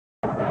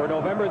for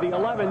November the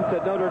 11th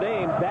at Notre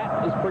Dame.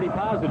 That is pretty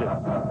positive.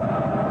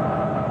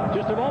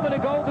 Just a moment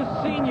ago, the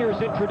seniors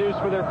introduced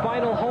for their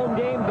final home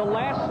game. The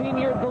last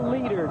senior, the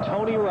leader,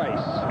 Tony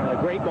Rice. A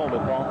great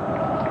moment, Paul.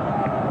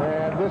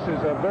 And this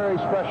is a very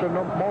special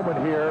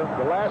moment here.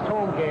 The last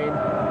home game,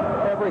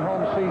 every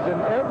home season,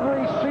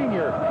 every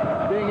senior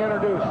being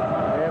introduced.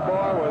 And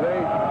boy, were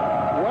they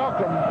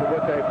welcomed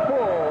with a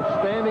full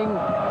standing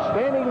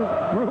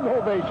room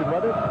ovation,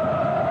 wasn't it?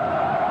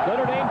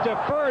 Notre Dame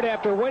deferred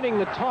after winning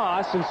the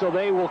toss, and so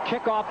they will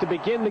kick off to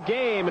begin the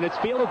game. And it's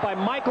fielded by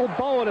Michael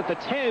Bowen at the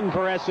 10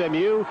 for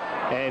SMU,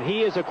 and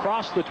he is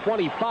across the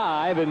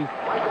 25. And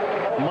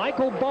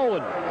Michael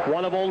Bowen,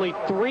 one of only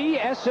 3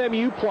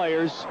 SMU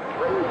players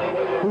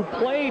who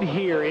played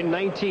here in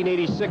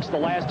 1986, the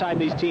last time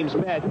these teams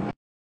met,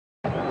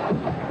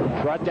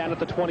 brought down at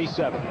the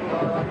 27.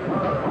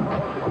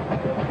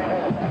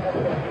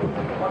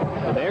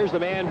 And there's the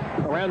man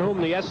around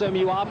whom the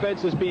SMU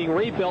offense is being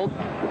rebuilt.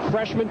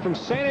 Freshman from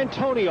San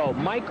Antonio,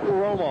 Mike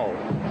Romo.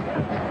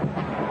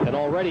 And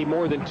already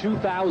more than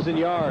 2,000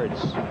 yards.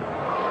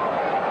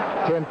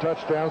 10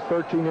 touchdowns,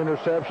 13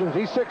 interceptions.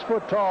 He's 6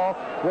 foot tall,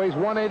 weighs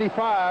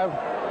 185,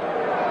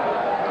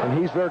 and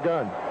he's their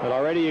gun. And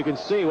already you can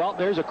see, well,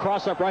 there's a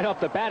cross-up right off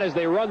the bat as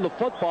they run the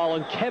football,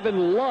 and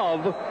Kevin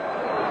Love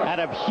out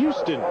of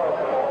Houston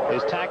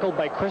is tackled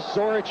by Chris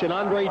Zorich and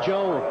Andre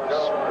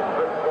Jones.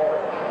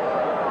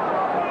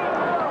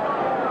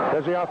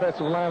 There's the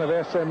offensive line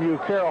of SMU.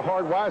 Carroll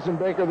Hart,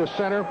 Weisenbaker, the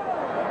center.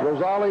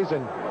 Rosales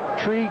and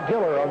Tree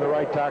Giller on the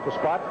right tackle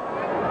spot.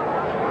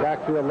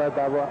 Backfield led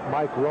by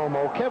Mike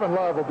Romo. Kevin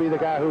Love will be the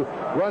guy who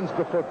runs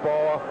the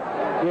football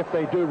if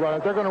they do run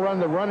it. They're going to run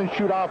the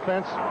run-and-shoot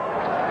offense.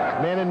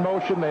 Men in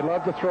motion. They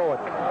love to throw it.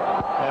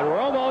 And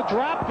Romo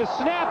dropped the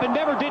snap and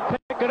never did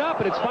pick it up,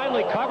 and it's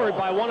finally covered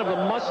by one of the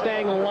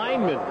Mustang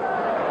linemen.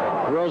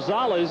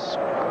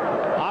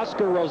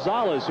 Oscar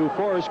Rosales, who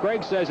Forrest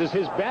Gregg says is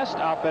his best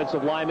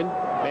offensive lineman,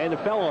 and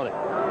fell on it.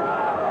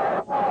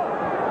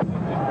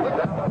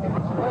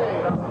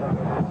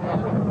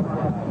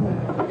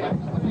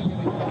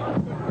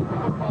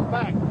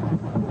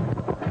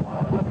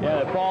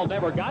 Yeah, the ball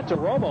never got to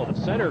Romo, the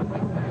center.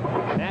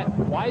 Matt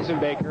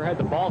Weisenbaker had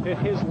the ball hit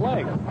his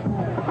leg.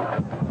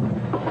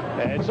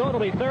 And so it'll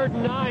be 3rd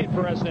and 9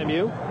 for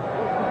SMU.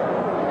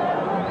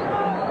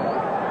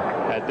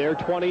 At their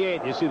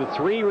 28, you see the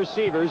 3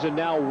 receivers, and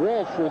now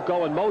Wolf will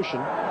go in motion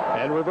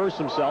and reverse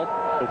himself.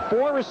 With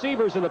 4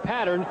 receivers in the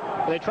pattern,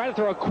 they try to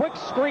throw a quick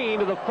screen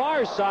to the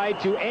far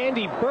side to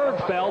Andy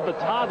Bergfeld, but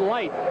Todd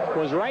Light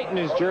was right in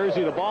his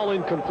jersey. The ball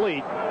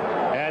incomplete,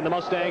 and the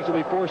Mustangs will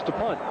be forced to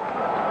punt.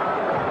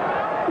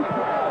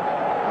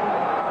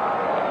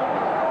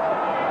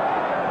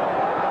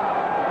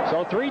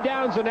 So 3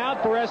 downs and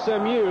out for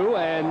SMU,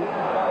 and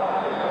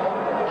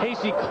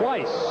Casey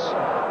Kleiss,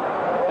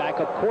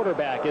 backup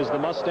quarterback, is the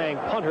Mustang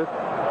punter.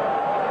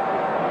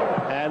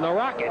 And the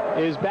Rocket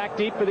is back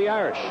deep for the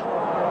Irish.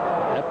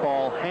 That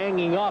ball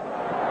hanging up,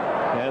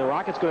 and the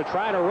Rocket's going to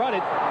try to run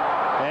it.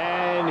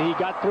 And he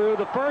got through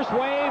the first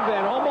wave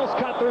and almost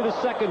got through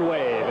the second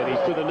wave. And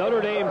he's to the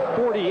Notre Dame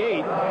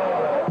 48,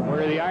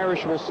 where the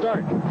Irish will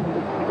start.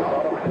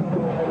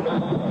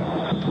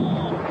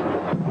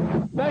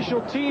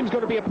 Special teams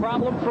going to be a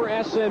problem for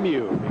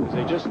SMU because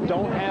they just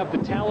don't have the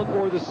talent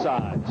or the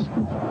size.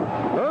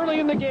 Early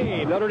in the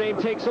game, Notre Dame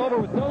takes over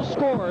with no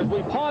scores.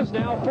 We pause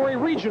now for a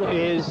regional.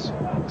 Is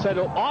said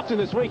often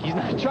this week, he's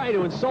not trying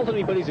to insult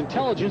anybody's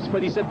intelligence,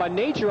 but he said, by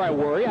nature I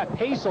worry. I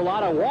pace a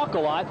lot, I walk a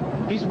lot.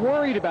 He's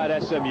worried about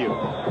SMU,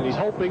 and he's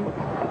hoping,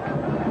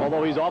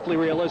 although he's awfully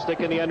realistic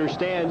and he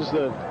understands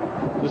the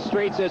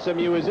straits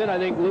SMU is in, I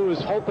think Lou is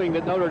hoping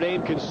that Notre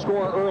Dame can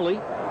score early,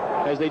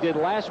 as they did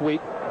last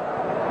week,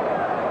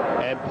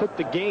 and put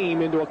the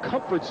game into a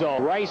comfort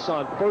zone. Rice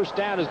on 1st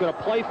down is going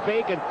to play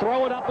fake and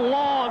throw it up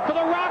long for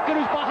the Rocket,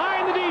 who's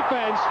behind the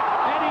defense,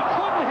 and he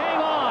couldn't hang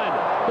on.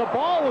 The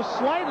ball was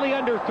slightly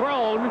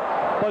underthrown,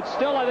 but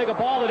still I think a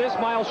ball that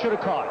Ismail should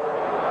have caught.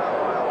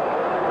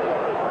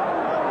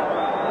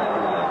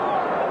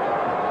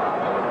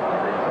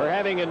 We're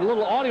having a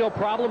little audio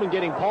problem and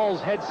getting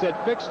Paul's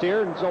headset fixed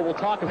here, and so we'll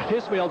talk about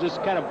Ismail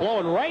just kind of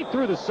blowing right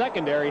through the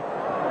secondary.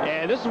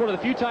 And this is one of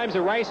the few times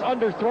that Rice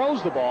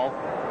underthrows the ball.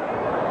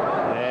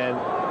 And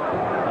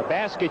a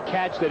basket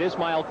catch that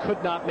Ismail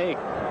could not make.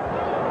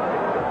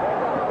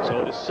 So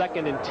it is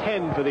 2nd and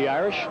 10 for the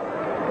Irish.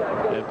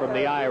 And from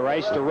the eye,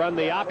 Rice to run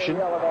the option.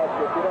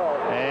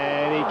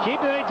 And he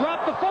keeps it. They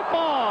drop the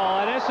football,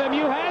 and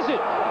SMU has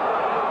it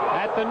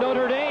at the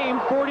Notre Dame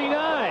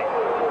 49.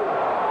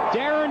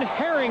 Darren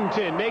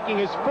Harrington making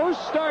his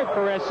first start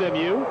for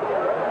SMU.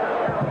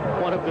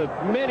 One of the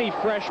many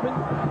freshmen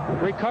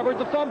recovered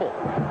the fumble.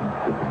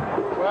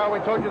 Well, we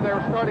told you they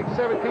were starting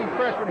 17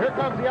 freshmen. Here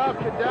comes the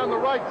option down the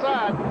right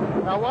side.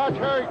 Now watch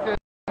Harrington.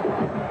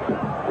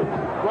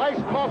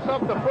 Rice coughs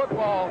up the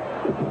football.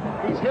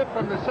 He's hit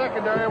from the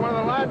secondary. One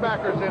of the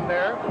linebackers in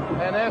there.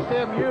 And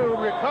SMU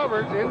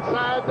recovers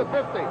inside the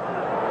 50.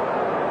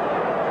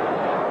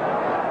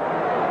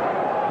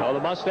 Well, the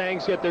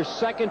Mustangs get their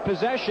 2nd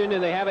possession,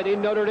 and they have it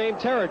in Notre Dame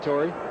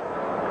territory.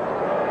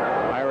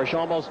 Irish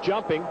almost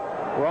jumping.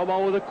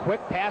 Romo with a quick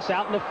pass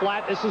out in the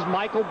flat. This is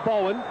Michael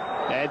Bowen.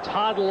 And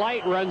Todd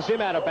Light runs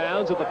him out of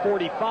bounds at the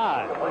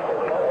 45.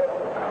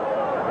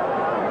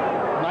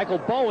 Michael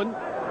Bowen,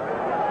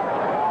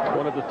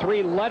 one of the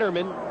three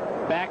lettermen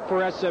back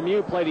for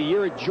SMU, played a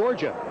year at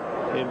Georgia.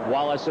 And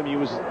while SMU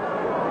was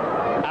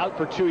out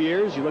for 2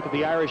 years, you look at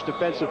the Irish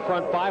defensive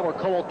front five where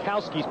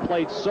Kolakowski's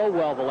played so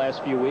well the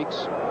last few weeks.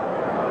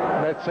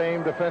 That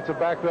same defensive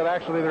backfield,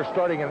 actually they're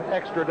starting an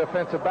extra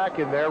defensive back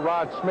in there.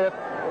 Rod Smith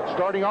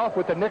starting off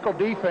with the nickel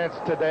defense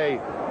today,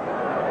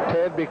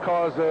 Ted,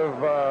 because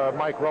of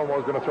Mike Romo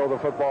is going to throw the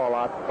football a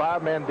lot.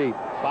 5 men deep.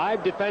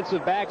 5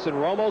 defensive backs, and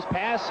Romo's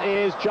pass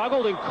is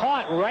juggled and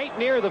caught right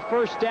near the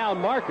first down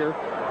marker.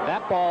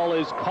 That ball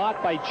is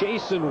caught by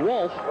Jason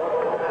Wolf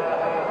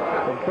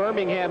from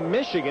Birmingham,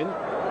 Michigan.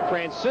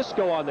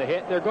 Francisco on the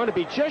hit. They're going to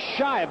be just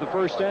shy of the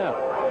first down.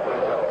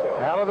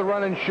 Out of the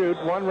run and shoot,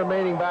 one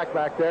remaining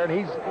back there, and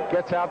he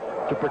gets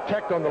out to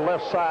protect on the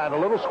left side. A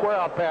little square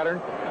out pattern.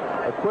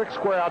 A quick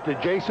square out to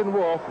Jason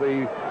Wolf,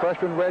 the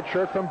freshman red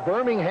shirt from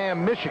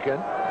Birmingham, Michigan.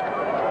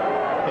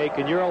 Hey,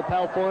 can your old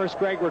pal Forrest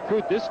Gregg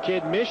recruit this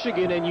kid?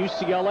 Michigan and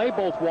UCLA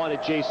both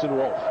wanted Jason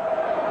Wolf.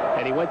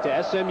 And he went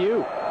to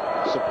SMU.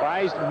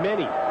 Surprised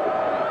many.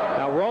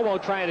 Now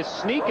Romo trying to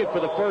sneak it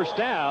for the first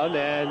down,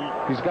 and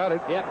he's got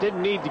it. Yep,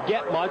 didn't need to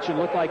get much and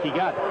looked like he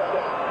got it.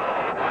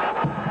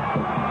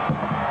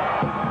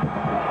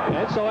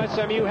 And so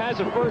SMU has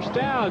a first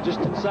down just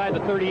inside the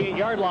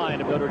 38-yard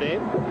line of Notre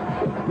Dame.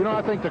 You know,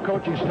 I think the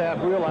coaching staff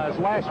realized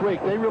last week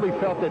they really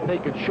felt that they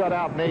could shut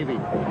out Navy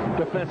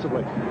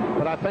defensively.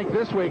 But I think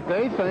this week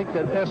they think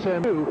that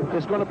SMU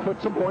is going to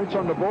put some points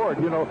on the board.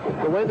 You know,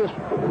 the way this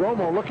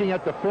Romo, looking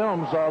at the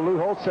films, Lou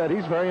Holt said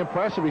he's very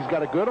impressive. He's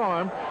got a good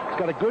arm. He's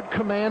got a good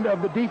command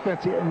of the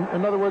defense.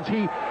 In other words,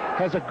 he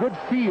has a good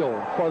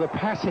feel for the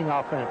passing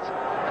offense.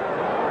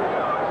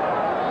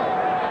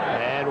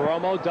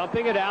 Romo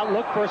dumping it out,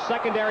 looked for a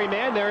secondary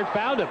man there and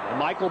found him.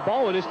 Michael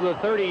Bowen is to the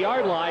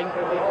 30-yard line.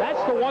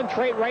 That's the one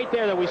trait right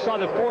there that we saw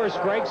that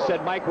Forrest Gregg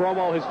said Mike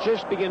Romo has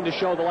just begun to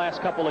show the last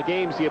couple of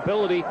games, the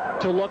ability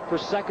to look for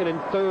second and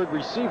third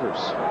receivers.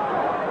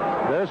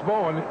 There's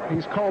Bowen.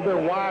 He's called their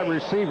wide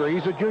receiver.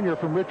 He's a junior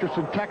from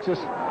Richardson, Texas.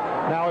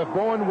 Now, if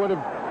Bowen would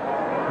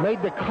have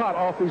made the cut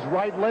off his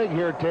right leg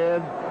here,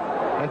 Ted,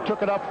 and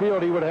took it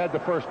upfield, he would have had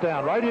the first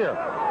down. Right here.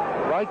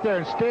 Right there.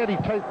 Instead, he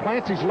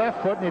plants his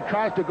left foot and he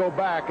tries to go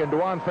back, and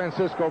Juan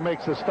Francisco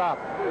makes the stop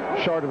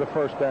short of the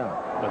first down.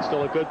 But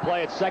still a good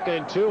play at 2nd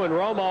and 2, and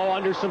Romo,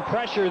 under some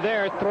pressure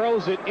there,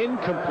 throws it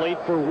incomplete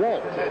for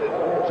Wolf.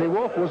 See,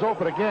 Wolf was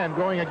open again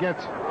going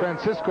against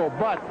Francisco,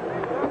 but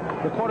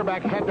the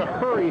quarterback had to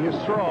hurry his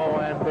throw,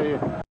 and the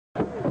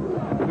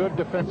good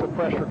defensive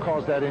pressure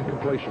caused that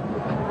incompletion.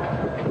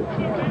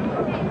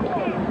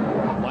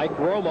 Mike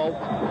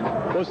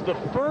Romo was the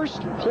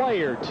first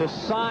player to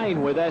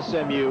sign with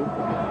SMU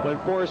when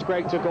Forrest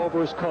Gregg took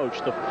over as coach.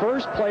 The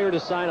first player to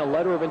sign a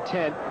letter of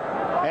intent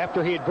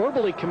after he had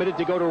verbally committed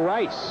to go to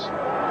Rice.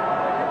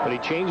 But he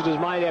changed his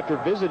mind after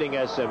visiting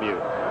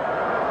SMU.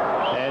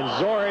 And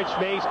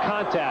Zorich makes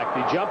contact.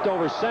 He jumped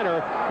over center.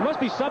 There must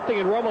be something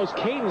in Romo's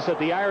cadence that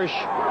the Irish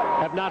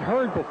have not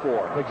heard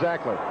before.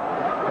 Exactly.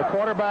 The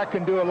quarterback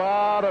can do a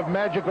lot of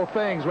magical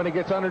things when he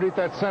gets underneath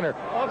that center.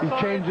 He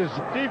changes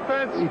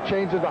defense. He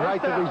changes the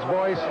height of his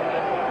voice.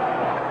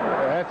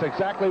 That's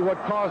exactly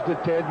what caused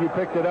it, Ted. You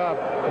picked it up.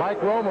 Mike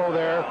Romo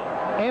there,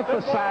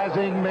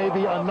 emphasizing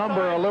maybe a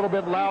number a little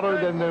bit louder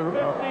than the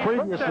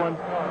previous one,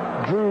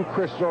 drew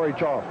Chris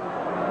Zorich off.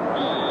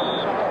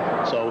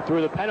 So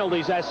through the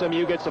penalties,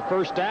 SMU gets a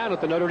first down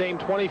at the Notre Dame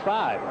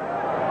 25.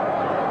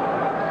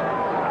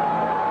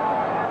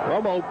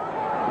 Romo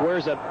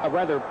wears a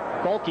rather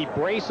bulky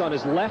brace on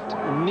his left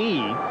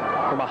knee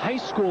from a high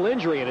school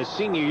injury in his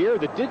senior year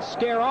that did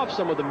scare off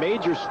some of the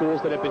major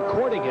schools that have been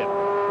courting him.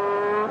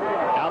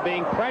 Now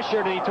being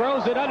pressured, and he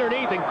throws it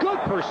underneath, and good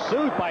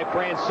pursuit by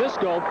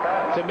Francisco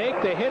to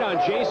make the hit on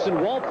Jason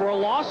Wolf for a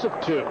loss of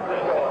 2.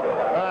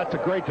 That's a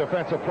great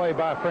defensive play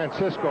by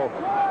Francisco.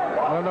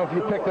 I don't know if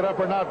you picked it up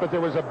or not, but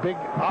there was a big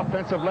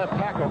offensive left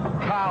tackle,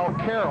 Kyle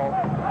Carroll,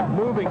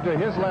 moving to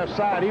his left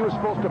side. He was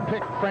supposed to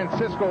pick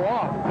Francisco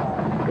off.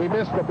 He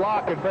missed the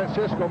block, and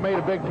Francisco made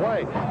a big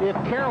play. If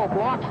Carroll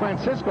blocks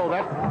Francisco,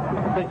 that's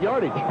big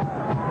yardage.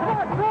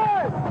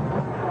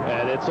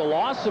 And it's a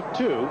loss of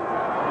 2.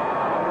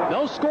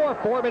 No score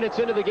 4 minutes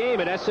into the game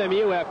at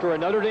SMU after a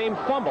Notre Dame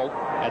fumble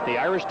at the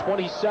Irish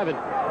 27.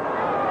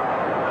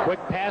 Quick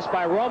pass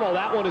by Romo.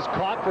 That one is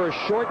caught for a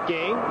short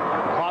gain.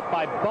 Caught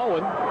by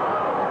Bowen.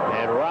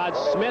 And Rod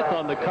Smith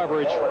on the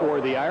coverage for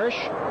the Irish.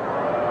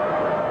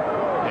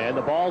 And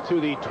the ball to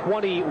the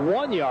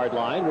 21-yard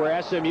line where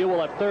SMU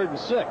will have 3rd and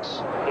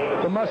 6.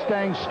 The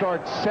Mustangs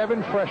start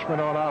 7 freshmen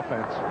on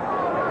offense.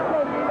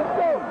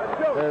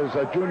 There's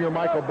a junior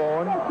Michael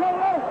Bowen,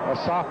 a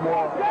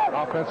sophomore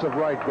offensive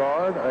right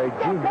guard, a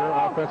junior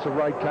offensive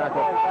right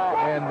tackle,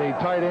 and the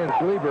tight end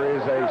Gleber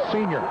is a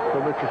senior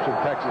from Richardson,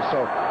 Texas.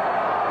 So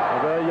a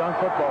very young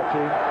football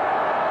team.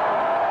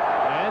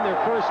 And find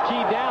their first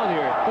key down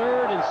here.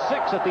 3rd and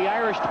 6 at the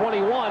Irish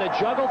 21. A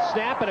juggled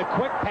snap and a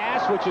quick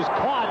pass, which is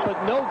caught,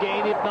 but no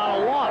gain, if not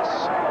a loss.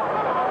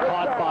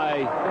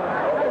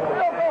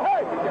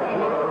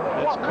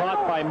 That's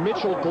caught by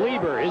Mitchell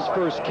Gleber, his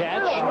first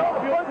catch.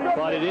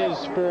 But it is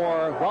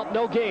for, well,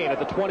 no gain at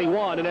the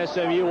 21, and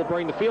SMU will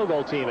bring the field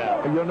goal team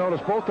out. And you'll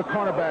notice both the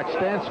cornerbacks,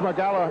 Stan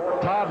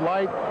Smagala, Todd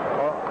Light,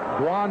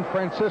 Juan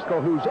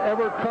Francisco, who's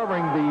ever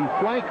covering the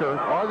flanker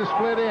or the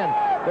split end.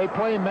 They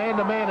play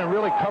man-to-man and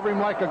really cover him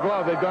like a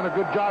glove. They've done a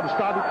good job of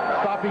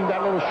stopping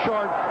that little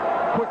short,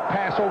 quick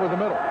pass over the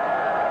middle.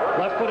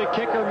 Left-footed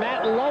kicker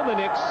Matt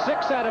Lomanik,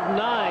 6 out of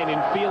 9 in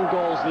field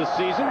goals this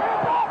season.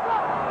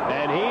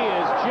 And he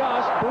has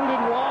just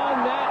booted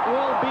one that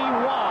will be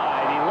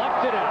wide. He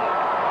left it out.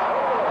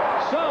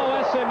 So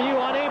SMU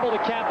unable to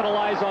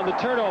capitalize on the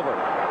turnover,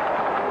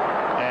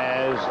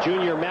 as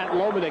junior Matt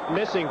Lomanik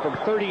missing from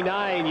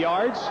 39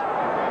 yards.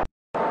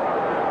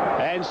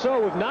 And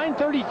so with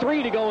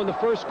 9:33 to go in the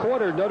first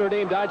quarter, Notre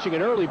Dame dodging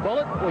an early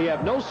bullet. We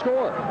have no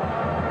score.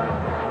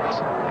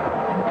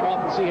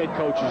 Often see head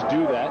coaches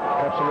do that.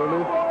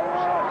 Absolutely.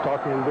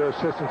 Talking to their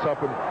assistants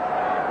up in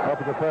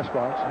the press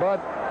box. But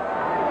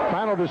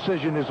final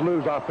decision is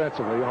lose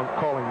offensively on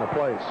calling the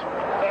plays.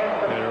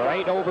 And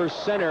right over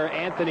center,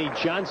 Anthony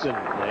Johnson.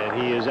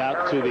 And he is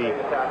out to the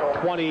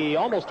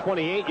almost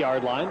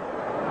 28-yard line.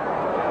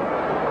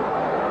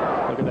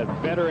 Look at that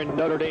veteran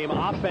Notre Dame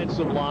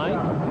offensive line.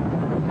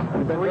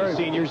 3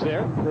 seniors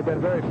there. They've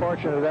been very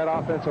fortunate. That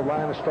offensive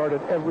line has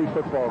started every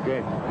football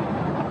game.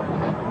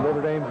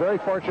 Notre Dame very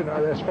fortunate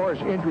as far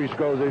as injuries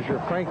goes. There's your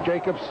Frank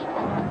Jacobs,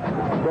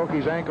 broke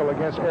his ankle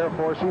against Air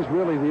Force. He's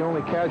really the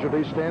only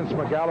casualty. Stan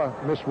Smagala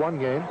missed 1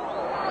 game.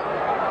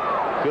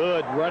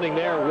 Good running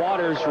there.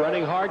 Waters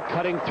running hard,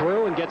 cutting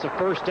through, and gets a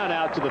first down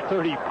out to the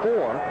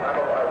 34.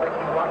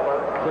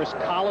 Chris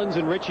Collins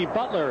and Richie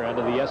Butler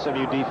under the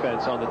SMU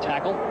defense on the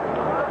tackle.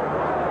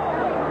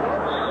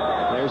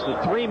 There's the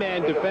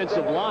 3-man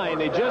defensive line.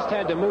 They just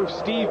had to move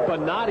Steve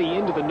Bonatti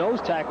into the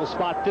nose tackle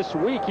spot this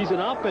week. He's an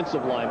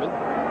offensive lineman.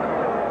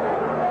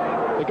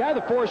 The guy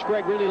that Forrest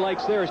Gregg really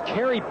likes there is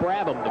Kerry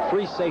Brabham, the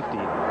free safety,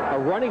 a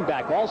running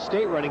back,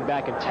 all-state running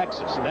back in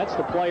Texas. And that's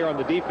the player on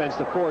the defense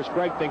that Forrest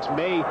Gregg thinks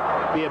may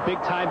be a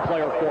big-time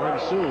player for him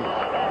soon.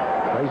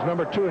 He's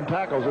number 2 in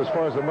tackles as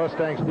far as the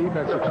Mustangs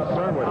defense is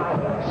concerned with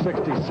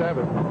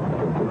 67.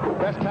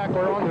 Best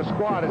tackler on the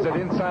squad is an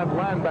inside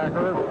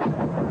linebacker,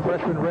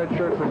 freshman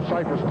redshirt from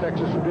Cypress,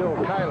 Texas, Bill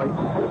Kiley,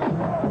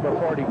 the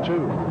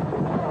 42.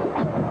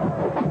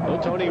 No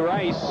Tony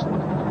Rice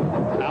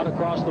out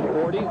across the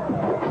 40.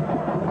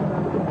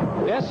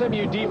 The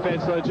SMU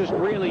defense, though, just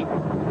really,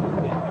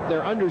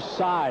 they're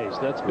undersized.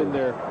 That's been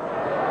their...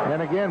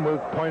 And again,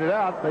 we've pointed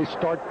out, they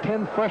start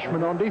 10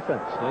 freshmen on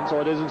defense. And so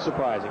it isn't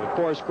surprising. Of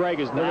course, Gregg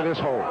is not... Look at this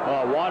hole.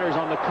 Waters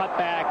on the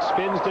cutback,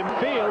 spins to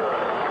midfield,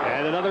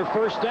 and another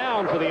first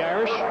down for the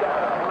Irish.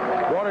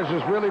 Waters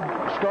is really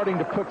starting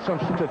to put some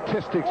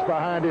statistics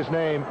behind his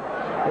name.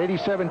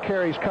 87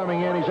 carries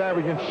coming in. He's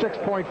averaging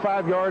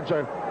 6.5 yards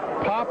a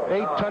pop,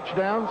 8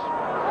 touchdowns.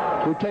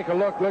 We take a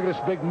look at this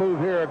big move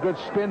here, a good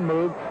spin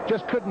move.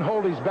 Just couldn't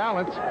hold his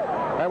balance.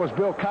 That was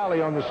Bill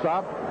Kiley on the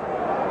stop.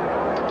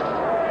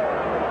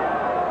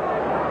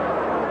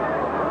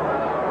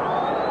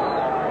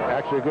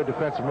 Actually, a good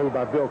defensive move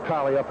by Bill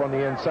Kiley up on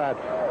the inside.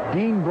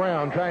 Dean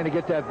Brown trying to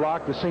get that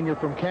block, the senior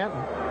from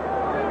Canton.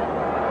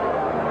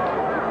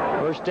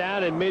 First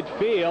down in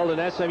midfield,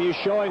 and SMU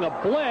showing a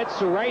blitz.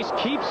 Rice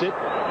keeps it,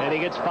 and he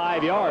gets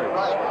 5 yards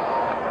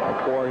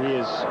before he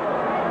is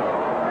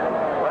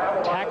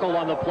tackled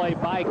on the play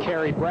by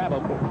Kerry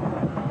Brabham.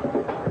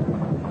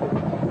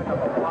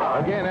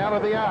 Again, out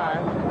of the eye.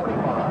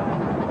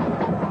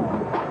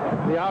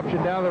 The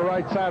option down the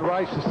right side.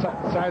 Rice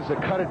decides to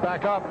cut it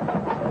back up.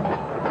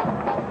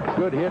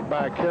 Good hit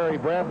by Kerry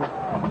Brabham.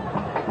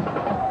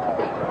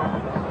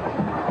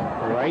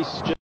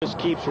 Rice just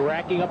keeps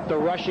racking up the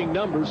rushing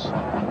numbers.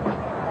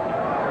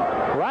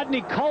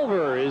 Rodney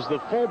Culver is the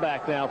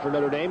fullback now for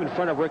Notre Dame in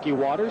front of Ricky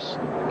Waters.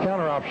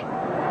 Counter option.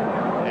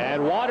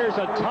 And Waters,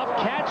 a tough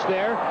catch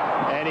there,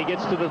 and he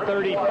gets to the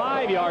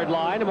 35-yard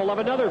line, and we'll have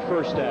another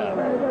first down.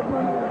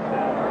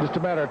 Just a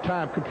matter of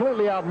time.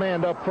 Completely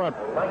outmanned up front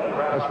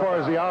as far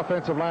as the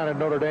offensive line at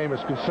Notre Dame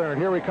is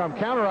concerned. Here we come.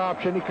 Counter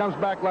option. He comes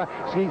back.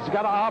 He's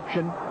got an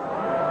option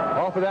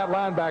off of that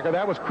linebacker.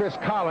 That was Chris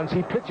Collins.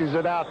 He pitches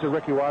it out to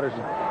Ricky Waters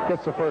and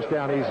gets the first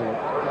down easily.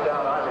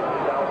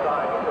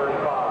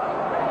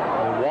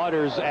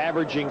 Waters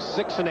averaging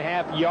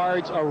 6.5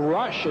 yards a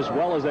rush, as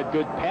well as that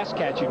good pass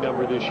catching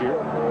number this year.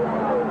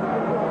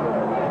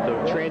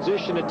 The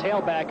transition to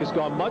tailback has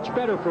gone much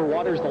better for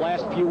Waters the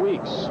last few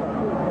weeks.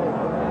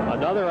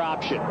 Another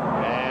option,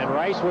 and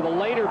Rice with a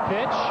later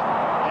pitch,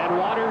 and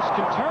Waters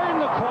can turn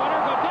the corner,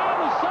 go down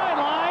the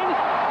sideline,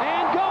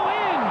 and go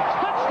in.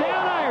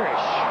 Touchdown,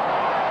 Irish.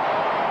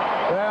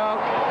 Well,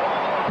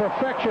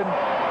 perfection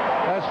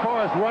as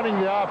far as running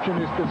the option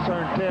is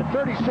concerned, Ted.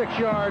 36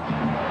 yards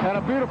and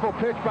a beautiful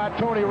pitch by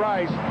Tony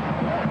Rice.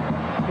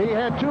 He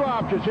had 2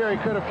 options here. He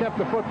could have kept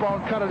the football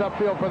and cut it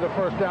upfield for the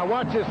first down.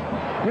 Watch this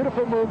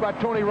Beautiful move by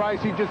Tony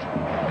Rice. He just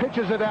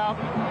pitches it out.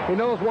 He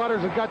knows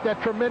Waters has got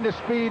that tremendous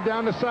speed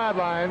down the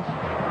sidelines.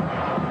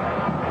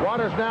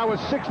 Waters now is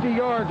 60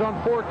 yards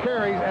on 4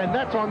 carries, and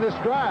that's on this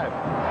drive.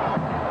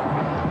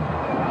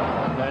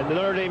 And the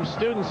Notre Dame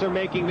students are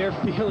making their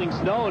feelings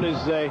known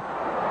as they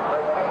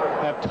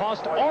have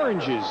tossed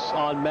oranges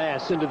en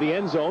masse into the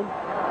end zone,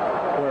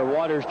 where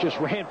Waters just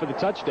ran for the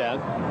touchdown.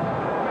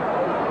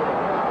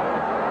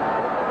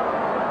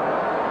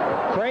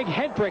 Craig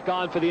Hedrick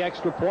on for the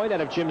extra point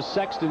out of Jim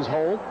Sexton's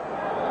hold.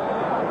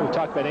 We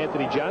talked about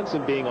Anthony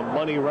Johnson being a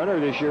money runner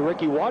this year.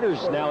 Ricky Waters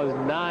now has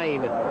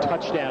 9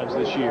 touchdowns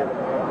this year.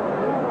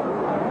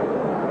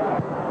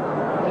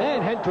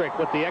 And Hedrick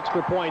with the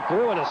extra point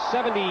through, and a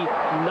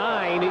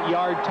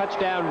 79-yard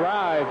touchdown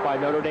drive by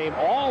Notre Dame,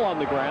 all on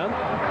the ground.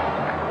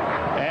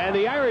 And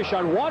the Irish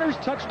on Waters'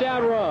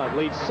 touchdown run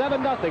lead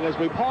 7-0 as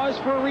we pause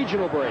for a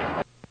regional break.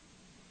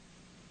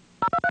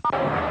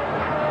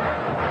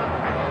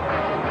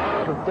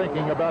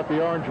 Thinking about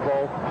the Orange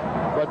Bowl,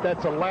 but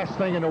that's the last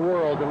thing in the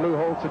world that Lou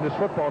Holtz and this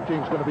football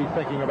team is going to be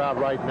thinking about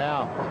right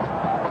now.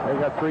 They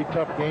got 3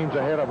 tough games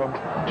ahead of them.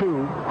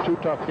 Two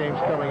tough games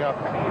coming up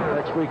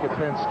next week at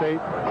Penn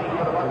State.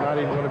 They're not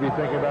even going to be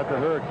thinking about the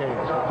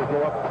Hurricanes to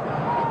go up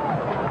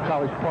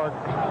College Park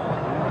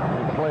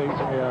and play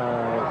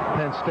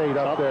Penn State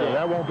up there.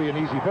 That won't be an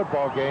easy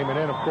football game. And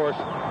then, of course,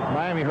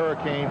 Miami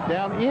Hurricanes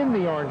down in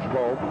the Orange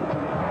Bowl.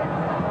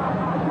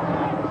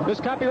 This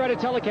copyrighted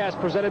telecast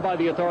presented by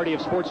the Authority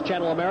of Sports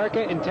Channel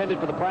America, intended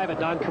for the private,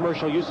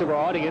 non-commercial use of our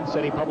audience.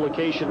 Any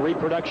publication,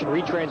 reproduction,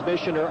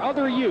 retransmission, or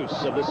other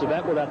use of this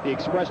event without the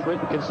express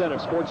written consent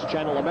of Sports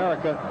Channel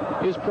America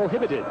is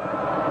prohibited.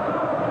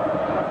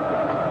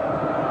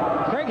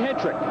 Craig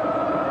Hedrick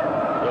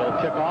will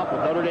kick off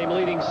with Notre Dame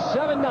leading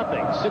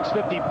 7-0.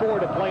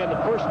 6:54 to play in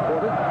the first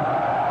quarter.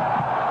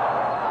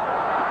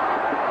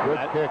 Good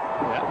kick.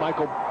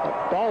 Michael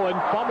Bowen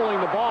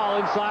fumbling the ball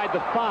inside the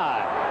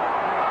 5.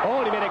 Oh,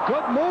 and he made a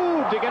good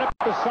move to get up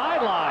the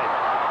sideline.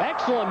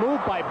 Excellent move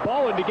by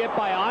Bowen to get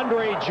by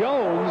Andre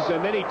Jones,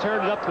 and then he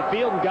turned it up the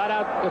field and got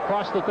out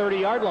across the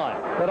 30-yard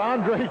line. But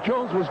Andre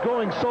Jones was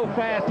going so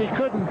fast he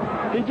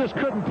just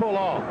couldn't pull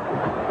off.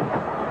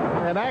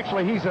 And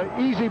actually, he's an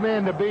easy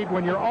man to beat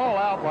when you're all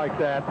out like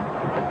that.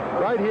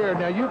 Right here.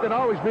 Now, you can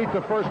always beat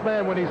the first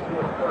man when he's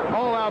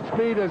all-out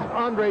speed as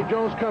Andre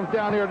Jones comes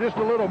down here. Just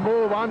a little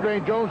move. Andre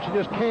Jones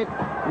just can't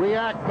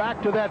react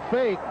back to that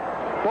fake.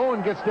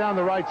 Bowen gets down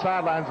the right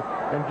sidelines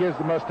and gives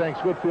the Mustangs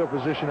good field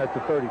position at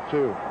the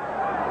 32.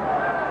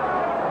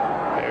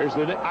 There's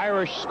the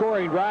Irish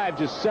scoring drive,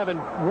 just 7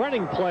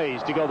 running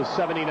plays to go to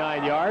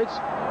 79 yards.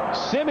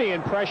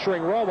 Simeon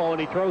pressuring Romo, and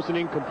he throws an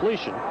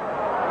incompletion.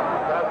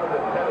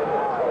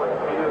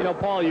 You know,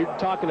 Paul, you're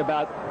talking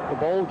about the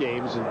bowl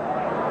games, and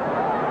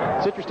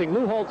it's interesting.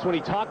 Lou Holtz, when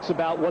he talks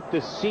about what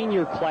this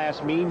senior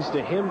class means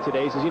to him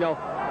today, says, you know,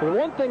 the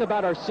one thing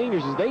about our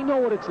seniors is they know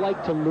what it's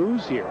like to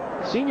lose here.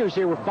 Seniors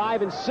here were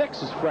 5 and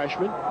 6 as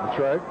freshmen. That's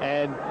right.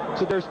 And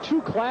so there's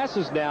 2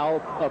 classes now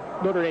of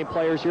Notre Dame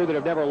players here that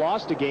have never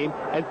lost a game,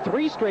 and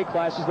 3 straight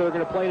classes that are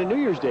going to play in a New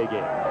Year's Day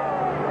game.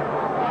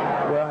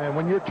 Well, and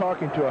when you're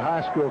talking to a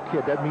high school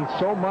kid, that means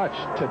so much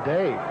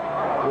today.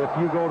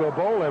 If you go to a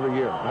bowl every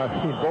year, I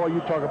mean, boy,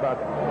 you talk about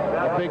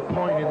a big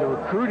point in the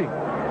recruiting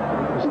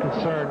is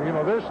concerned. You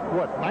know, there's,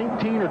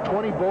 19 or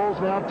 20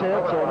 bowls now,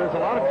 Ted, so there's a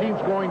lot of teams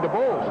going to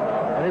bowls,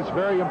 and it's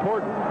very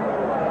important.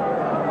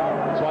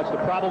 So that's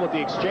the problem with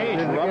the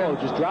exchange, and Romo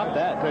just dropped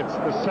that. That's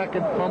the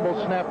second fumble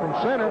snap from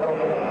center.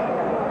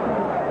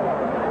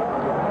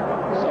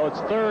 So it's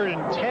 3rd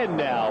and 10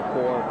 now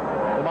for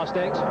the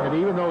Mustangs. And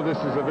even though this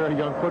is a very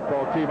young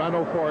football team, I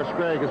know Forrest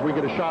Gregg, as we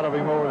get a shot of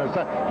him over the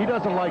side, he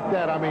doesn't like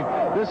that. I mean,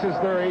 this is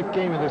their 8th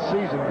game of the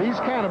season. These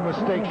kind of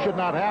mistakes should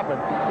not happen,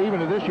 even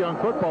to this young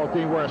football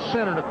team where a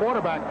center and a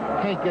quarterback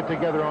can't get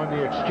together on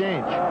the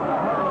exchange.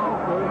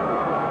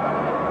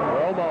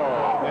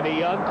 Romo, and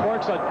he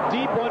uncorks a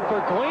deep one for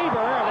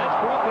Gleaver, and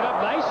that's broken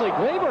up nicely.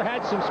 Gleaver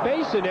had some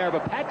space in there,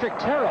 but Patrick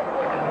Terrell,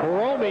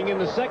 roaming in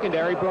the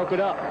secondary, broke it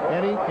up.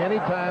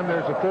 Anytime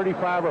there's a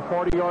 35 or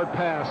 40-yard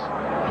pass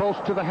close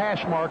to the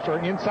hash marks or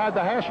inside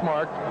the hash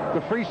mark,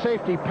 the free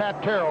safety,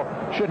 Pat Terrell,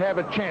 should have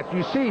a chance.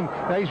 You see him.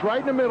 Now he's right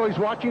in the middle. He's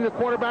watching the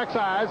quarterback's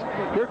eyes.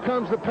 Here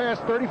comes the pass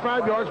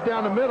 35 yards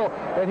down the middle,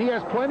 and he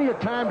has plenty of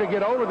time to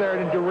get over there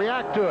and to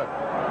react to it.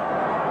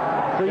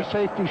 Free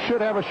safety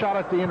should have a shot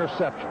at the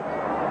interception.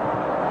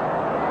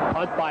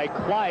 Punt by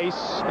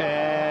Kleiss,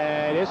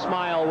 and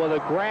Ismail with a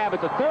grab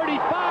at the 35,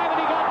 and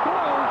he got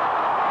through.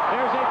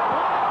 There's a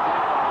flag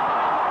down.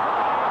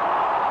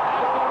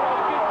 As the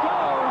rocket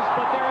goes,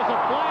 but there is a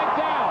flag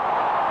down.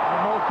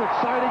 The most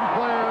exciting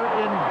player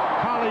in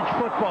college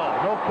football,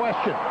 no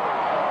question.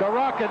 The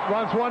Rocket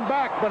runs one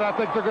back, but I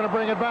think they're going to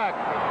bring it back.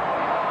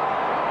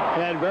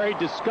 And very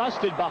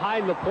disgusted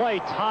behind the play,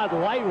 Todd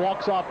Light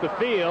walks off the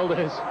field,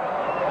 as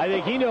I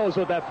think he knows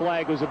what that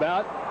flag was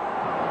about.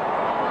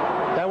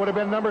 That would have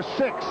been number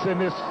 6 in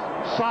this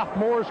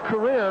sophomore's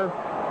career.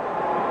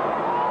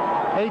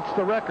 8's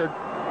the record.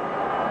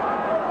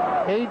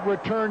 8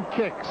 return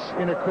kicks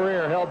in a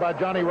career held by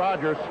Johnny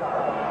Rogers.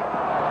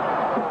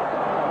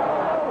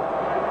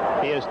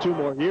 He has 2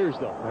 more years,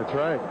 though. That's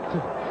right.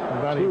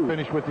 Not even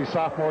finished with his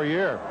sophomore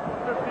year.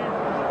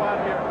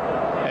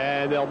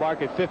 And they'll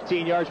mark it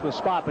 15 yards from the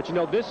spot. But, you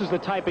know, this is the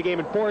type of game,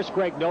 and Forrest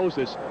Gregg knows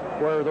this,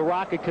 where the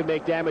Rocket can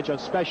make damage on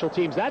special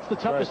teams. That's the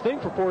toughest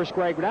thing for Forrest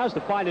Gregg now, is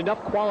to find enough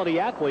quality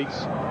athletes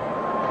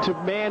to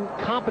man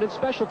competent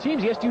special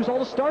teams. He has to use all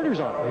the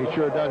starters on them. He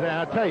sure does. And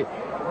I'll tell you,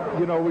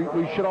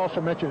 we should also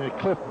mention that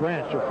Cliff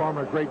Branch, a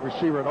former great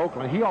receiver in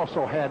Oakland, he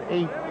also had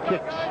 8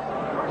 kicks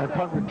and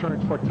punt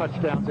returns for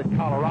touchdowns in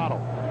Colorado.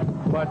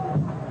 But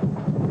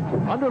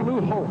under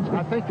Lou Holtz,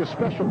 I think the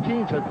special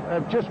teams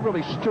have just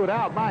really stood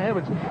out. My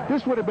heavens,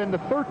 this would have been the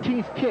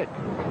 13th kick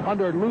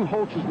under Lou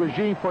Holtz's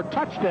regime for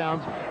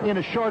touchdowns in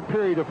a short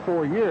period of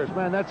 4 years.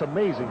 Man, that's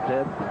amazing,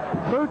 Ted.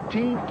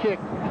 13 kick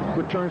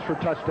returns for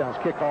touchdowns,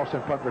 kickoffs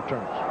and punt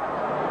returns.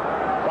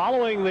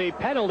 Following the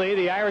penalty,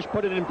 the Irish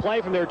put it in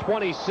play from their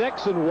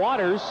 26, and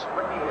Waters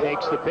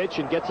takes the pitch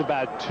and gets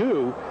about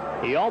 2.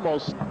 He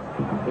almost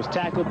was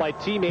tackled by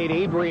teammate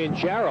Adrian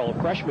Jarrell,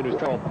 a freshman who's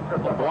trying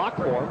to block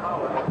for him.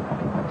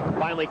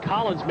 Finally,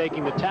 Collins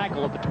making the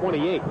tackle at the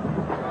 28.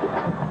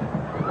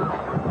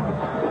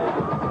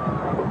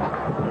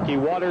 Ricky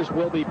Waters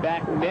will be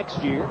back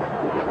next year.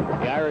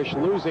 The Irish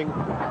losing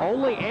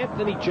only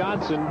Anthony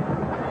Johnson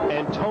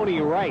and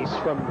Tony Rice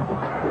from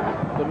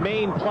the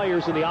main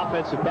players in the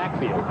offensive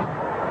backfield.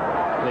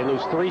 They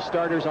lose 3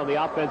 starters on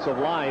the offensive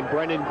line,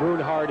 Brennan,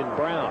 Grunhard, and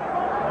Brown.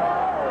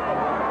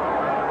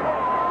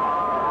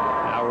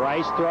 Now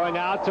Rice throwing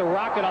out to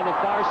Rocket on the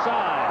far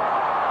side.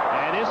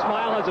 And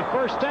Ismail has a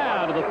first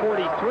down to the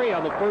 43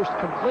 on the first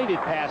completed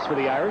pass for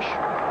the Irish.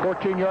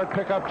 14-yard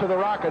pickup to the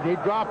Rocket. He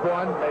dropped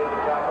one.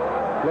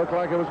 Looked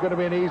like it was going to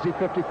be an easy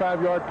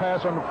 55-yard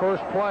pass on the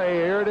first play.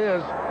 Here it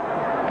is.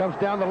 Comes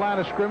down the line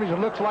of scrimmage. It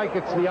looks like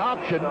it's the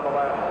option.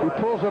 He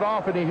pulls it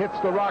off and he hits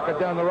the Rocket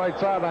down the right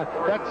sideline.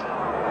 That's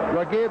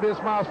Raghib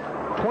Ismail's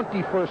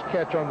 21st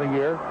catch on the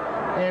year.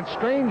 And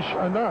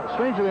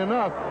strangely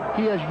enough,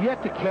 he has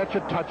yet to catch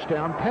a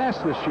touchdown pass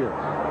this year.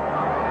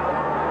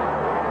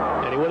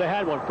 And he would have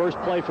had one first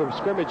play from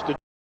scrimmage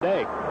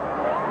today.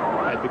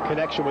 Had the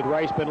connection with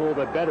Rice been a little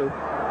bit better.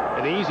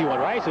 An easy one.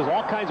 Rice has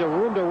all kinds of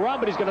room to run,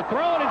 but he's going to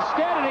throw it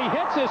instead, and he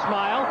hits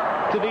Ismail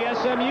to the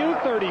SMU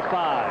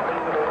 35.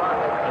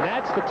 And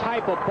that's the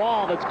type of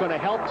ball that's going to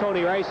help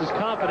Tony Rice's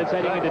confidence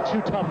heading into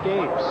 2 tough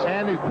games.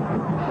 And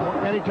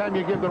anytime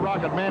you give the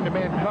Rocket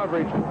man-to-man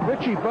coverage,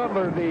 Richie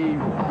Butler, the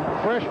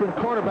freshman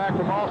quarterback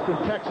from Austin,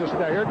 Texas.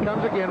 Now here it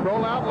comes again.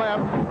 Roll out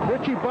left.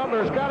 Richie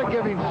Butler's got to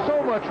give him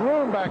so much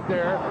room back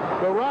there.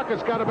 The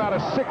Rocket's got about a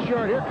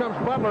 6-yard. Here comes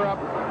Butler up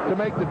to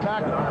make the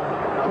tackle.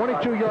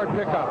 22-yard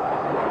pickup.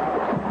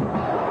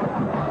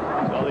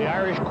 So the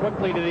Irish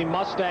quickly to the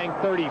Mustang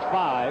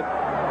 35.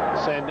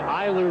 Send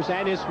Eilers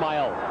and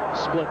Ismail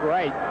split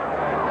right.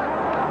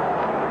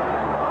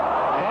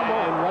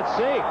 And let's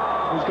see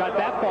who's got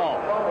that ball.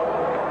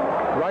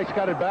 Rice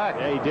got it back.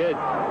 Yeah, he did.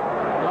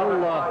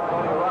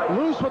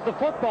 Loose with the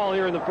football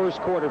here in the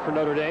first quarter for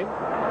Notre Dame.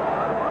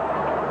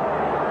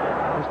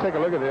 Let's take a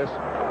look at this.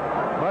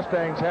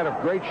 Mustangs had a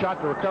great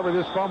shot to recover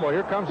this fumble.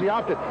 Here comes the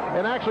option.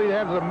 And actually they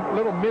had a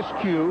little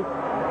miscue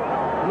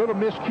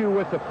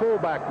with the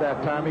fullback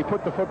that time. He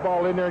put the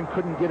football in there and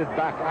couldn't get it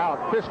back out.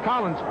 Chris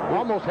Collins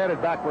almost had it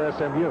back for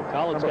SMU.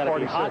 Collins got to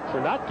be hot for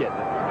not getting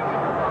it.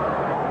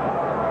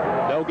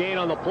 No gain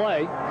on the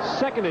play.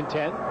 2nd and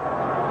 10.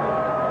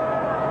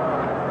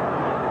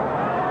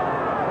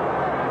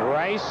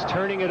 Rice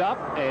turning it up,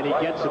 and he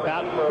gets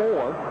about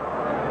 4.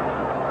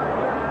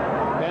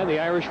 And the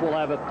Irish will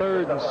have a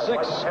 3rd and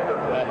 6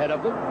 ahead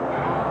of them.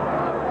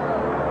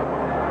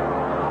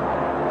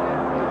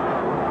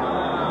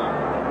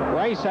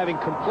 Rice having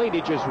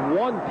completed just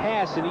 1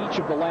 pass in each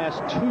of the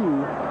last 2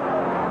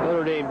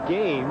 Notre Dame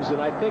games,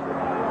 and I think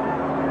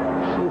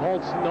Lou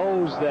Holtz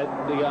knows that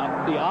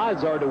the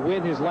odds are to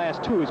win his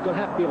last 2. He's going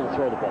to have to be able to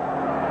throw the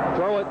ball.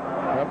 Throw it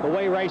the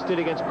way Rice did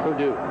against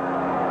Purdue.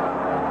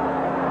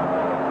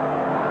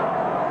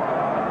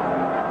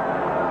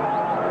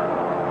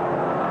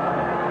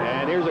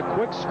 And here's a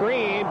quick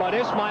screen, but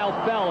Ismail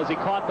fell as he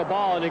caught the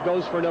ball, and it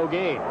goes for no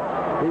gain.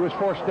 He was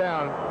forced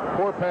down.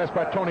 Poor pass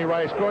by Tony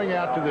Rice going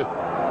out to the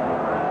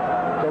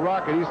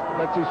Rocket.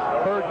 That's his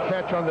 3rd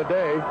catch on the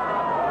day.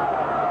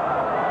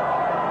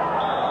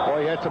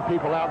 Boy, he had some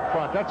people out in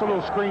front. That's a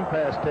little screen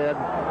pass, Ted.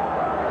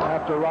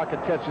 After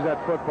Rocket catches that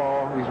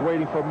football, he's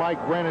waiting for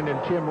Mike Brennan and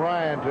Tim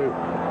Ryan to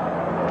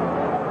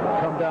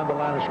come down the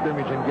line of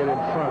scrimmage and get in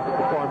front to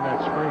perform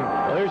that screen.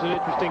 Well, there's an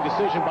interesting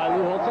decision by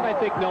Lou Holtz, and I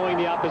think knowing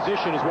the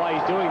opposition is why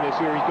he's doing this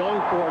here. He's going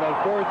for it on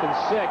 4th and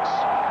 6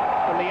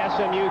 from the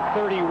SMU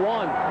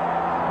 31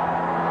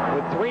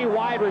 with 3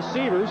 wide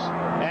receivers,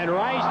 and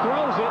Rice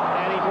throws it,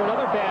 and he threw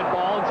another bad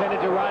ball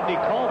intended to Rodney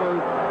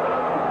Culver.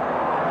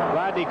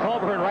 Rodney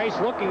Culver and Rice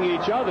looking at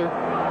each other,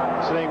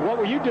 saying, "What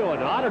were you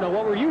doing?" I don't know.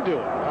 What were you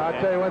doing? I'll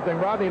tell you one thing.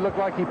 Rodney looked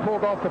like he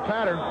pulled off the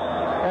pattern,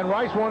 and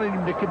Rice wanted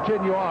him to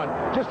continue on.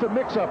 Just a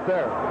mix-up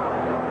there.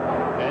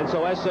 And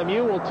so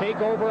SMU will take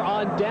over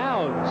on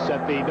downs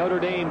at the Notre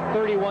Dame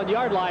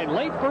 31-yard line.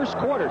 Late first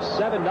quarter,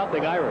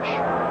 7-0 Irish.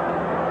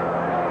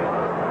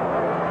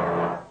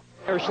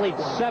 Irish lead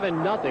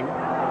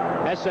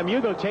 7-0.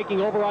 SMU, though, taking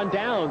over on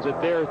downs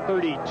at their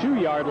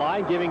 32-yard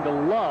line, giving to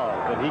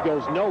Love, and he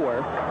goes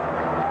nowhere.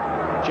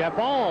 Jeff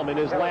Alm in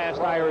his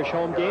last Irish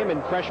home game,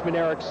 and freshman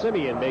Eric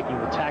Simeon making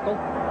the tackle.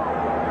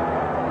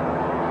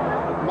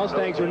 The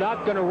Mustangs are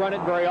not going to run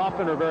it very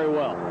often or very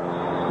well.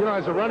 You know,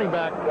 as a running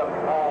back,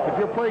 if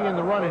you're playing in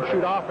the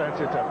run-and-shoot offense,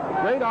 it's a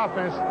great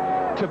offense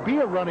to be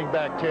a running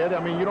back, Ted.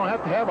 I mean, you don't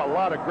have to have a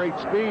lot of great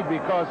speed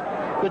because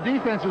the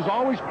defense is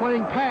always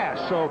playing pass.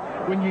 So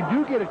when you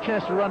do get a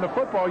chance to run the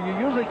football, you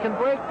usually can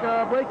break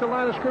the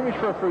line of scrimmage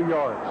for a few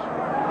yards.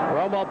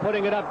 Romo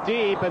putting it up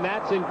deep, and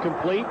that's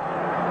incomplete.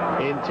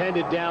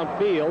 Intended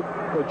downfield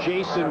for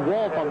Jason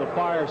Wolf on the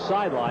far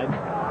sideline.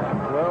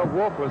 Well,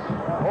 Wolf was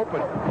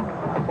open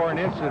for an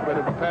instant, but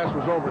the pass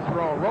was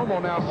overthrown.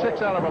 Romo now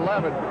 6 out of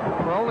 11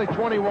 for only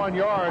 21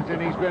 yards,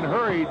 and he's been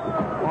hurried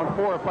on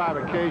 4 or 5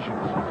 occasions.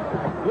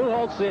 Lou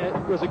Holtz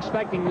was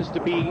expecting this to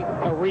be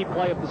a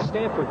replay of the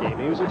Stanford game.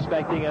 He was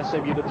expecting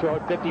SMU to throw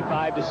it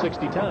 55 to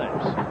 60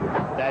 times.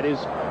 That is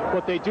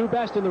what they do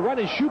best in the run,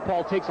 and shoot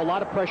ball takes a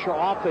lot of pressure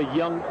off the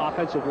young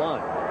offensive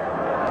line.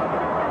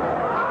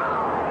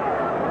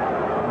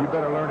 You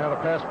better learn how to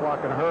pass block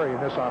and hurry in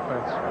this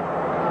offense.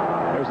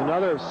 There's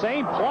another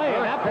same play,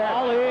 and that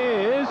ball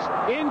is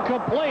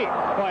incomplete.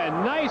 By a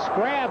nice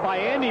grab by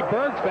Andy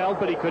Bergfeld,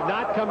 but he could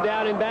not come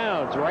down in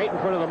bounds right in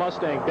front of the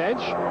Mustang bench.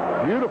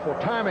 Beautiful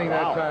timing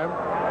that time.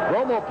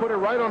 Romo put it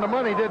right on the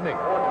money, didn't he?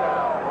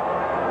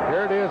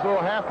 There it is, a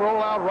little half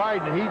roll out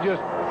right, and he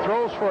just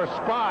throws for a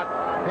spot.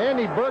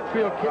 Andy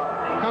Bergfeld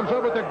comes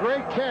up with a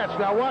great catch.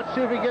 Now watch,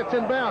 see if he gets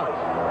in bounds.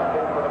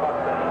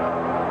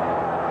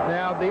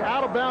 Now the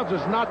out of bounds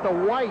is not the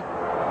white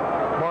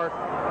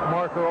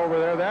marker over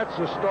there. That's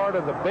the start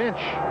of the bench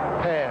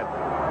pad.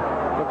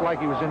 Looked like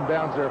he was in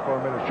bounds there for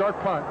a minute. Short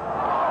punt.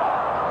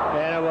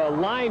 And a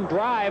line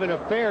drive and a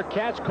fair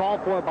catch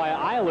called for by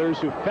Eilers,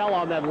 who fell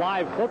on that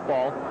live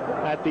football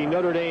at the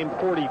Notre Dame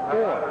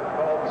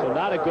 44. So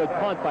not a good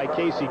punt by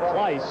Casey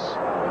Kleiss.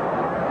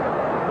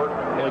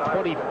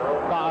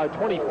 A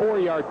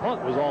 24-yard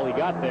punt was all he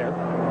got there.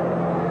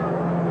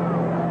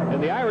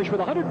 And the Irish, with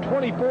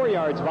 124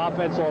 yards of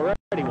offense already,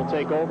 will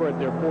take over at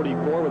their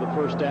 44 with a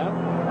first down.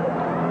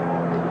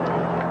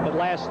 That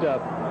last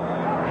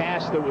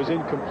pass that was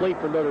incomplete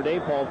for Notre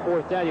Dame, Paul,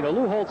 fourth down. You know,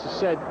 Lou Holtz has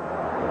said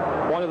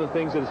one of the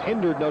things that has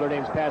hindered Notre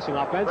Dame's passing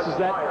offense is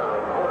that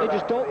they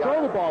just don't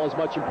throw the ball as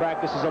much in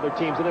practice as other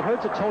teams. And it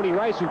hurts a Tony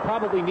Rice, who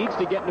probably needs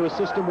to get into a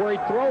system where he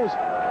throws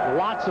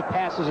lots of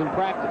passes in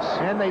practice.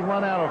 And they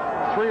run out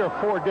of 3 or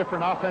 4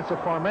 different offensive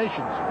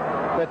formations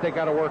that they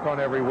got to work on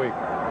every week.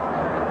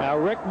 Now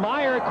Rick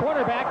Meyer at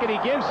quarterback, and he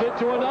gives it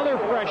to another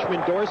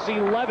freshman, Dorsey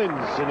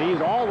Levens, and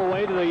he's all the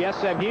way to the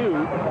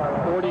SMU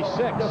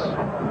 46.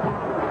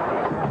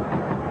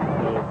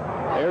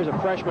 There's a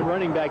freshman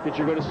running back that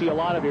you're going to see a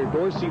lot of here,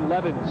 Dorsey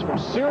Levens from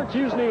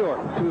Syracuse, New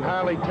York. 2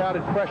 highly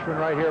touted freshmen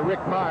right here.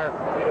 Rick Meyer,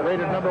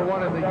 rated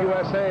 #1 in the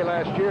USA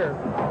last year.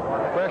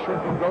 Freshman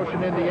from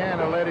Goshen,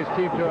 Indiana, led his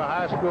team to a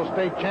high school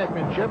state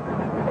championship.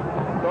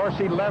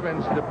 Dorsey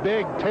Levens, the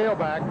big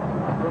tailback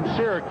from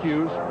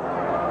Syracuse.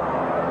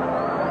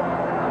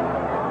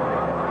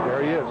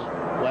 There he is.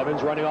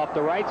 Levens running off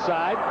the right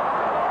side.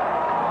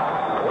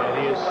 And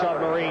he is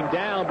submarined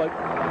down, but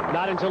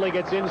not until he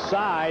gets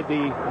inside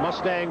the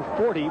Mustang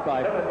 40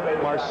 by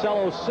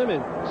Marcelo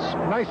Simmons.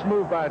 Nice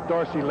move by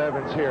Dorsey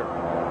Levens here.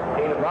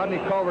 Rodney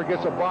Culver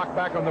gets a block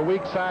back on the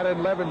weak side,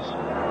 and Levens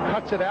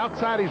cuts it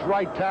outside his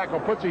right tackle,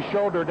 puts his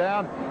shoulder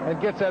down, and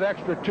gets that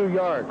extra 2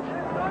 yards.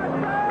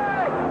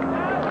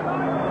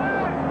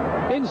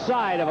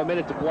 Inside of a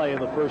minute to play in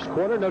the first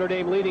quarter, Notre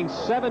Dame leading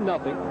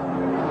 7-0.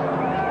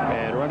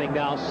 And running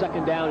now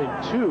 2nd down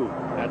and 2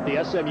 at the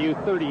SMU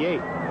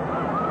 38.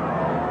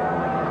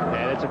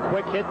 And it's a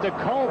quick hit to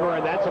Culver,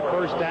 and that's a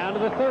first down to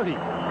the 30.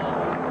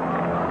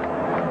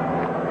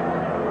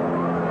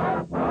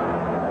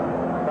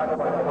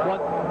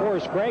 What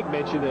Horace Gregg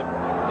mentioned,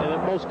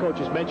 and most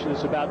coaches mention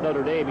this about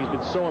Notre Dame, he's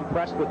been so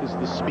impressed with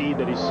the speed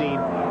that he's seen.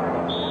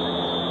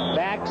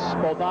 Backs,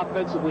 both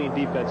offensively and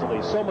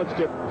defensively, so much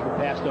different from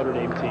past Notre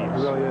Dame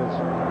teams. It really is.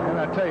 And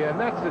I tell you, and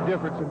that's the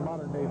difference in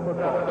modern day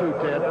football too,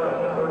 Ted,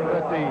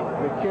 that the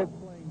kid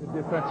playing the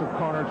defensive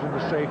corners and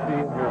the safety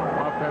and your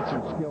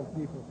offensive skilled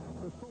people,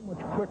 they're so much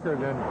quicker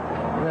than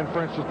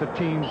for instance, the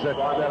teams that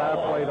I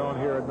played on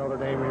here at Notre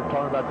Dame. You're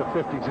talking about the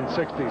 50s and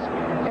 60s.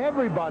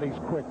 Everybody's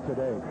quick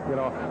today. You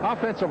know,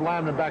 offensive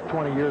linemen back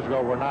 20 years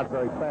ago were not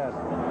very fast.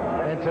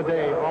 And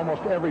today,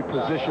 almost every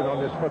position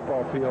on this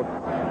football field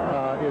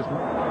is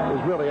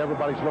really,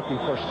 everybody's looking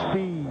for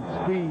speed.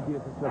 Speed,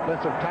 if it's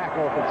defensive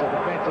tackle, if it's a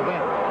defensive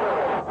end.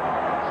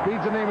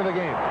 Speed's the name of the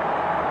game.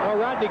 Well,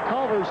 Rodney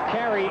Culver's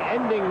carry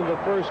ending the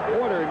first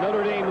quarter.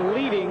 Notre Dame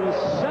leading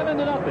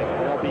 7-0.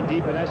 They'll be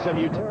deep in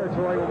SMU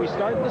territory when we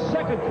start the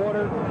second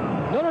quarter.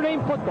 Notre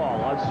Dame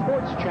football on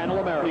Sports Channel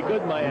America. Be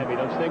good in Miami,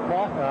 don't you think,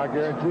 Paul? I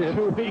guarantee it.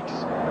 2 weeks.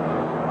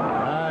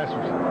 Nice.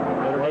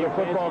 What a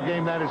football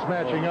game that is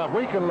matching up.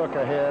 We can look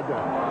ahead.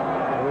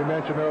 We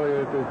mentioned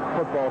earlier that the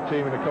football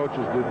team and the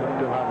coaches do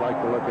not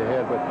like to look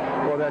ahead, but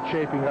well, that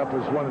shaping up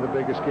is one of the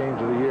biggest games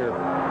of the year.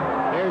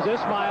 There's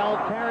Ismail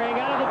carrying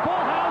out of the full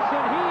house,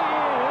 and he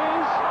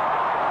is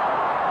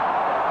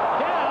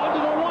down to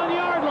the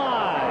 1-yard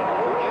line.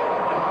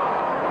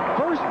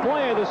 First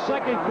play of the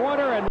second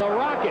quarter, and the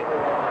Rocket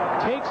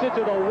takes it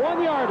to the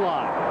 1-yard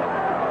line.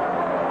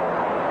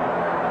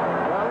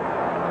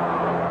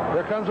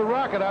 Here comes the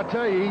Rocket, I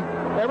tell you.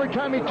 Every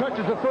time he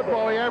touches the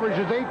football, he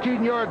averages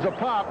 18 yards a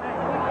pop.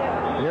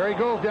 Here he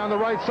goes down the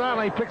right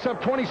sideline. He picks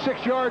up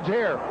 26 yards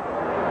here.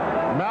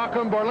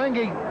 Malcolm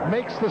Borlenghi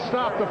makes the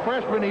stop. The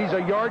freshman, he's a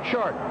yard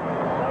short.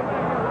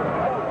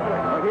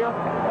 Right here.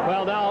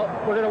 Well, now,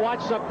 we're going to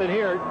watch something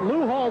here.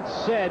 Lou Holtz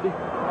said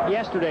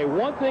yesterday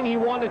one thing he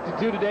wanted to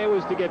do today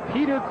was to get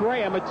Peter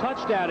Graham a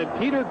touchdown, and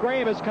Peter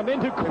Graham has come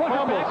into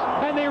quarterback,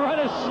 and they run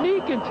a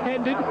sneak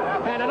intended,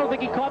 and I don't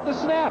think he caught the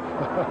snap.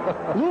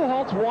 Lou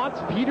Holtz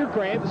wants Peter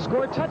Graham to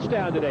score a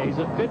touchdown today. He's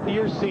a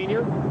fifth-year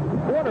senior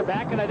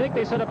quarterback, and I think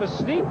they set up a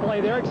sneak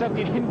play there, except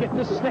he didn't get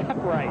the snap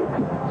right.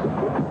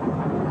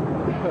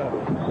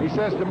 He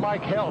says to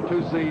Mike Helt,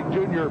 who's the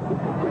junior,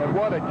 and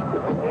what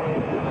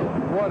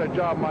a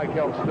job Mike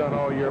Helt's done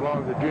all year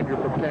long, the junior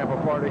from Tampa,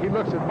 Florida. He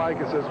looks at Mike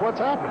and says, "What's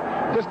happening?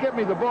 Just get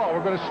me the ball.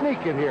 We're going to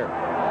sneak it here."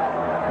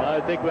 I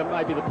think that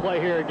might be the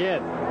play here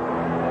again.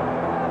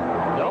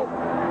 Nope.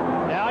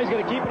 Now he's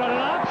going to keep it on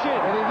an option.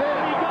 And he's in.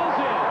 And he goes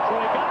in. So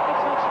he got the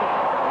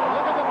touchdown.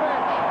 Look at the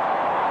bench.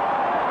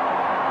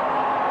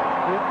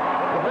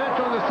 The bench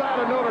on the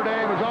side of Notre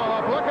Dame is all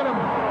up. Look at him.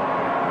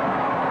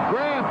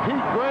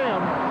 Pete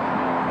Graham,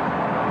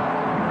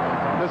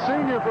 the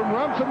senior from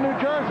Rumson, New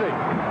Jersey,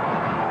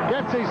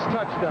 gets his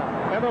touchdown.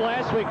 Remember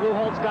last week, Lou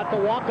Holtz got the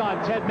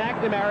walk-on Ted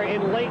McNamara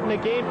in late in the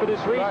game for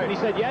this reason. Right. He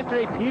said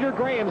yesterday, Peter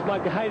Graham's my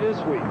guy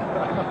this week.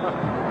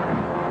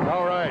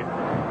 All right.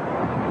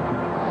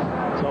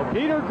 So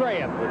Peter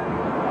Graham,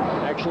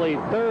 actually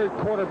third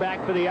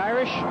quarterback for the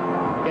Irish,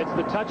 gets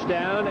the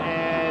touchdown,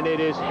 and it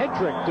is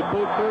Hedrick to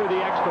boot through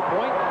the extra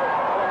point.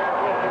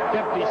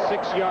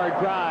 56-yard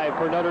drive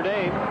for Notre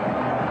Dame.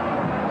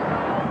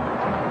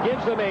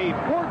 Gives them a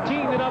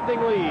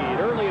 14-0 lead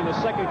early in the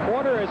second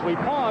quarter as we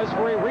pause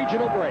for a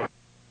regional break.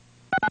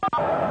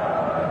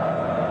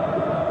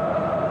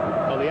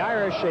 Well, the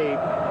Irish a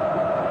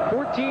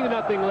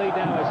 14-0 lead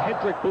now as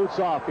Hedrick boots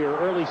off here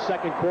early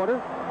second quarter.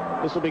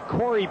 This will be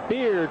Corey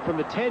Beard from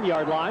the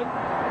 10-yard line.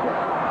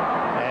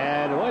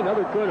 And well,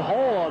 another good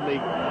hole on the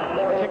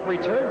kick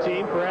return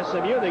team for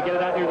SMU. They get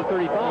it out near the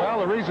 35. Well,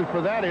 the reason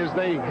for that is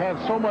they have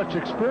so much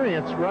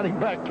experience running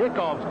back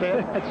kickoffs,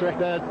 Ted. That's right.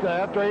 That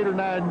after 8 or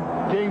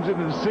 9 games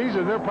into the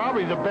season, they're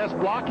probably the best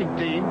blocking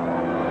team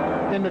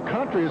in the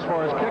country as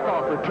far as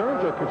kickoff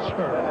returns are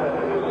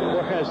concerned.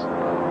 Whereas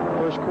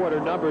first quarter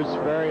numbers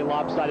very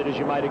lopsided, as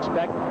you might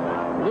expect.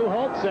 Lou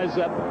Holtz says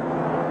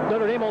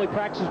Notre Dame only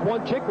practices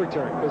one kick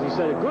return because he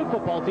said a good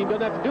football team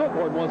doesn't have to do it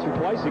more than once or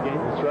twice a game.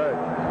 That's right.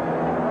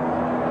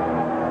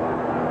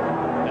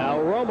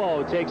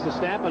 Romo takes the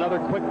snap. Another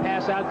quick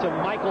pass out to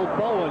Michael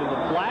Bowen in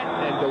the flat,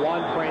 and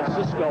DeJuan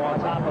Francisco on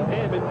top of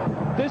him. And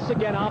this,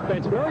 again,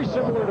 offense very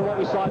similar to what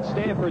we saw at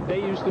Stanford. They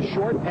use the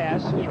short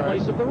pass in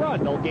place of the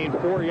run. They'll gain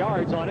 4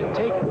 yards on it and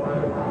take it.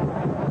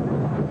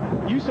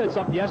 You said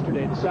something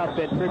yesterday in the South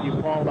Bend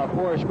Tribune, Paul, about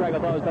Forrest Gregg. I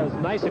thought it was as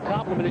nice a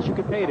compliment as you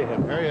could pay to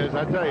him. There he is,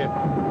 I tell you.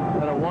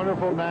 Had a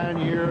wonderful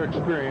 9-year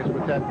experience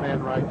with that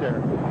man right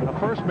there. I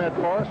first met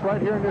Forrest right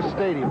here in this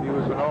stadium. He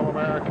was an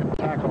All-American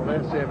tackle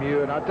at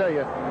SMU, and I tell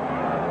you,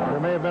 there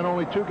may have been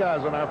only 2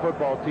 guys on our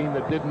football team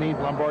that didn't need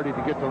Lombardi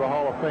to get to the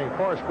Hall of Fame.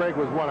 Forrest Gregg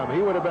was one of them.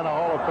 He would have been a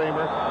Hall of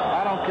Famer.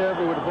 I don't care if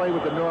he would have played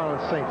with the New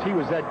Orleans Saints. He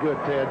was that good,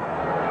 Ted.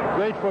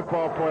 Great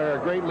football player, a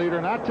great leader,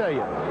 and I tell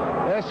you,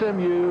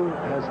 SMU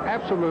has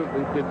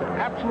did the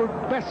absolute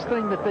best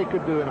thing that they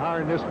could do in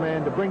hiring this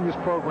man to bring this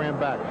program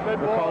back,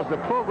 because the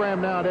program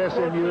now at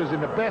SMU is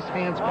in the best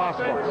hands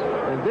possible.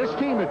 And this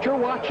team that you're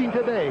watching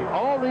today,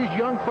 all these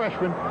young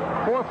freshmen,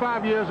 4 or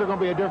 5 years are going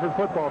to be a different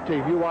football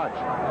team. You watch.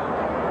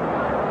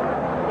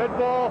 Good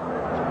ball,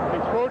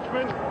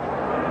 encroachment.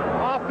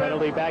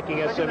 Penalty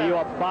backing SMU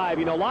up 5.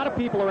 You know, a lot of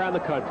people around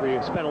the country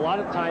have spent a lot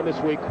of time this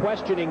week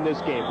questioning this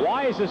game.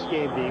 Why is this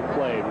game being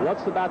played?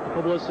 What's about the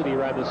publicity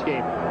around this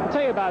game? I'll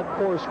tell you about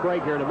Forrest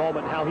Gregg here in a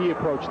moment, how he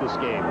approached this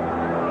game.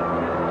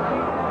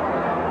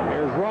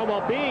 Here's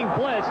Romo being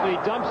blitzed, and he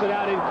dumps it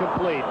out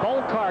incomplete.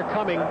 Bolkar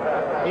coming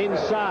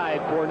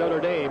inside for Notre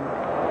Dame,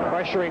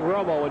 pressuring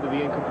Romo into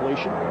the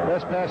incompletion.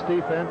 Best pass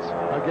defense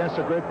against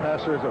a great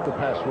passer is the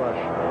pass rush.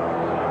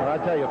 And I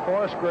tell you,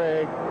 Forrest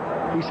Gregg,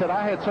 he said,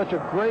 I had such a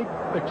great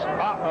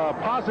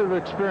positive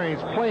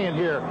experience playing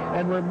here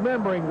and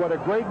remembering what a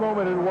great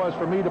moment it was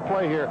for me to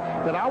play here,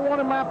 that I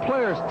wanted my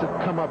players to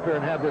come up here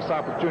and have this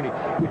opportunity,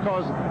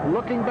 because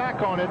looking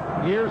back on it,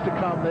 years to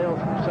come, they'll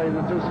say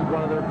that this is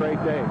one of their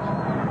great days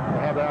to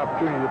have the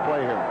opportunity to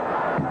play here.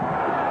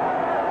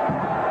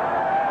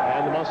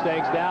 And the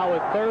Mustangs now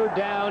with 3rd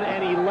down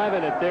and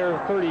 11 at their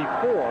 34.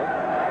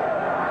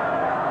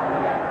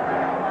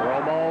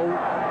 Romo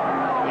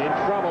in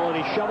trouble, and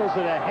he shovels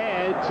it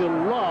ahead to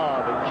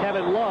Love. And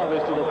Kevin Love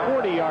is to the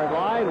 40-yard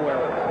line where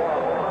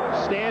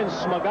Stan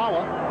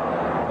Smagala,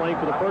 playing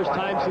for the first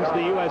time since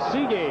the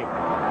USC game,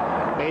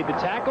 made the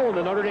tackle. And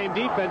the Notre Dame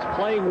defense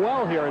playing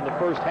well here in the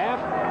first half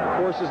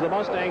forces the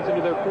Mustangs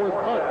into their fourth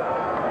punt.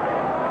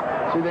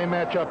 See, they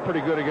match up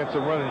pretty good against the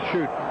run and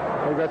shoot.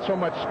 They've got so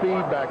much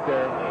speed back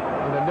there.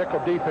 In the nickel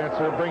defense,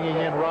 they're bringing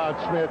in Rod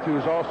Smith,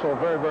 who's also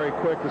very, very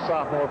quick, the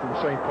sophomore from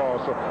St. Paul.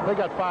 So they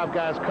got 5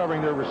 guys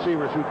covering their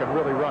receivers who can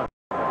really run.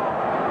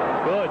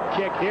 Good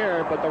kick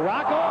here, but the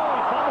Rock, he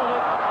fumbled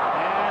it.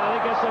 And I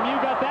think SMU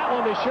got that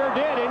one. They sure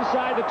did,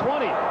 inside the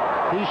 20.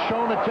 He's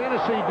shown a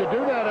tendency to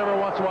do that every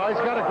once in a while.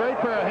 He's got a great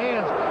pair of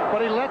hands,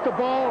 but he let the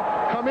ball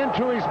come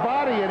into his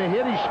body, and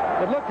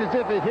it looked as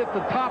if it hit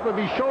the top of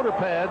his shoulder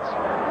pads.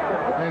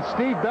 And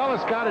Steve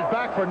Bellis got it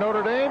back for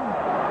Notre Dame.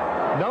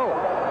 No.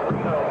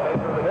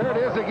 There it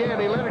is again.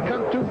 He let it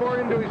come too far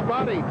into his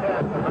body.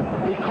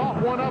 He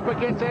caught one up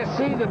against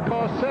SC that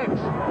caused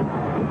 6.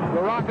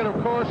 The Rocket,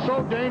 of course,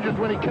 so dangerous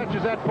when he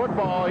catches that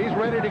football. He's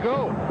ready to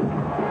go.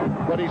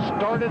 But he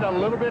started a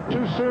little bit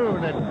too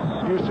soon,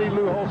 and you see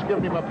Lou Holtz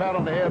giving him a pat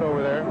on the head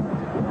over there.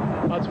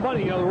 Well, it's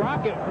funny, the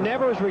Rocket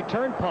never has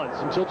returned punts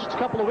until just a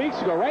couple of weeks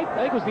ago, right?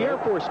 I think it was the Air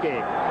Force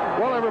game.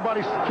 Well,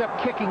 everybody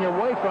kept kicking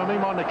away from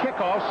him on the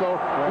kickoff, so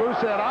Lou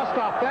said, I'll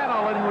stop that,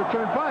 I'll let him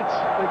return punts.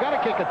 They got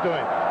to kick it to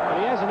him.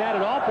 And he hasn't had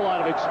an awful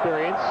lot of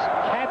experience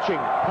catching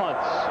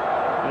punts.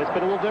 And it's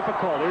been a little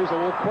difficult. Here's a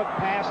little quick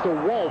pass to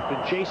Wolf,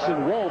 and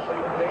Jason Wolf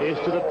is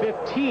to the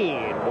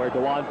 15, where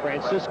DeJuan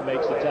Francisco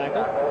makes the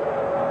tackle.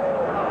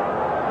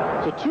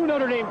 So 2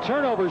 Notre Dame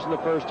turnovers in the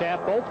first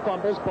half, both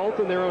fumbles, both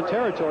in their own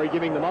territory,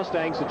 giving the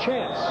Mustangs a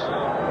chance.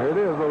 Here it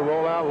is, little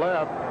roll out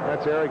left.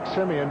 That's Eric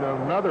Simeon,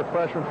 another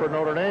freshman for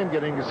Notre Dame,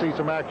 getting to see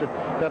some action.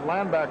 That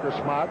linebacker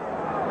spot.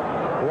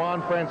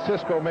 Juan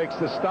Francisco makes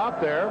the stop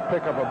there,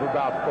 pick up of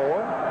about 4.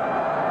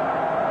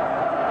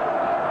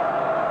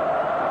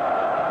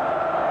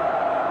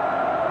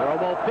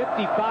 Romo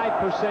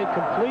 55%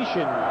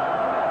 completion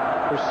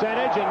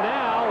percentage, and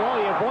now, well,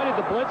 he avoided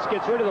the blitz,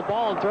 gets rid of the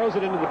ball, and throws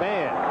it into the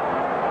band.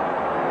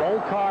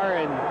 Bolkar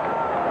and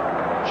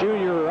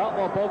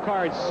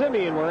Bolkar and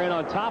Simeon were in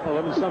on top of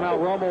him, and somehow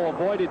Romo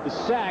avoided the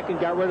sack and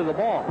got rid of the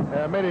ball.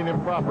 Made an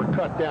improper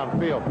cut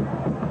downfield.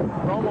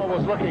 Romo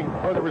was looking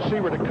for the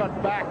receiver to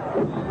cut back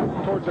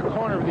towards the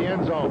corner of the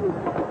end zone.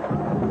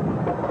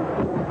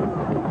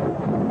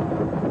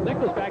 That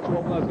goes back to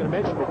what I was going to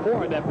mention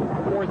before, that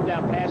 4th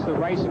down pass that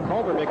Rice and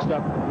Culver mixed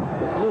up.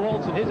 Lou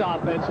Holtz and his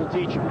offense will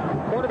teach him.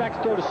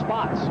 Quarterbacks throw to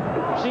spots.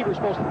 The receiver's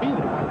supposed to be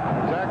there.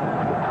 Exactly.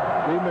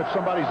 Even if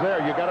somebody's there,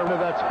 you got to know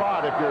that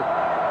spot if you're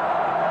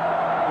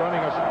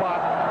running a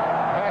spot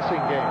passing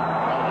game.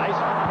 A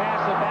nice pass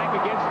back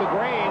against the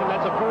grain, and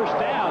that's a first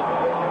down.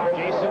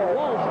 Jason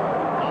Wolf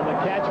on the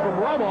catch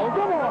from Romo.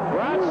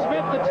 Rod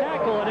Smith the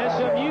tackle, and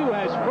SMU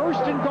has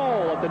 1st and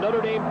goal at the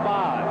Notre Dame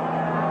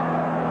 5.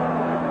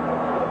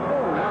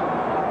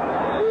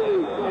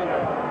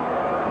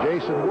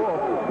 Jason Wolf.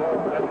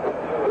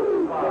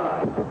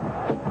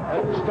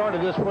 At the start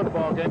of this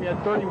football game, he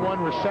had 31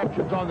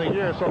 receptions on the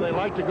year, so they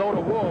like to go to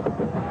Wolf.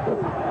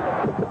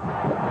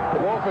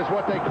 Wolf is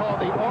what they call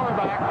the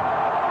R-back.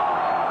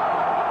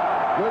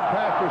 Good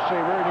pass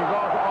receiver, and he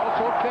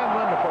also can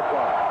run the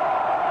football.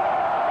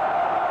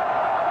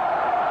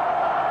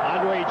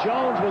 Andre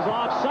Jones was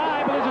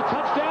offside, but it's a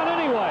touchdown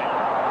anyway.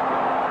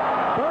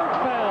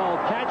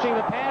 Bergfeld catching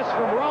the pass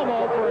from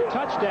Romo for a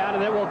touchdown,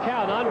 and it will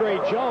count. Andre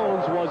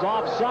Jones was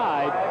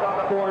offside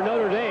for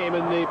Notre Dame,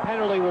 and the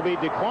penalty will be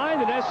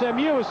declined, and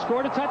SMU has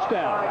scored a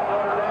touchdown.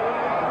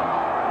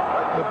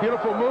 The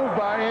beautiful move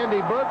by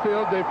Andy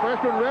Bergfeld, the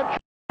freshman redshirt.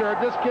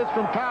 This kid's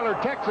from Tyler,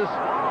 Texas.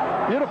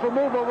 Beautiful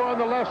move over on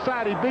the left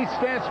side. He beats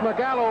Stan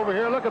Smagala over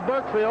here. Look at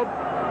Bergfeld.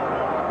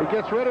 He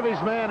gets rid of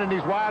his man, and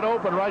he's wide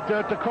open right there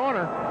at the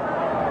corner.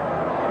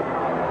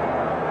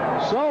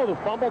 So the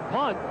fumble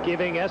punt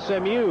giving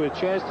SMU a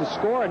chance to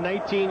score a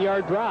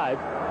 19-yard drive.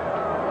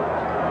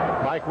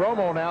 Mike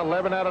Romo now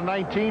 11 out of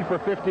 19 for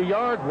 50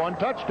 yards, 1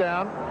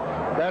 touchdown.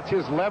 That's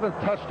his 11th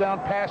touchdown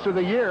pass of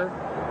the year.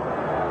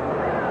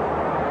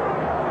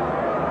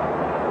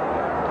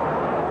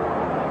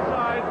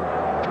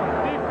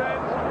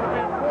 Defense will be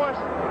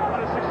enforced on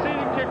a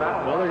succeeding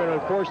kickoff. Well, they're going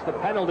to enforce the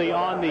penalty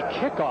on the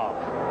kickoff.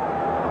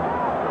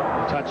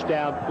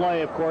 Touchdown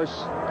play, of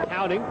course,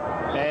 counting.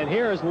 And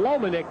here is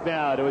Lomenick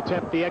now to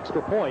attempt the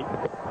extra point.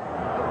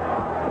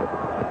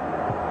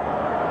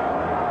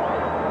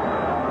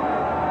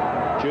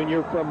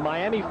 Junior from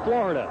Miami,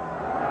 Florida.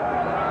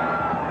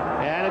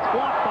 And it's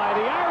blocked by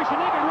the Irish, and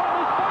they can run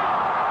this back.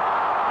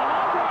 And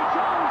Andre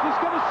Jones is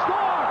going to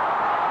score.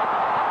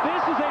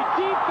 This is a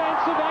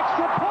defensive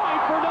extra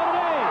point for Notre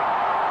Dame.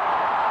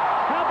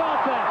 How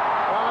about that?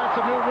 Well, that's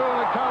a new rule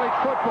in college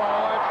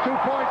football. That's 2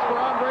 points for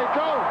Andre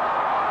Jones.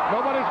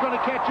 Nobody's going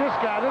to catch this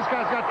guy. This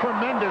guy's got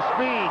tremendous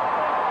speed.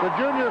 The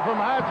junior from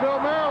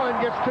Hyattsville,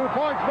 Maryland gets 2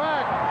 points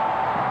back.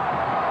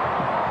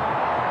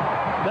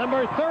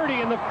 Number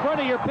 30 in the front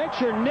of your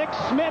picture, Nick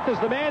Smith, is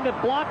the man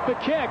that blocked the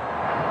kick.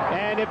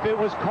 And if it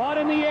was caught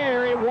in the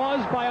air, it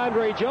was by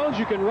Andre Jones.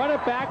 You can run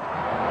it back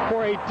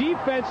for a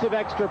defensive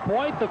extra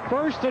point, the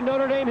first in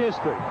Notre Dame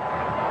history.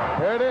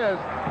 There it is.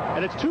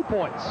 And it's 2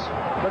 points.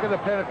 Look at the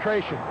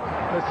penetration.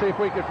 Let's see if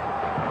we could...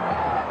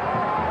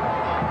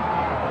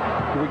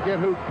 Do we get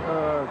who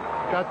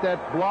got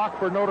that block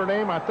for Notre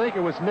Dame? I think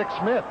it was Nick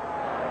Smith.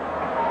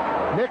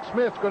 Nick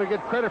Smith's going to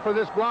get credit for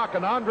this block,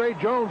 and Andre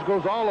Jones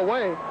goes all the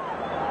way.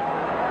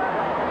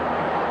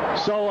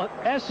 So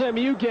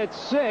SMU gets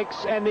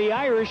 6, and the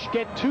Irish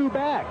get 2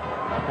 back.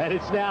 And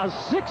it's now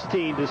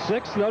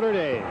 16-6 Notre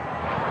Dame.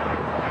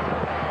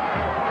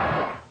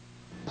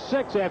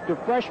 6 after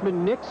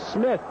freshman Nick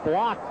Smith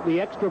blocked the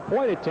extra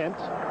point attempt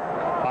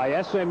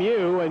by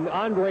SMU, and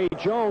Andre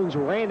Jones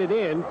ran it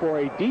in for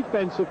a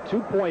defensive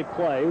 2-point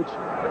play, which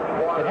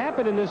it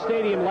happened in this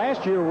stadium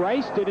last year.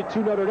 Rice did it to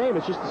Notre Dame.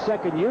 It's just the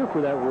second year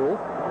for that rule.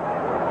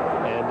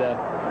 And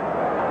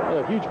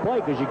a huge play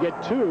because you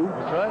get 2.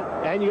 That's right.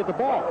 And you get the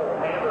ball.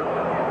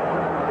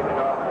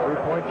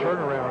 3-point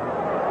turnaround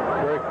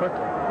very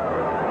quickly.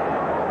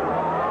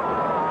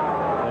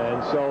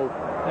 And so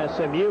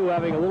SMU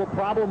having a little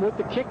problem with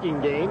the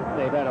kicking game.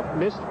 They've had a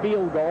missed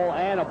field goal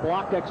and a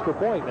blocked extra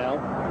point now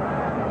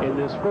in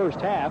this first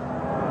half.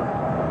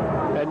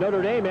 And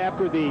Notre Dame,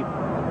 after the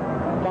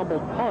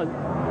fumbled punt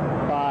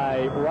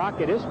by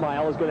Rocket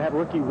Ismail, is going to have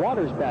Ricky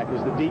Waters back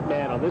as the deep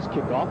man on this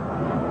kickoff.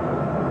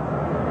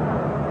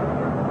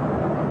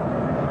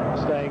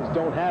 Mustangs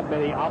don't have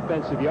many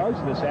offensive yards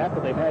in this half,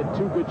 but they've had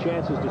 2 good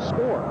chances to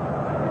score.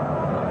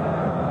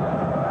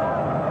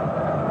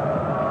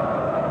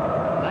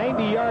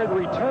 90-yard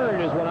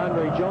return is what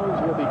Andre Jones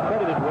will be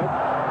credited with.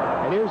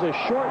 And here's a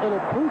short little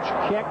pooch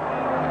kick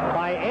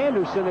by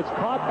Anderson. It's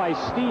caught by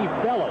Steve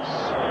Bellis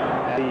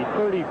at the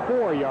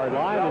 34-yard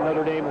line, and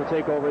Notre Dame will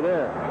take over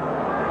there.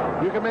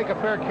 You can make a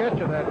fair catch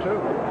of that, too.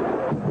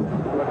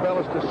 But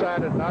Bellis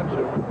decided not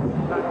to.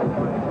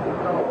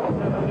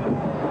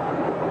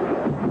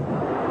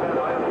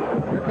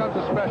 Here comes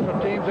the special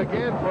teams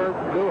again for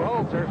Lou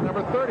Holtz. There's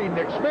number 30,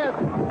 Nick Smith.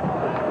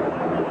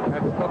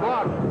 That's the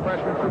block,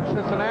 freshman from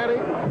Cincinnati.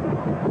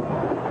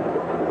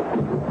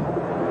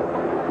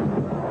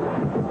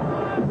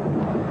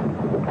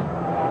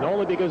 And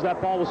only because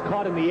that ball was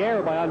caught in the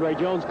air by Andre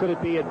Jones could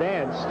it be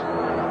advanced.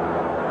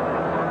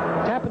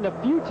 It's happened a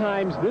few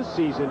times this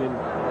season in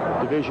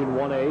Division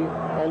 1A.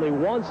 Only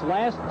once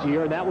last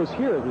year, and that was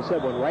here, as we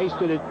said, when Rice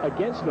did it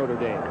against Notre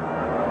Dame.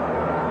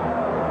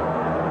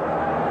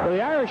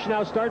 The Irish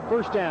now start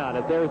first down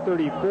at their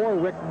 34.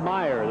 Rick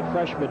Meyer, the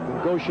freshman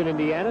from Goshen,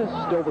 Indiana,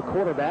 still the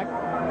quarterback.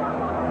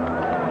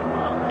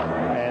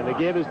 And the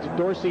give is to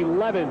Dorsey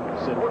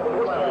Levens. And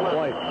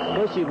boy,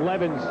 Dorsey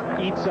Levens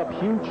eats up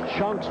huge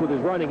chunks with his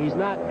running. He's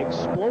not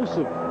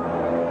explosively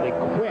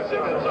quick,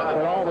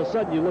 but all of a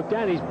sudden you look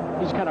down,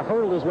 he's kind of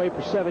hurtled his way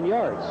for 7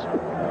 yards.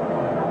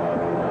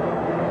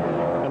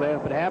 And then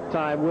up at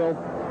halftime, we'll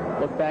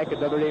look back at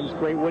Notre Dame's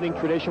great winning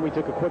tradition. We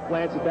took a quick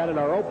glance at that in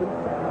our open.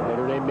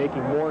 Notre Dame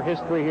making more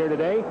history here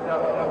today.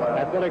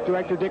 Athletic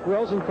Director Dick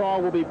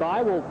Rosenthal will be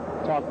by. We'll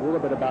talk a little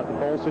bit about the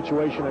bowl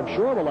situation, I'm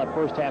sure. We'll have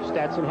first half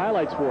stats and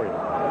highlights for you.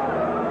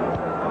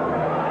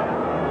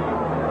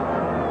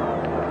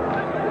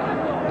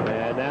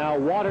 And now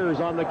Waters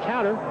on the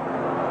counter.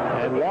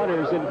 And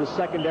Waters into the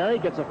secondary,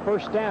 gets a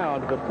first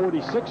down to the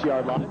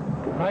 46-yard line.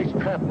 Nice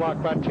trap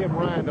block by Tim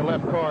Ryan, the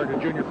left guard, a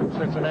junior from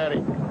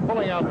Cincinnati.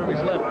 Pulling out from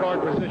his left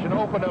guard position,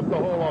 opened up the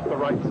hole off the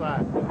right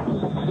side.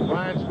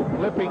 Ryan's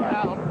limping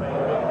out.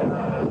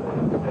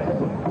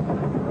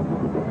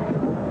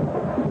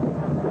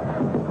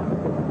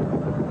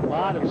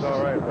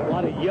 A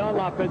lot of young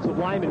offensive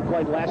linemen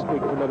played last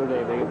week for Notre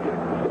Dame.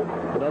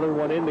 Another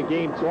one in the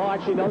game. So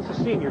actually, no, it's a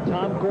senior,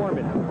 Tom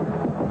Gorman,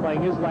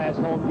 playing his last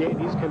home game.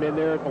 He's come in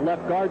there at the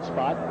left guard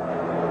spot.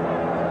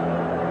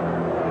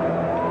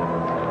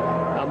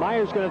 Now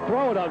Meyer's going to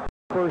throw it on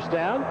first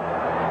down.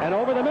 And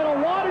over the middle,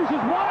 Waters is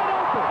wide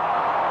open.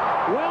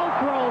 Well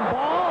thrown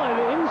ball and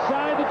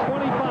inside the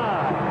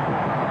 25.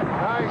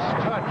 Nice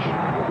touch.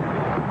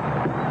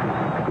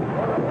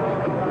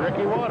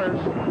 Ricky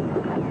Waters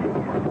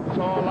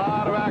saw a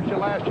lot of action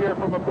last year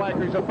from a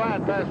flanker. He's a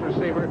fine pass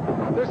receiver.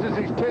 This is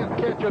his 10th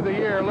catch of the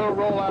year. A little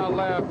roll out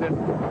left, and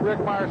Rick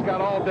Meyer's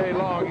got all day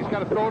long. He's got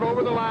to throw it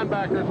over the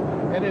linebackers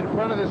and in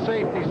front of the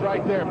safeties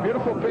right there.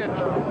 Beautiful pitch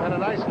and a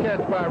nice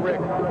catch by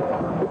Rick.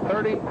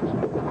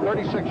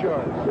 36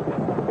 yards.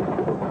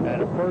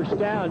 And a first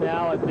down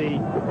now at the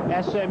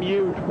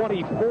SMU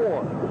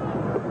 24.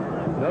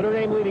 Notre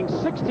Dame leading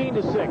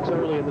 16-6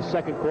 early in the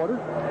second quarter.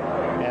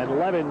 And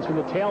Levens from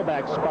the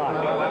tailback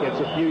spot gets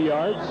a few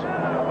yards.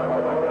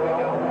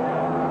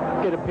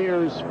 It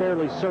appears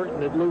fairly certain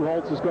that Lou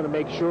Holtz is going to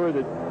make sure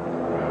that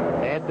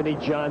Anthony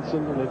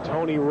Johnson and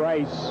Tony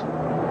Rice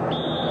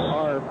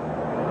are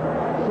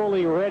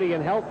fully ready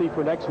and healthy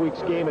for next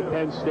week's game at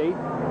Penn State.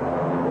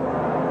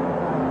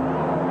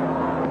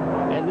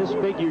 And this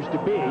figures to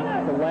be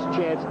the last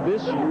chance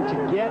this year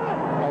to get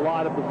a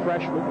lot of the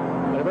freshmen,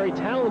 and a very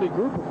talented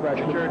group of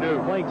freshmen, sure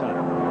do. playing time.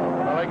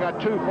 Well, they got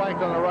 2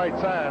 flanked on the right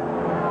side,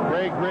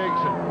 Greg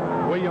Riggs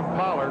and William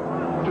Pollard.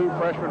 2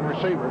 freshman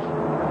receivers.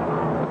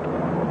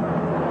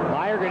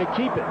 Meyer going to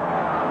keep it.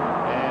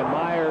 And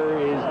Meyer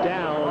is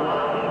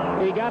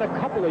down. He got a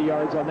couple of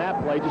yards on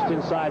that play, just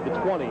inside the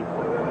 20.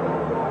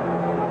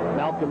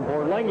 Malcolm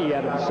Borlengi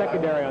out of the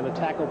secondary on the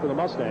tackle for the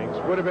Mustangs.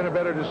 Would have been a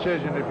better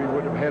decision if he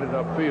would have headed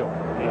upfield.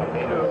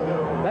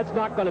 That's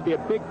not going to be a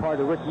big part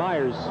of Rick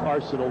Meyer's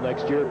arsenal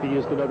next year if he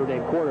is the Notre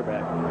Dame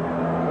quarterback.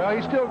 Well,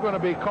 he's still going to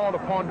be called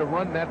upon to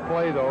run that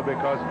play, though,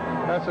 because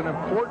that's an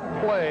important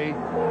play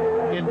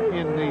in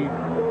the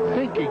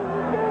thinking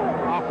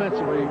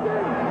offensively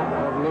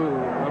of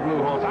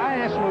Lou Holtz. I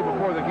asked Lou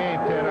before the game,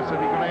 Ted, I said,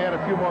 are you going to add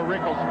a few more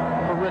wrinkles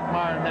for Rick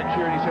Meyer next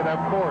year? And he said,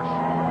 of course.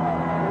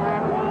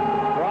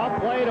 Draw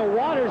play to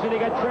Waters, and he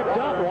got tripped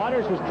up.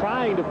 Waters was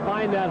trying to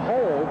find that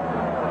hole,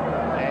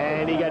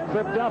 and he got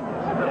tripped up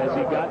as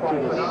he got to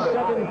the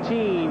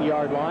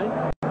 17-yard line.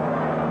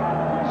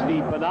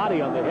 Steve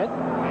Panatti on the hit.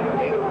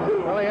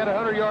 Well, he had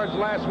 100 yards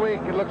last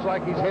week. It looks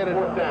like he's headed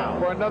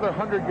for another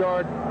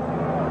 100-yard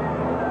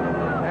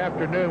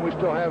afternoon. We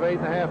still have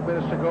 8.5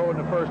 minutes to go in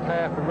the first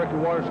half, and Ricky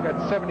Waters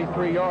got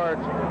 73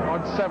 yards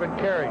on 7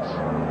 carries.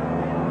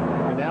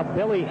 And now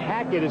Billy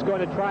Hackett is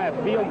going to try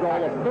a field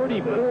goal of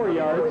 34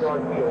 yards.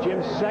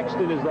 Jim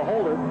Sexton is the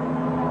holder.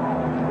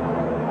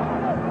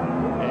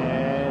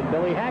 And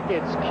Billy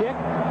Hackett's kick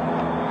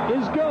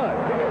is good.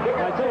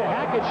 I tell you,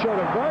 Hackett showed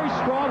a very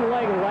strong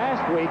leg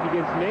last week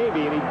against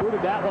Navy, and he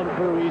booted that one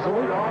through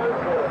easily.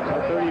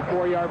 A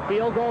 34-yard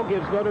field goal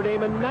gives Notre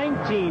Dame a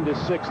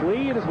 19-6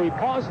 lead as we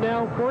pause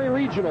now for a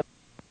regional.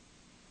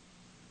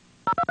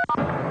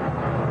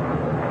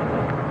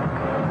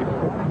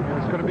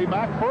 It's going to be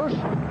my first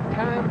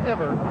time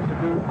ever to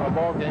do a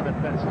ball game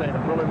at Penn State.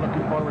 I'm really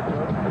looking forward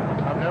to it.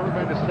 I've never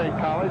been to State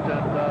College,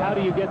 and how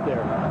do you get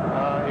there?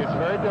 It's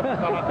very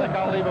difficult. I think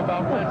I'll leave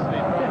about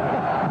Wednesday.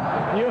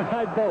 You and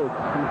I both.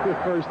 The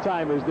first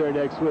timers there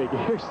next week.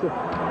 Here's the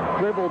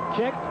dribbled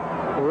kick,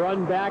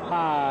 run back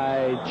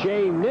by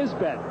Jay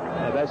Nisbet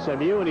of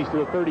SMU, and he's to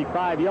the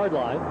 35-yard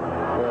line,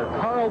 where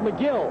Carl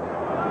McGill,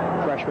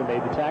 freshman,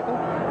 made the tackle.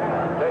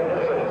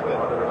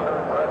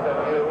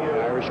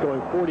 Irish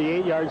going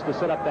 48 yards to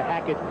set up the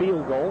Hackett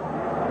field goal.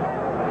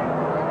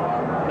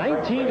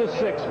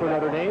 19-6 for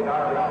Notre Dame,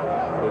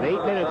 with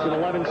 8 minutes and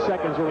 11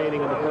 seconds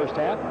remaining in the first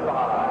half.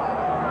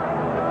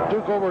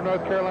 Duke over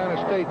North Carolina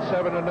State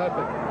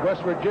 7-0.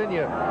 West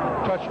Virginia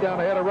touchdown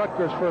ahead of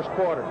Rutgers first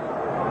quarter.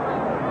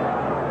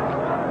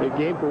 Big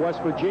game for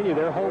West Virginia.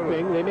 They're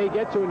hoping they may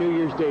get to a New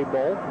Year's Day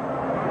bowl.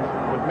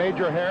 With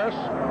Major Harris,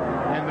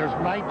 and there's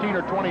 19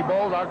 or 20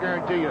 bowls, I'll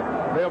guarantee you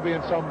they'll be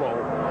in some bowl.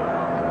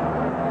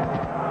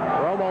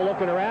 Romo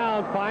looking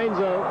around, finds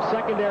a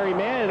secondary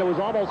man, and it was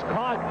almost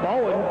caught.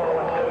 Bowen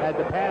had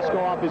the pass go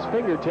off his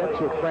fingertips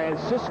with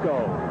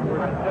Francisco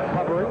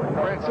covering.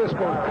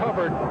 Francisco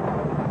covered.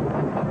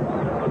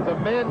 The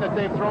men that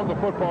they've thrown the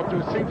football to,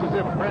 it seems as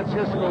if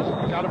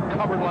Francisco's got him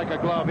covered like a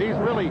glove. He's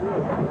really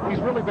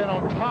been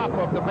on top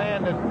of the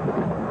man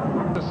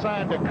that's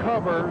assigned to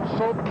cover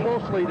so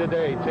closely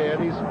today, Ted.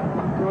 He's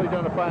really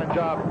done a fine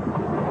job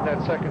in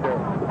that secondary.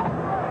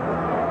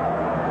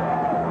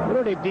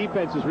 Notre Dame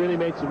defense has really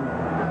made some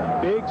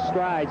big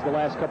strides the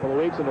last couple of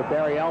weeks under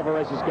Barry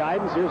Alvarez's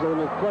guidance. Here's a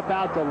little flip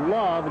out to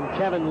Love, and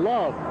Kevin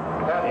Love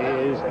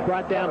is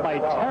brought down by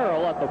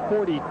Terrell at the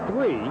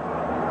 43.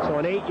 So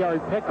an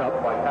 8-yard pickup,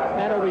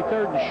 and it'll be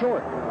 3rd and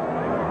short.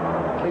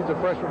 He's a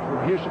freshman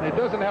from Houston. He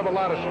doesn't have a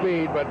lot of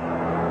speed, but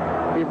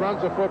he runs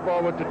the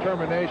football with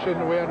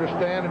determination, we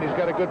understand, and he's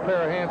got a good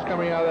pair of hands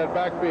coming out of that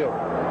backfield.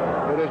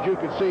 But as you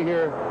can see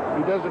here,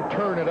 he doesn't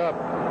turn it up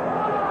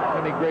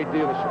any great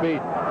deal of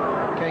speed.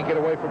 Can't get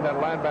away from that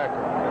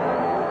linebacker.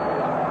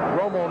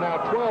 Romo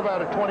now 12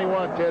 out of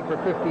 21, Ted, for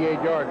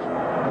 58 yards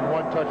and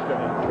 1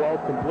 touchdown.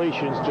 12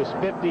 completions, just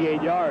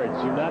 58 yards.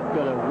 You're not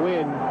going to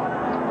win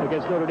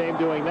against Notre Dame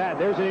doing that.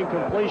 There's an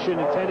incompletion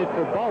intended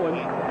for Bowen,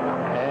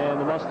 and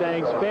the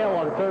Mustangs fail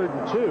on 3rd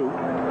and 2.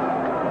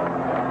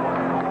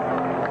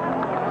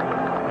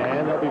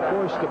 And they'll be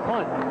forced to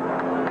punt.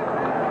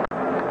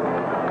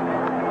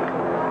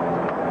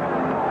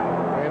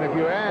 And if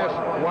you ask,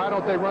 why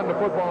don't they run the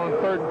football on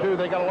 3rd and 2,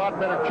 they got a lot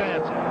better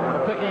chance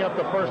of picking up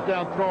the first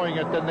down throwing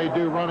it than they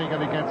do running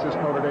it against this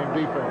Notre Dame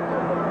defense.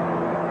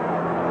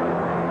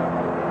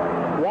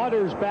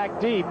 Waters back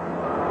deep.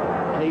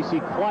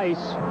 Casey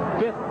Kleiss,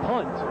 5th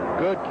punt.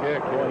 Good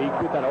kick. Boy, he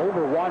put that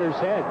over Waters'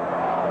 head.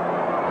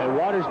 And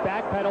Waters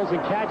backpedals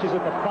and catches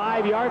at the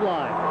 5-yard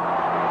line.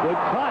 Good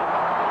cut.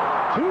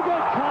 2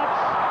 good cuts.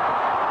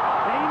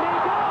 And he may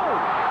go.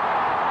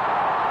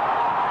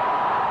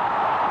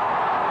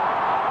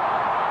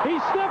 He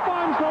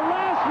stiff-arms the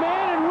last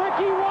man, and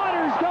Ricky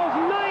Waters goes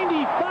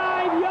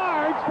 95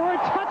 yards for a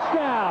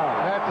touchdown.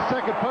 That's the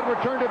second punt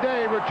return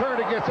today, returned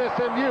against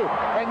SMU.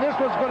 And this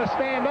one's going to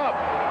stand up.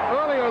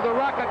 Earlier, the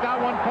Rocket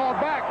got one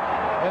called back,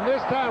 and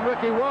this time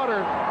Ricky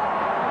Waters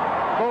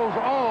goes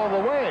all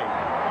the way.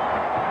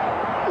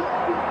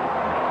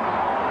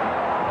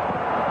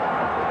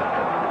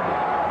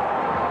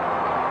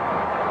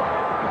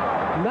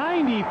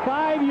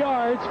 ...95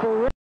 yards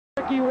for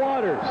Ricky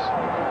Waters.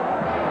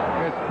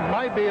 It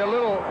might be a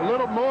little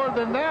more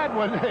on that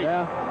when they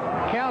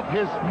count.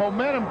 His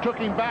momentum took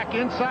him back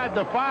inside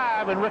the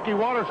 5, and Ricky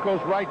Waters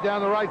goes right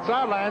down the right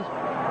sidelines.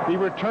 He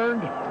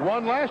returned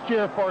one last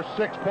year for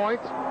 6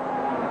 points.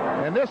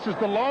 And this is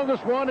the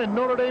longest one in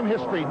Notre Dame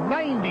history,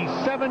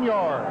 97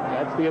 yards.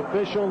 That's the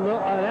official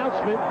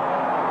announcement.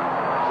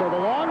 So the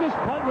longest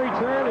punt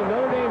return in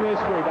Notre Dame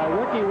history by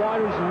Ricky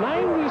Waters,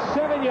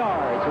 97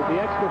 yards with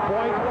the extra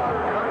point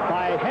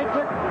by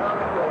Hendrick.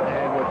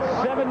 And with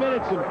 7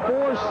 minutes and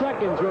 4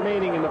 seconds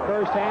remaining in the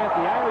first half,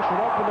 the Irish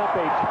have opened up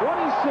a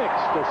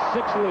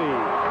 26-6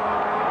 lead.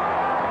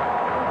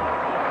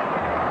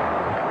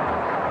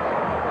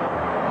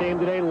 Game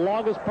today,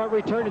 longest punt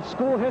return in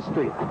school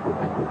history.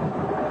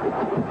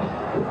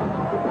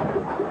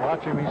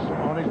 Watch him, he's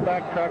on his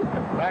back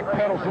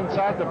pedals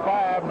inside the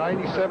 5,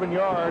 97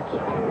 yards.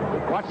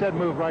 Watch that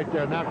move right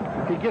there. Now,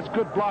 he gets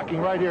good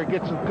blocking right here.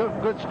 Gets a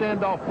good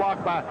standoff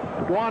block by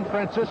Juan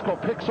Francisco,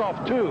 picks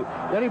off 2.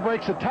 Then he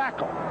breaks a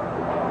tackle.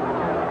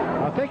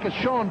 I think it's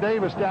Sean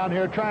Davis down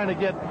here trying to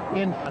get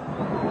in.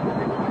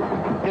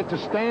 Gets a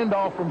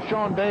standoff from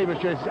Sean Davis.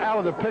 He's out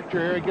of the picture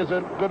here. He gives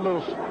a good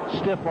little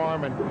stiff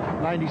arm, and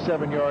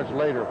 97 yards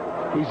later,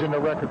 he's in the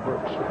record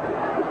books.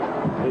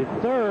 The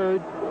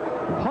third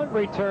punt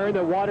return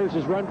that Waters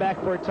has run back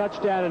for a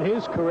touchdown in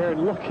his career,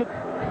 and look at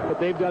what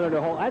they've done in their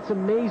whole. That's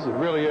amazing. It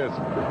really is.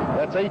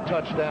 That's 8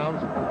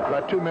 touchdowns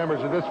by 2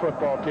 members of this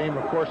football team.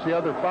 Of course, the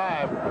other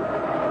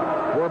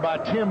 5 were by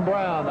Tim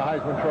Brown, the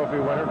Heisman Trophy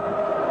winner,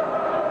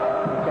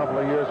 a couple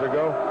of years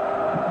ago.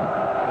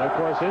 And of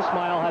course,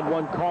 Ismail had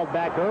one called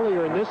back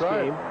earlier in this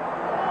game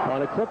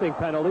on a clipping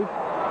penalty.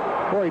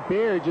 Corey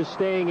Beard just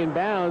staying in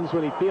bounds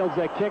when he fields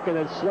that kick and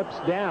then slips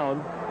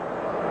down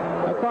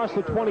across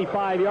the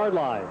 25-yard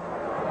line.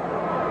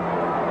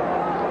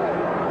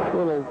 A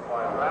little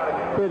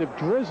bit of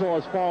drizzle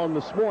has fallen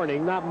this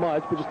morning. Not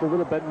much, but just a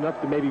little bit, enough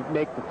to maybe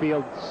make the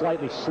field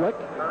slightly slick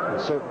in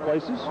certain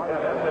places.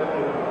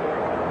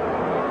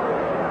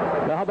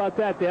 Now, how about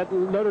that? That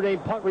Notre Dame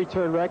punt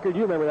return record.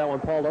 You remember that one,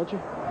 Paul, don't you?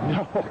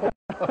 No.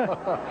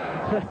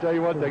 I'll tell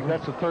you what,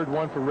 that's the third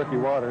one for Ricky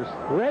Waters.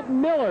 Red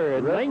Miller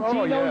in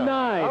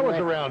 1909. I was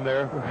around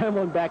there. Ran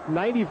one back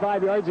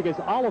 95 yards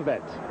against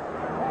Olivet.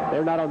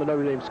 They're not on the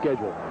Notre Dame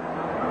schedule.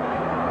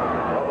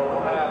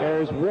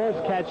 There's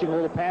Wolf catching a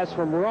little pass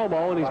from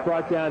Romo, and he's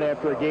brought down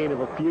after a gain of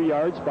a few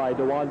yards by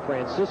Juan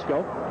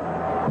Francisco.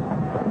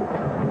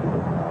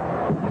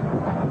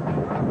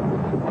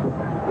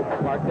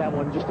 Marked that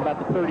one just about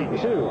the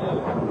 32.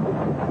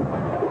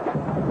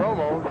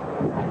 Romo,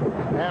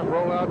 half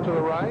roll out to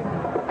the right.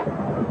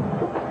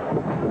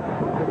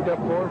 Picked up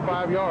 4 or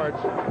 5 yards.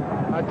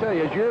 I tell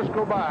you, as years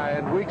go by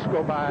and weeks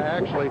go by,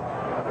 actually,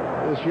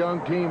 this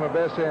young team of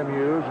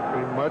SMU is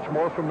much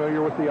more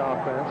familiar with the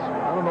offense.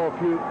 I don't know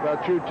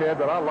about you, Ted,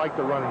 but I like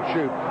to run and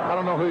shoot. I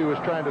don't know who he was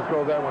trying to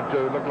throw that one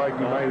to. It looked like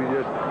he might be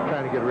just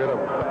trying to get rid of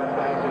it.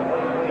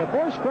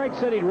 Forrest Frank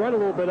said he'd run a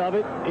little bit of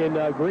it in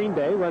Green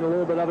Bay, run a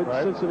little bit of it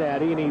in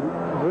Cincinnati, and he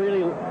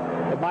really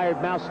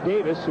admired Mouse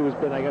Davis, who has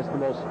been, I guess, the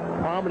most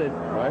prominent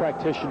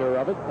practitioner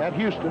of it. At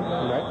Houston.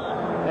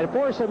 And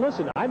Forrest said,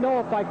 listen, I know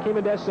if I came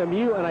into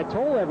SMU and I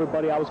told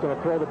everybody I was going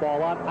to throw the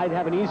ball out, I'd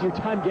have an easier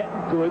time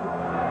getting good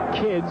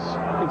kids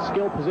in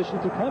skilled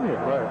positions to come here.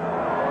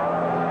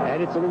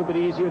 And it's a little bit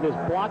easier. There's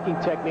blocking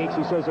techniques,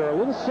 he says, are a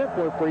little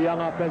simpler for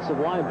young offensive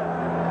linemen.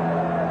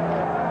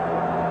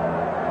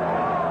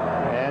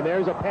 And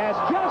there's a pass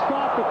just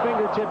off the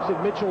fingertips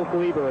of Mitchell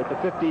Gleaver at the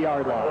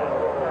 50-yard line.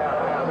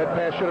 That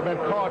pass should have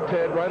been caught,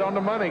 Ted, right on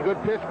the money.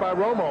 Good pitch by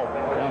Romo.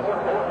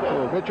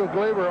 Mitchell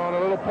Gleaver on a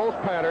little post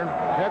pattern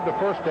had the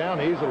first down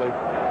easily.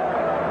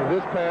 And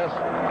this pass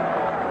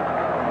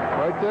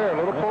right there, a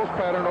little post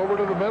pattern over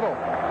to the middle.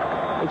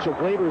 Mitchell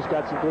Gleaver's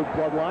got some good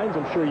bloodlines.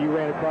 I'm sure you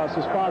ran across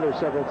his father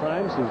several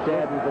times. His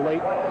dad was the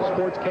late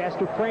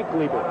sportscaster Frank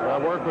Gleaver. I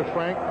worked with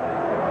Frank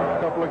a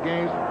couple of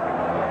games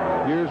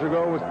years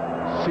ago with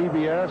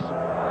CBS.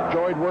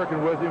 Enjoyed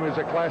working with him. He's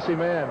a classy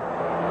man.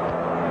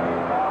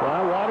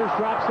 Well, Waters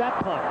drops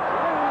that punt.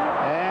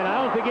 And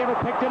I don't think he ever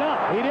picked it up.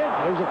 He didn't.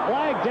 There's a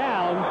flag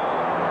down.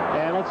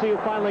 And let's see who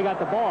finally got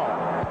the ball.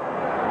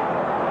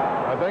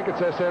 I think it's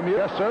SMU.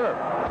 Yes, sir.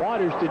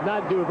 Waters did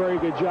not do a very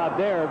good job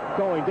there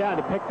going down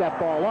to pick that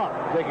ball up.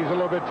 I think he's a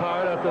little bit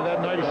tired after that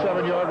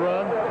 97-yard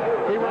run.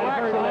 He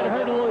relaxed a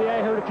little bit.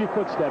 I heard a few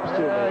footsteps,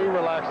 too. Yeah, he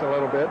relaxed a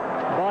little bit.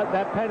 But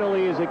that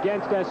penalty is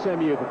against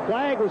SMU. The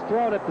flag was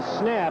thrown at the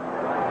snap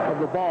of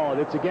the ball, and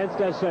it's against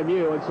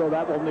SMU, and so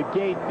that will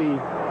negate the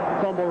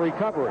fumble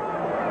recovery.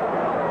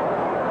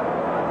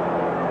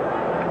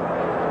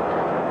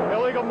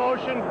 Illegal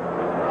motion,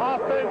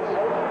 offense,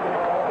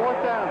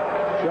 4th down.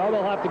 So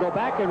they'll have to go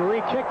back and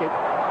re-kick it.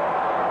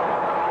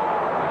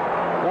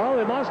 Well,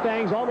 the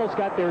Mustangs almost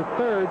got their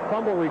 3rd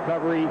fumble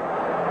recovery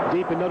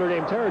deep in Notre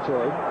Dame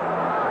territory.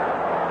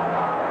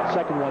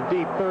 2nd one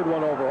deep, 3rd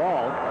one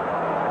overall.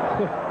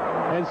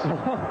 And so,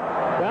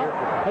 well,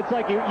 it's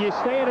like you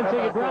stay in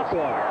until you drop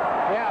one.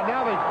 Yeah,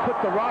 now they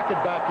put the rocket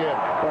back in.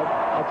 But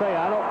I'll tell you,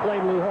 I don't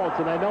blame Lou Holtz,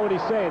 and I know what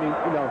he's saying.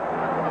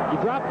 You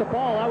dropped the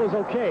ball, that was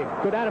okay.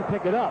 Go down and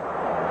pick it up.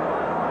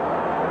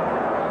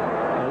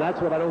 And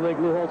that's what I don't think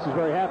Lou Holtz is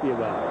very happy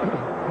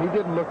about. He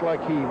didn't look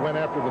like he went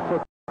after the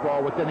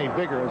football with any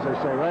vigor, as they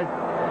say, right?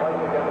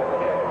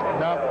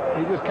 No,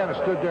 he just kind of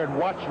stood there and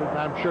watched it,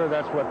 and I'm sure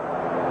that's what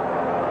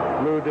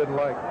Lou didn't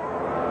like.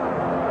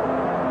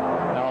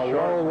 Now,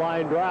 low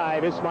line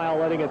drive. Ismail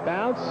letting it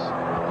bounce.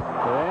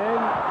 And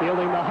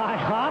fielding the high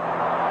hop.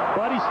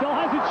 But he still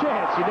has a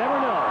chance. You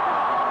never know.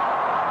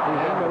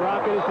 And the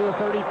rocket is to the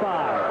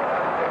 35.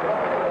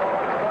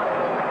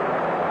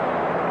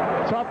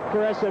 Tough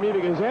for SMU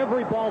because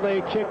every ball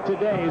they kick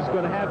today is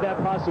going to have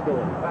that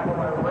possibility.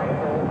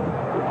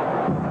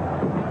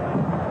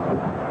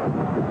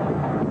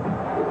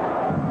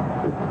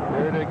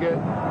 Here to get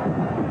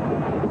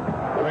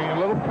bringing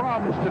little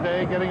problems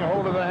today, getting a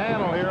hold of the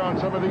handle here on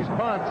some of these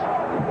punts.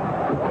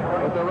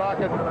 But the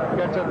Rocket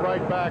gets it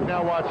right back.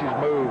 Now watch his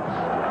moves.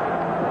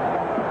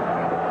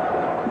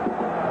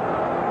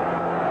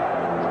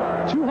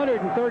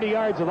 230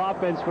 yards of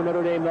offense for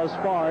Notre Dame thus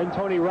far, and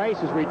Tony Rice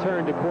has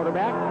returned to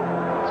quarterback.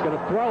 He's going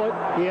to throw it.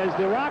 He has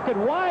the Rocket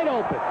wide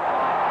open.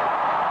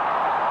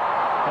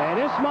 And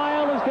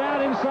Ismail is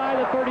down inside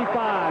the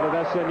 35 of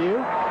SMU.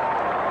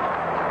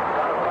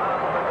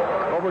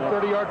 Over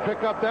 30-yard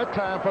pickup that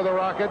time for the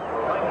Rocket.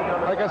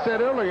 Like I said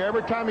earlier,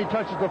 every time he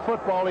touches the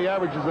football, he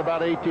averages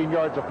about 18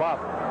 yards a pop.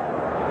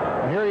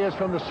 And here he is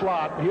from the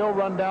slot. He'll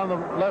run down the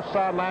left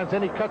sidelines,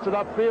 then he cuts it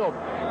upfield.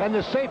 And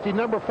the safety,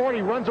 number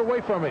 40, runs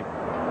away from him.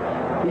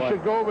 He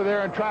should go over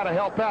there and try to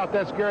help out.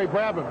 That's Gary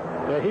Brabham.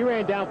 Yeah, he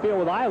ran downfield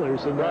with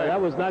Eilers, and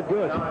that was not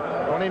good.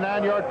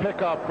 29-yard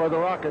pickup for the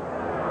Rocket.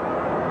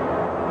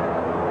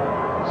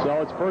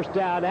 So it's first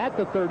down at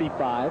the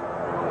 35.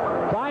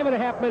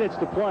 5.5 minutes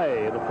to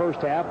play in the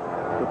first half,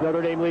 with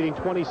Notre Dame leading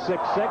 26-6,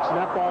 and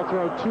that ball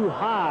thrown too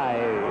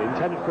high,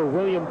 intended for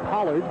William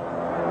Pollard.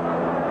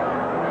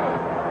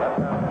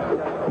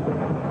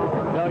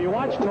 Now, you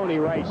watch Tony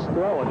Rice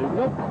throw, and there's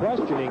no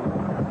questioning,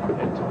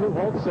 and Lou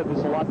Holtz said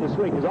this a lot this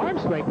week, his arm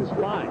strength is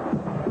fine.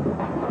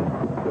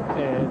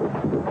 And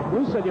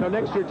Lou said, you know,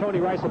 next year Tony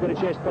Rice will get a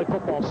chance to play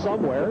football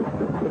somewhere.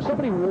 If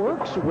somebody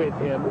works with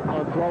him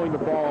on throwing the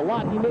ball a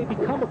lot, he may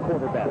become a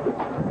quarterback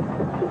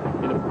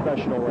in the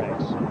professional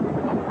ranks.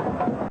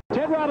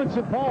 Ted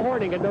Robinson, Paul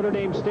Hornung at Notre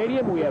Dame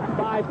Stadium. We have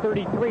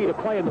 5:33 to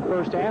play in the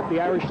first half. The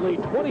Irish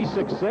lead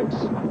 26-6.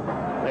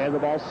 They have the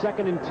ball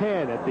 2nd and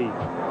 10 at the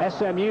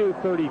SMU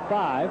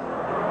 35.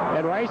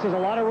 And Rice has a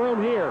lot of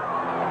room here.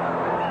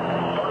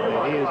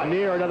 And he is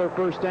near another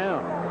first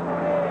down.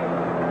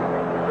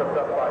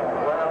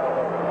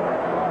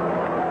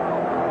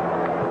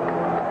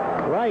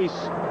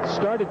 Rice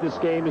started this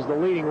game as the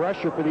leading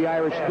rusher for the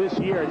Irish this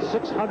year at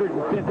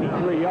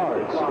 653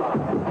 yards.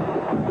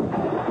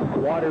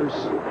 Waters,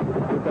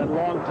 with that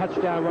long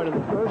touchdown run in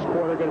the first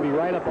quarter, going to be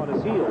right up on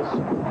his heels.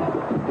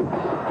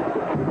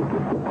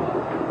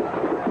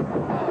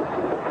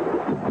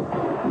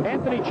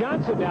 Anthony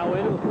Johnson now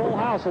into the full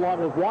house along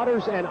with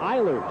Waters and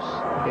Eilers.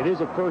 It is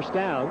a first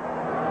down.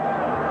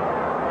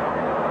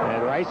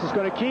 Rice is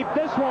going to keep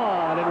this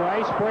one, and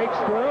Rice breaks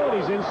through, and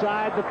he's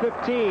inside the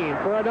 15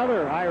 for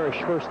another Irish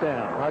first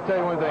down. I'll tell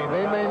you one thing.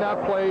 They may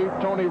not play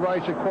Tony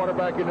Rice at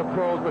quarterback in the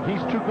pros, but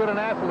he's too good an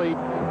athlete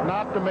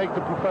not to make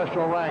the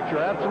professional ranks. You're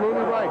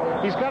absolutely right.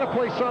 He's got to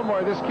play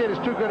somewhere. This kid is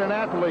too good an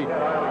athlete.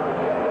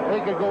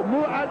 They could go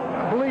move.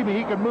 Believe me,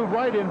 he could move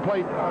right in and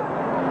play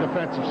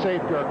defensive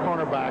safety or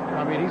cornerback.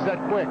 I mean, he's that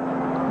quick.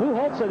 Lou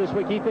Holtz said this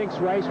week he thinks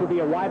Rice would be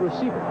a wide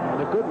receiver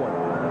and a good one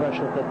in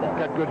professional football.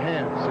 Got good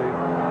hands, see.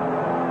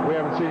 We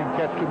haven't seen him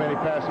catch too many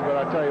passes, but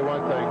I'll tell you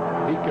one thing.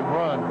 He can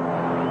run.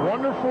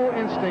 Wonderful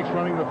instincts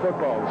running the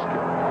football, this kid.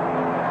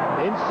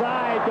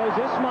 Inside goes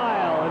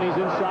Ismail, and he's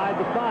inside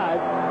the 5.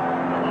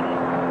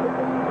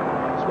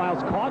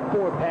 Ismail's caught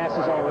 4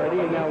 passes already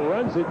and now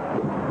runs it.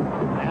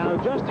 Now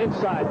just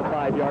inside the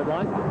 5-yard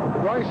line.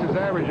 Rice is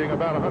averaging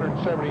about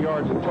 170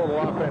 yards in total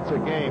offense a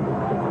game.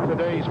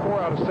 Today he's 4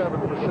 out of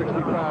 7 for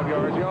 65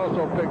 yards. He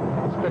also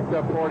picked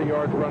up 40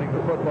 yards running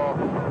the football.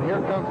 And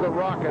here comes the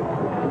Rocket.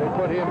 They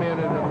put him in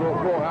the little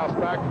full house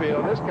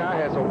backfield. This guy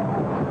has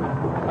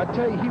I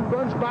tell you, he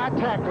runs by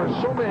tacklers.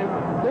 So many.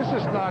 This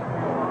is not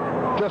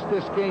just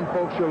this game,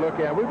 folks, you're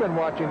looking at. We've been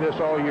watching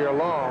this all year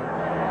long.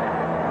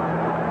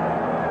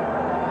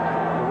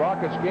 The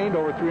Rockets gained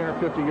over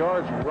 350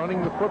 yards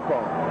running the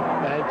football.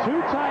 And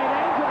 2 tight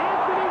ends.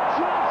 Anthony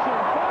Johnson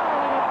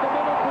barreling up the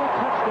middle for a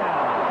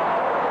touchdown.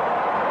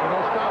 You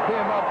don't stop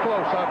him up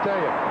close, I'll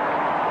tell you.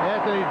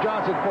 Anthony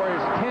Johnson for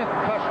his 10th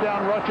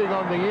touchdown rushing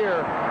on the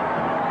year,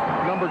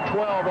 number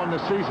 12 on the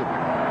season.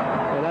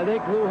 And I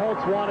think Lou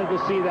Holtz wanted to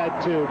see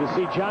that too, to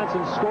see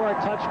Johnson score a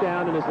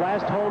touchdown in his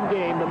last home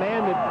game. The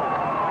man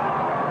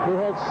that Lou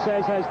Holtz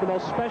says has the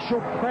most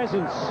special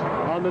presence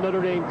on the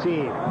Notre Dame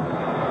team.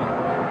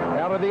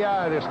 Out of the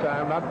eye this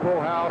time, not full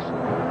house.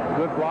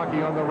 Good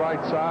blocking on the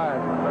right side.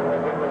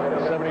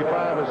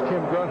 75 is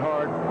Tim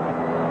Grunhard.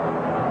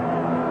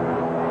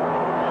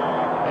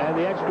 And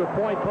the extra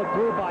point put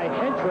through by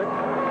Hendrick.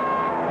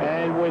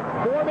 And with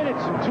 4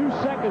 minutes and 2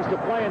 seconds to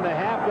play in the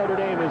half, Notre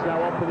Dame has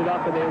now opened it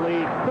up, and they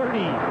lead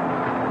 33-6.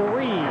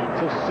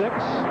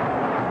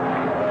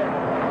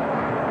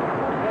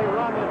 They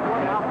run it.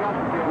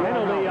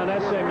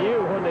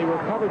 SMU, when they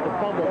recovered the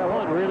fumble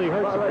punt, really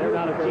hurts them. They're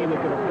not a team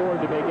that can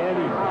afford to make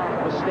any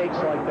mistakes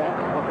like that.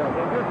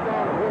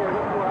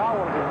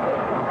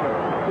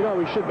 You know,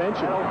 we should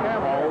mention,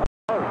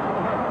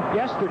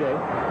 yesterday,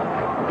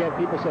 again,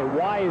 people say,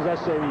 why is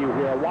SMU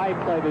here? Why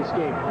play this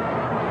game?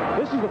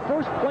 This is the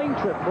first plane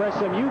trip for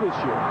SMU this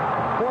year.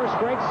 Forrest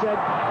Frank said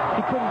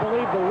he couldn't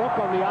believe the look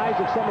on the eyes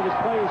of some of his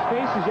players'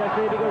 faces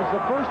yesterday because it's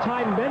the first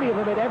time many of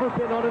them had ever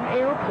been on an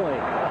airplane.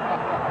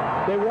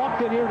 They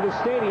walked in here to the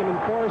stadium, and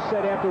Forrest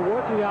said after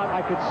working out,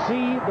 I could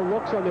see the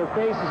looks on their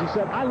faces. He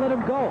said, I let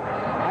them go.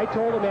 I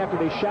told them after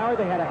they showered,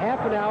 they had a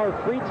half an hour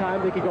of free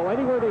time. They could go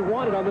anywhere they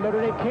wanted on the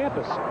Notre Dame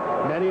campus.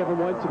 Many of them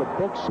went to the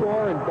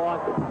bookstore and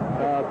bought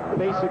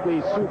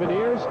basically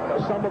souvenirs.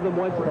 Some of them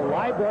went to the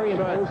library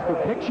and posed for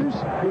pictures.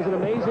 It was an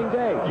amazing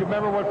day. You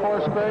remember what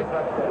Forrest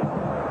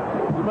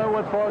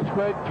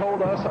Gregg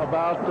told us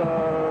about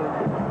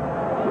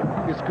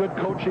his good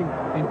coaching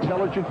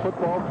intelligent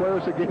football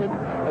players again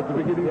at the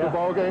beginning of the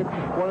ball game?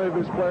 One of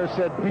his players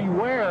said,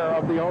 beware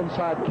of the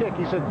onside kick.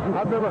 He said,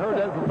 I've never heard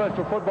that in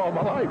professional football in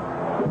my life.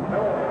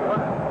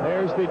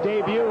 There's the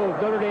debut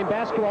of Notre Dame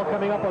basketball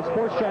coming up on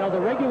Sports Channel.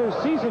 The regular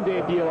season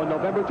debut on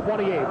November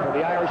 28th when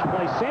the Irish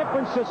play San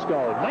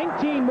Francisco.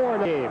 19 more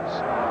games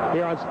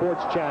here on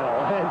Sports Channel.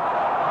 And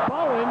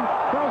Bowen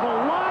throws a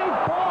live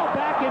ball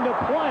back into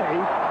play.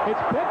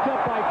 It's picked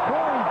up by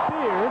Corey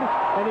Beard,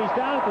 and he's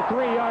down at the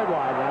 3-yard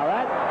line. Now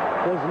that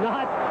was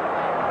not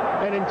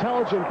an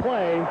intelligent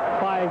play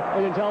by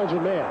an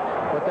intelligent man.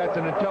 But that's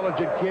an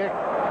intelligent kick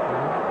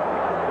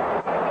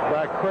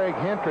by Craig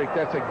Hendrick.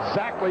 That's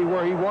exactly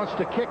where he wants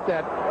to kick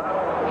that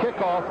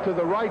kickoff, to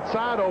the right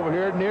side over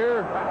here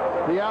near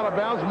the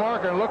out-of-bounds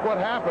marker. And look what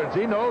happens.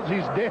 He knows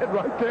he's dead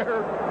right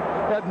there.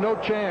 Had no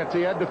chance.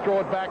 He had to throw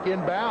it back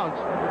inbounds,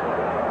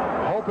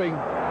 hoping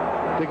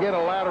to get a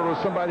ladder with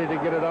somebody to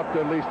get it up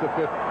to at least the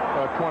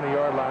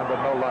 20-yard line, but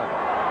no luck.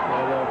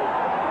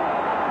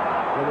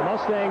 When the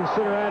Mustangs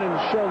sit around and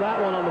show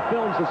that one on the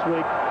films this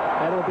week,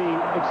 that'll be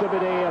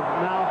Exhibit A of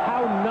now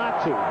how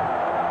not to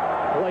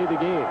play the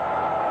game.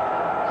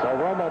 So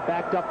Romo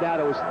backed up now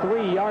to his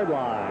 3-yard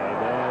line,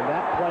 and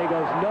that play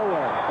goes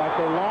nowhere. In fact,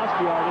 they lost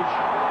yardage,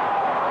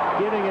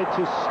 giving it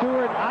to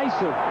Stuart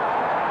Eisen.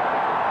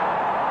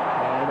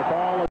 And the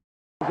ball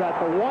is at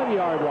the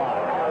 1-yard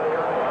line.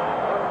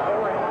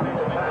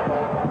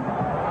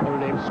 Notre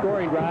Dame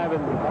scoring drive,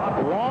 and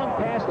long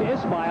pass to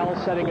Ismail,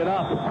 setting it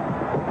up.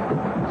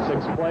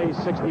 6 plays,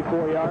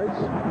 64 yards.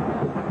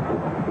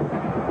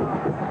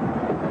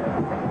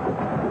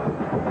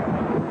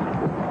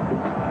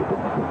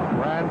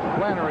 Ryan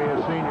Flannery, a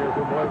senior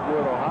from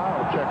Lakewood,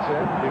 Ohio, checks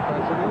in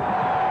defensively.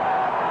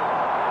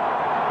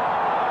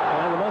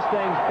 And the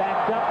Mustangs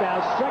backed up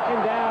now. 2nd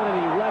down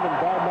and 11.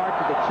 Ball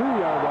marked at the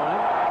 2-yard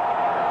line.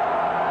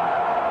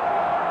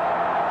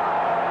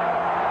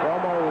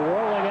 Romo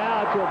rolling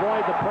out to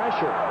avoid the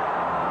pressure.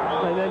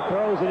 And then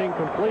throws an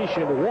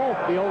incompletion. Wolf,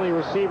 the only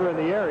receiver in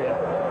the area.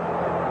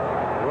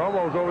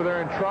 Romo's over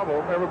there in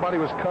trouble. Everybody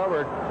was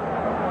covered.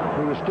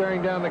 He was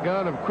staring down the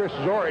gun of Chris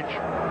Zorich,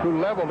 who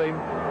leveled him.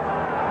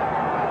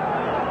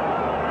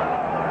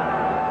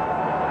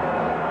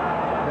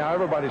 Now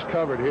everybody's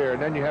covered here,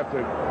 and then you have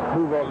to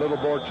move a little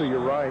more to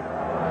your right.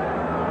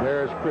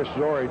 There's Chris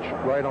Zorich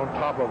right on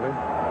top of him.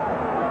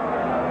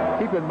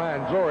 Keep in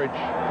mind, Zorich,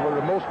 for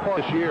the most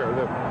part this year,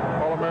 the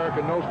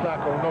All-American nose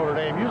tackle of Notre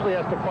Dame, usually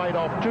has to fight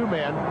off 2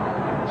 men,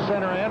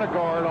 center and a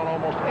guard, on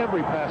almost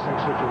every passing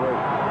situation.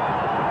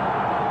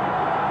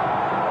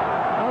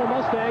 Well, the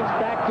Mustangs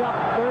backed up,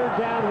 3rd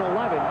down and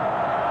 11.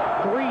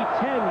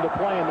 3:10 to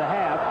play in the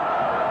half.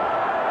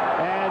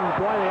 And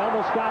boy, they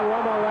almost got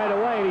Romo right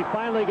away. He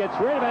finally gets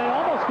rid of it and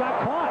almost got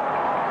caught.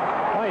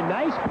 Boy,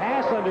 nice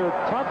pass under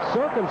tough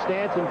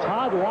circumstance, and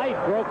Todd Light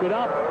broke it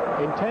up,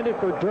 intended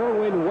for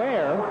Derwin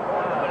Ware.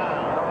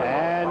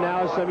 And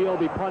now SMU will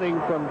be punting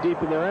from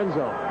deep in their end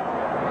zone.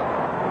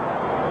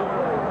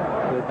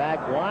 The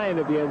back line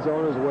of the end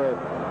zone is where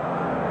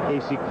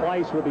Casey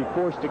Kleiss will be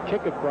forced to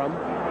kick it from.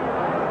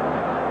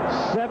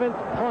 7th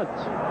punt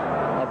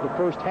of the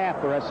first half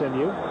for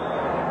SMU.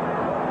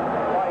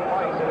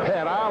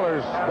 Pat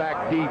Eiler's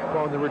back deep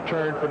on the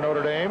return for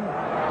Notre Dame,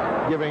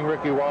 giving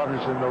Ricky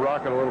Waters and the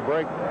Rocket a little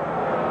break.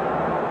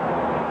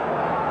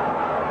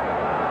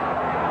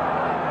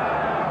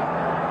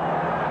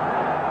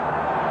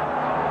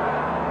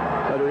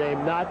 Notre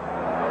Dame not.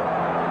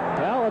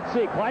 Well, let's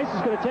see. Kleiss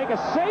is going to take a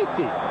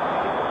safety.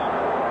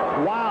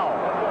 Wow.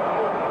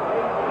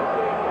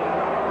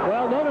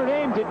 Well, Notre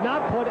Dame did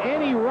not put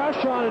any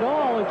rush on at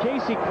all, and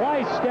Casey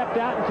Kleiss stepped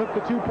out and took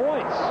the 2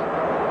 points.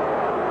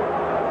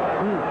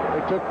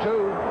 They took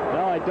 2.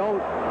 No, I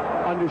don't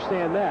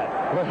understand that.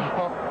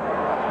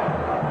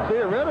 Well,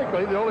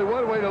 theoretically, the only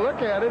one way to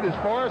look at it is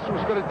Forrest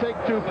was going to take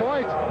 2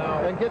 points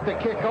and get the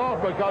kick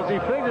off, because he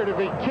figured if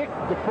he kicked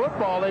the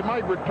football, they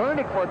might return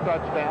it for a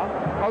touchdown,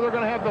 or they're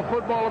going to have the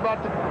football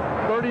about the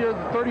 30 or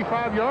the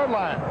 35-yard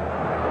line.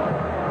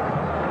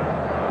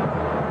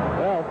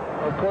 Well,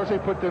 of course, they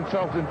put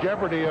themselves in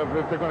jeopardy of,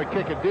 if they're going to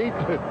kick it deep,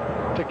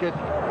 to get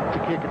to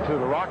kick it to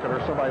the Rocket or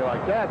somebody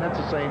like that, and that's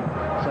the same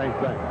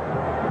thing.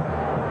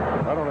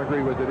 I don't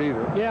agree with it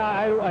either. Yeah,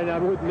 I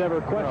would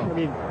never question. No. I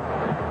mean,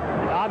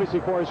 obviously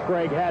Forrest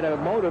Gregg had a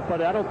motive,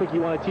 but I don't think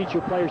you want to teach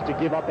your players to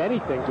give up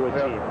anything to a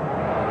team.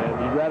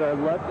 And you'd rather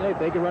if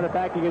they can run it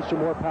back against you,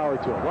 more power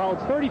to them. Well,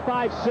 it's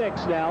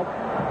 35-6 now,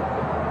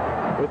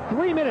 with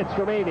 3 minutes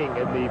remaining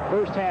in the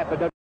first half at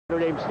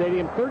Notre Dame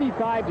Stadium.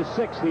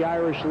 35-6, the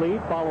Irish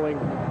lead, following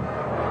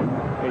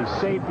a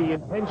safety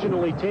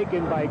intentionally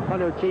taken by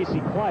punter Casey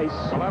Kleiss.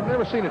 Well, I've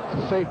never seen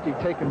a safety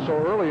taken so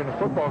early in a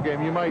football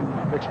game. You might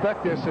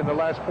expect this in the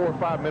last 4 or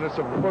 5 minutes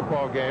of a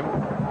football game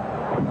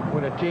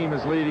when a team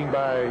is leading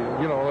by,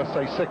 let's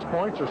say 6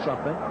 points or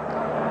something.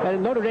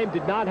 And Notre Dame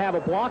did not have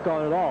a block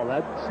on at all.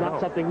 That's not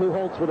something Lou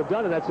Holtz would have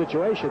done in that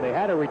situation. They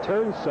had a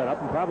return set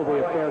up and probably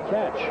a fair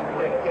catch.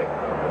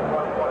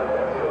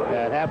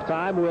 At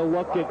halftime, we'll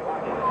look at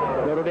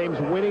Notre Dame's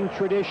winning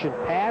tradition,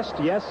 past,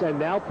 yes, and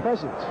now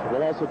present.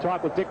 We'll also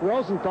talk with Dick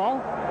Rosenthal,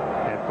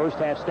 and first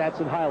half stats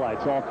and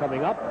highlights all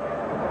coming up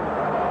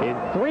in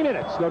 3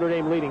 minutes. Notre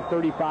Dame leading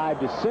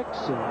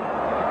 35-6,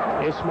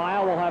 and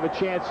Ismail will have a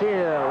chance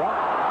here. Well,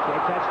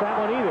 can't catch that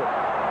one either.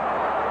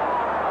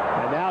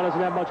 And now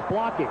doesn't have much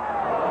blocking,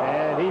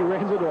 and he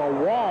runs into a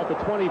wall at the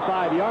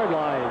 25-yard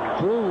line.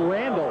 Drew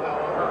Randall,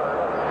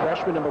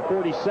 freshman number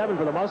 47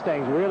 for the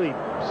Mustangs, really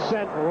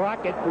sent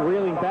Rocket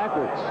reeling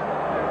backwards.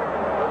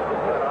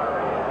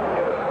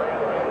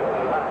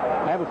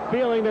 I have a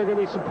feeling there are going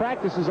to be some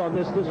practices on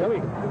this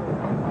week.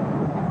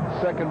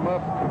 Second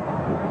muff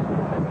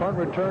punt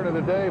return of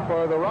the day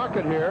for the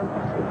Rocket here.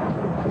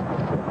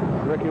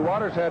 Ricky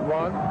Waters had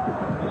one.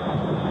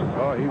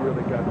 Oh, he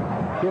really got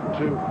hit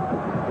too.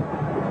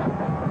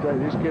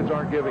 These kids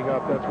aren't giving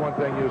up. That's one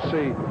thing you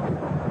see.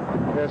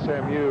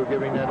 SMU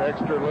giving that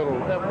extra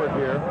little effort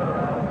here.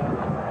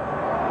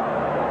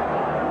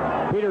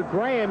 Peter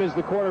Graham is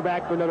the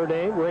quarterback for Notre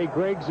Dame. Ray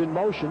Griggs in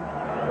motion.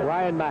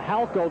 Ryan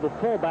Mahalko, the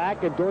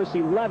fullback, and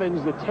Dorsey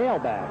Levens, the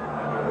tailback.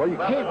 Well, you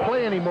can't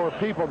play any more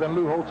people than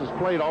Lou Holtz has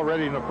played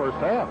already in the first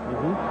half.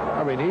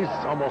 I mean, he's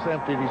almost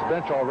emptied his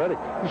bench already.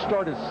 He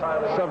started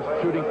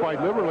substituting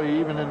quite liberally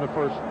even in the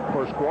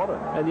first quarter.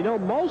 And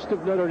most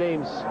of Notre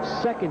Dame's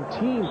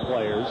second-team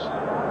players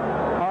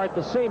are at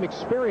the same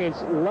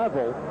experience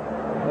level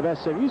of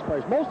SMU's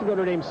players. Most of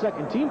Notre Dame's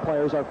second-team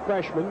players are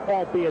freshmen,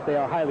 albeit they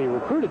are highly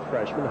recruited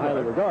freshmen,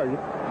 highly regarded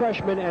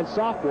freshmen and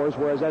sophomores,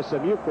 whereas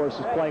SMU, of course,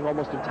 is playing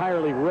almost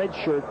entirely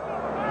redshirt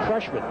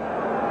freshmen.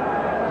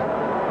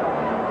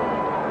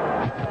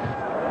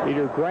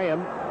 Peter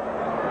Graham,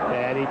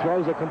 and he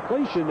throws a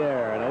completion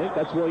there, and I think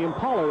that's William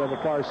Pollard on the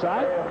far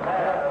side.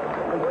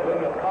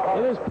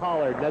 It is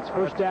Pollard. That's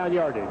first down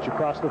yardage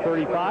across the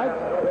 35.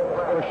 Of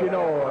course,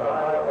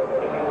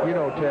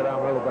 Ted,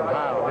 I'm a little bit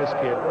high on this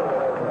kid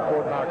from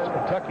Fort Knox,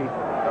 Kentucky. I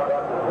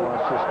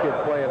watched this kid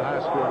play in high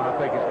school, and I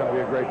think he's going to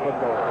be a great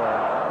football player.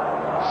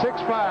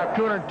 6'5",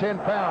 210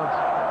 pounds,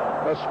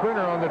 a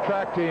sprinter on the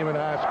track team in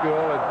high school,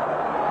 and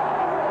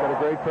got a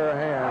great pair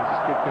of hands. This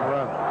kid can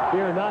run.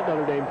 Fear not,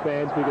 Notre Dame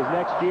fans, because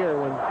next year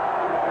when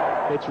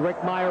it's Rick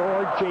Meyer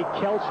or Jake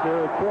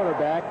Kelchner at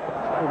quarterback,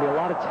 there'll be a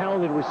lot of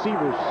talented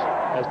receivers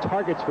as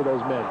targets for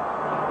those men.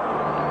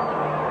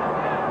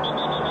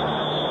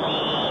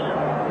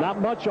 Not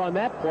much on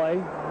that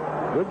play.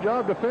 Good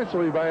job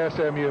defensively by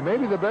SMU.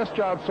 Maybe the best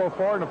job so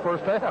far in the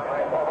first half.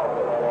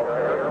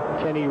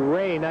 Kenny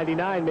Ray,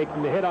 99,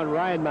 making the hit on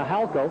Ryan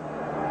Mahalko.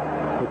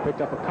 He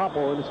picked up a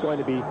couple, and it's going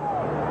to be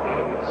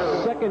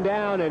second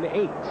down and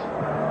 8.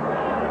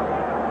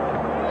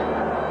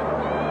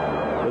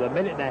 With a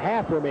minute and a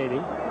half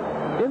remaining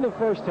in the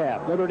first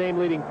half. Notre Dame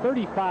leading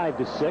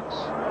 35-6.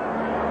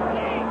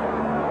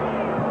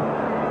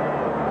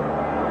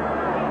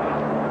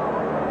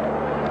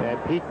 And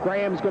Pete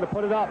Graham's going to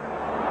put it up.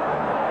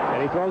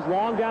 And he throws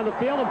long down the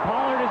field, and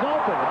Pollard is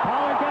open. And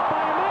Pollard got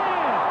by a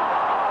man.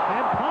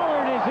 And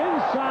Pollard is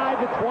inside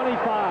the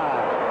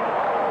 25.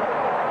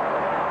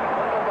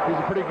 He's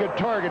a pretty good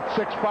target.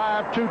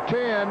 6'5",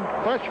 210,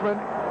 freshman.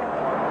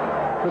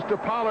 Mr.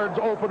 Pollard's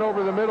open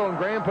over the middle, and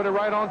Graham put it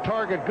right on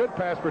target. Good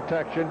pass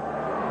protection.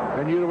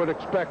 And you would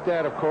expect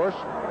that, of course.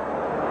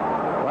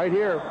 Right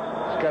here.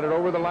 He's got it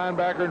over the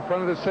linebacker in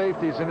front of the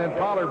safeties, and then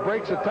Pollard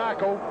breaks a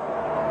tackle.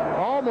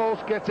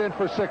 Almost gets in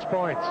for 6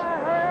 points.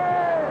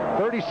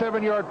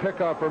 37-yard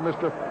pickup for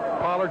Mr.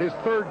 Pollard, his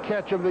third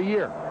catch of the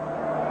year.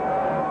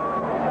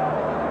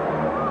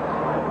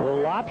 A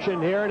little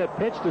option here, and a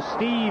pitch to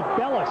Steve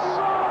Bellis.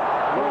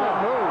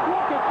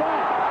 Look at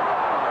that.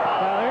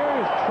 Now here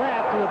is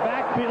trapped in the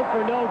backfield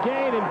for no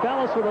gain, and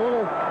Bellis with a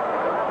little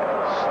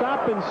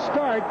stop and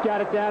start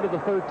got it down to the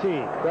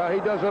 13. Well, he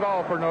does it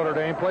all for Notre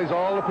Dame, plays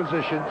all the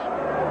positions,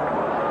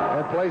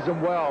 and plays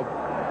them well.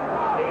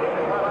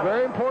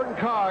 Very important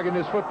cog in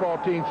this football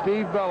team.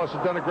 Steve Bellis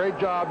has done a great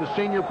job. The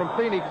senior from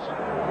Phoenix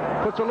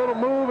puts a little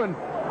move and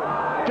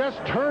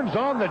just turns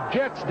on the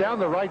Jets down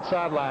the right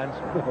sidelines.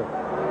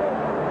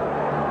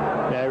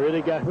 Yeah,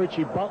 really got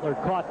Richie Butler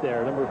caught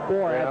there. Number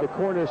 4 had the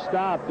corner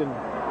stopped, and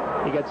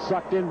he got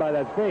sucked in by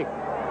that fake.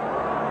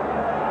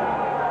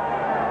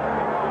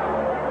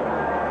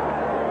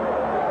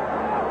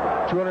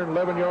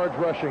 211 yards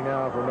rushing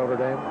now for Notre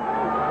Dame.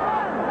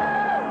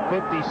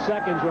 50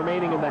 seconds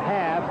remaining in the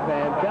half,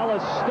 and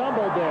Bellis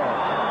stumbled there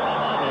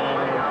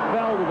and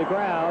fell to the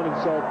ground, and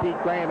so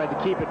Pete Graham had to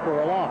keep it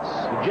for a loss.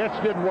 The Jets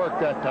didn't work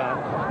that time.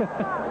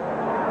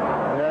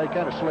 Yeah, he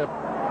kind of slipped.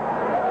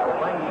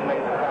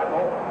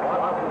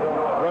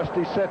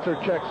 Rusty Setzer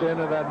checks in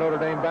that Notre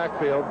Dame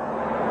backfield.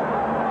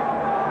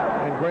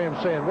 And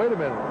Graham's saying, wait a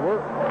minute,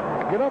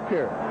 get up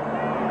here.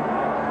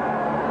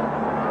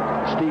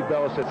 Steve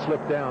Bellis had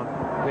slipped down,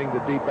 being the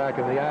deep back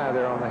in the eye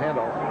there on the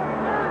handoff.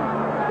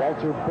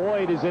 Walter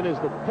Boyd is in as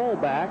the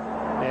fullback,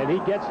 and he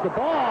gets the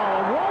ball,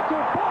 and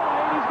Walter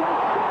Boyd is going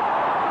to score.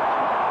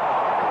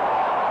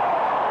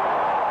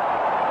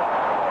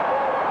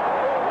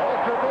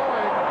 Walter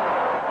Boyd.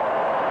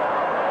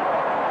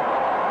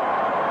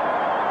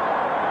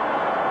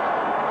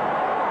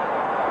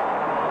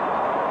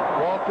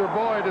 Walter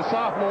Boyd, a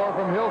sophomore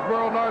from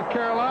Hillsborough, North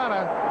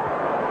Carolina.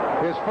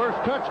 His first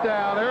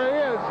touchdown. There he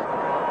is.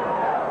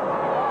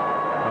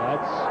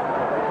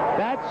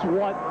 That's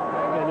what,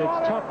 and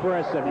it's tough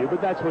for SMU,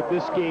 but that's what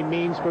this game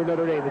means for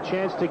Notre Dame. The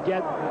chance to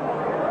get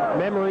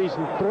memories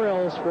and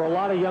thrills for a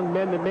lot of young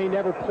men that may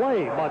never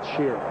play much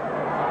here.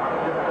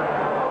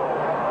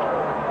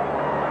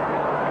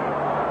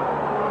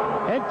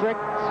 Hendrick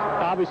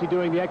obviously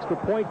doing the extra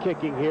point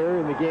kicking here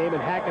in the game,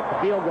 and Hackett the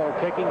field goal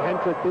kicking.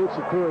 Hendrick boots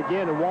it through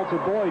again, and Walter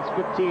Boyd's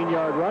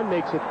 15-yard run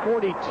makes it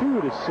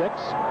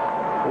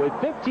 42-6 with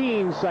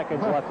 15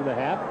 seconds left in the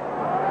half.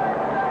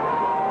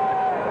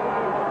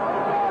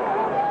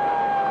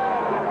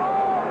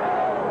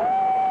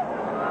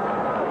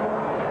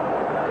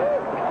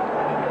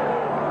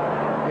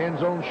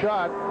 Zone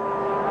shot,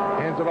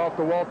 hands it off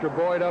to Walter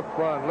Boyd up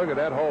front. Look at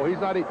that hole. He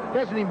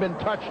hasn't even been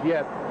touched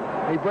yet.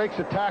 He breaks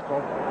a tackle.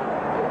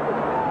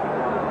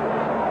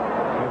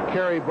 And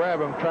Kerry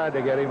Brabham tried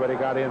to get him, but he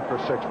got in for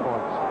 6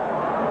 points.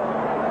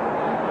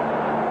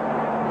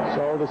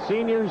 So the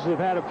seniors have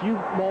had a few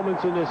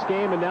moments in this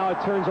game, and now it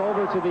turns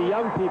over to the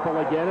young people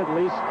again, at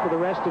least for the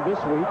rest of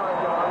this week.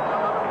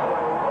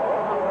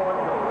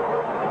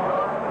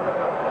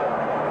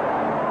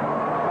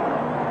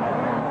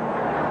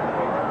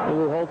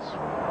 Lou Holtz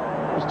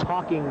was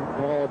talking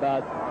all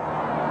about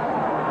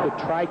the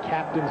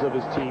tri-captains of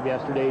his team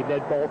yesterday,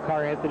 Ned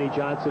Bolkar, Anthony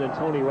Johnson, and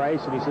Tony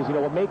Rice, and he says, you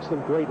know, what makes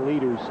them great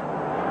leaders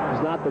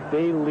is not that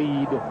they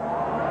lead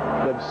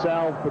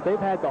themselves, but they've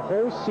had the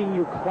whole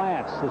senior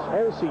class,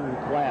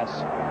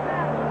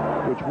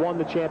 which won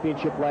the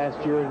championship last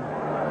year and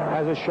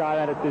has a shot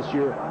at it this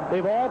year.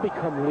 They've all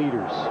become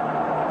leaders.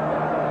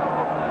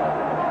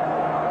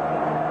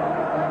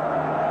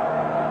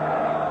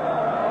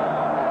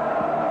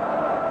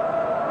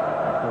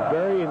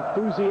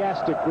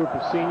 Enthusiastic group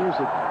of seniors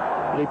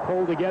that they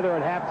pulled together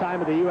at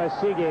halftime of the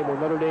USC game when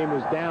Notre Dame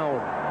was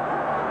down.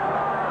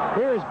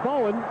 Here's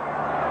Bowen,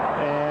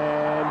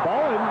 and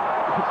Bowen,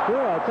 it's true,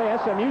 I'll tell you,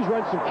 SMU's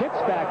run some kicks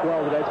back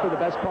well today. It's been the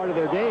best part of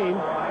their game.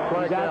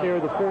 He's out there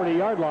at the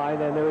 40-yard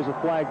line, and there is a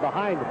flag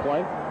behind the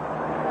play.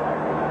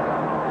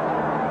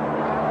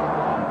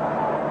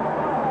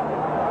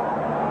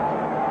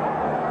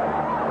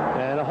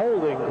 And a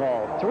holding call.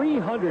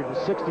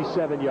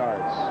 367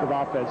 yards of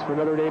offense for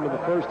Notre Dame in the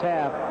first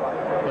half,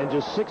 and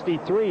just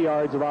 63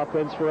 yards of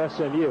offense for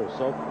SMU.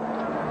 So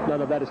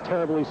none of that is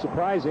terribly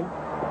surprising.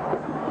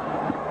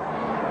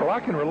 Well, I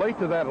can relate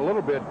to that a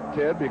little bit,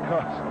 Ted,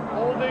 because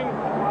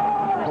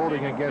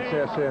holding against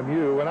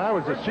SMU. When I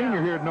was a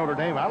senior here at Notre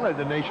Dame, I led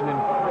the nation in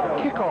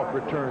kickoff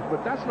returns,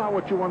 but that's not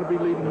what you want to be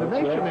leading the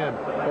nation in.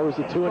 What was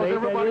the 2 and 8?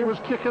 Everybody was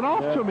kicking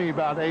off to me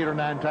about 8 or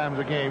 9 times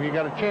a game. You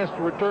got a chance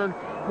to return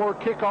more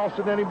kickoffs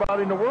than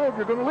anybody in the world.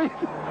 You're going to lead.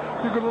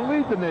 You're going to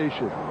lead the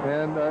nation,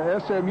 and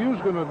SMU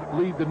is going to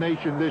lead the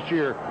nation this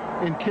year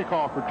in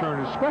kickoff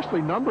returns,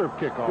 especially number of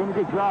kickoffs. Doing a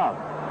good job.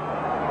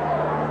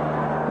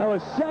 Now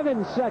with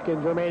 7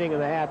 seconds remaining in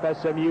the half,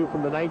 SMU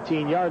from the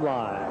 19-yard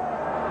line.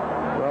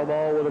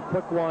 Romo with a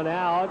quick one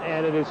out,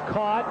 and it is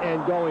caught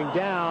and going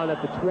down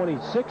at the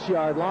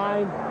 26-yard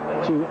line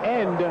to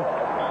end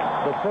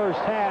the first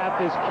half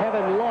is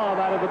Kevin Love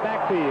out of the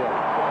backfield.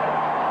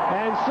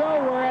 And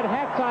so we're at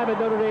halftime at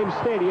Notre Dame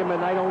Stadium,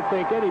 and I don't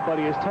think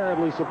anybody is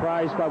terribly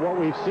surprised by what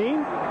we've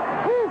seen.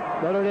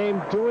 Notre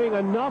Dame doing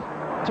enough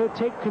to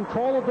take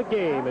control of the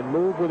game and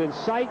move within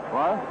sight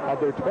of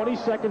their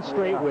 22nd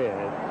straight win.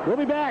 We'll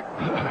be back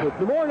with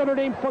more Notre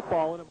Dame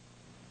football in a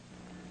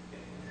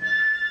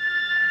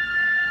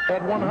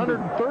at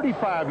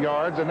 135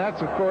 yards, and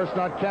that's, of course,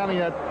 not counting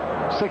that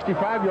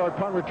 65-yard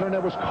punt return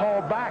that was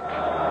called back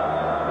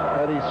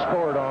that he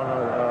scored on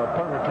a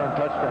punt return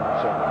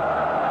touchdown. So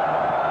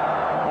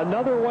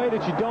another way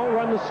that you don't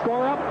run the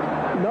score up,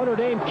 Notre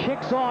Dame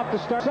kicks off to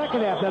start the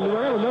second half. Now,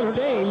 remember, Notre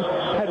Dame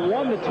had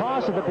won the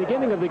toss at the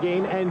beginning of the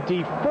game and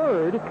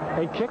deferred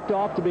and kicked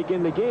off to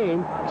begin the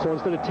game. So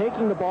instead of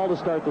taking the ball to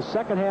start the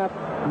second half,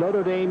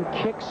 Notre Dame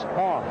kicks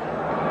off.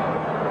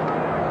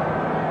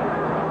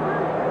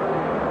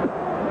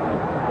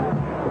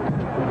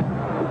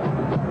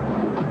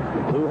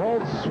 Lou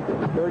Holtz,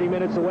 30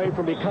 minutes away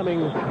from becoming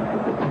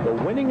the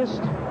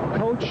winningest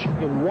coach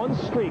in one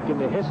streak in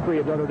the history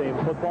of Notre Dame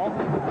football.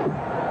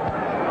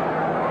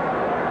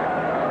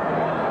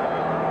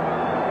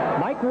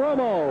 Mike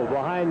Romo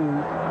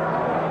behind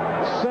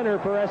center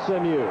for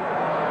SMU.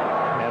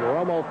 And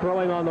Romo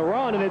throwing on the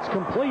run, and it's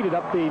completed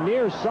up the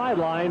near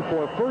sideline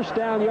for first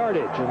down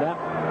yardage. And that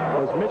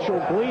was Mitchell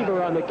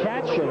Gleaver on the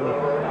catch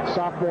and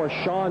sophomore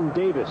Sean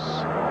Davis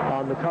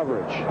on the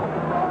coverage.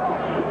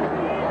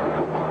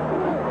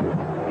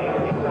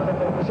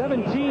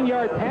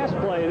 17-yard pass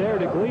play there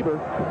to Gleaver.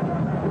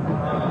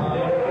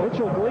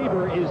 Mitchell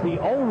Gleaver is the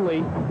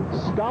only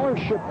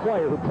scholarship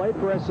player who played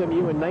for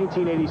SMU in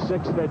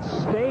 1986 that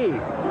stayed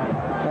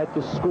at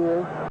the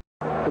school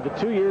for the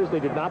 2 years they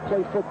did not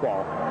play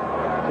football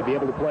to be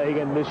able to play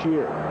again this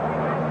year.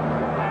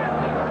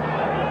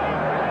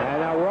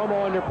 And now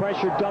Romo under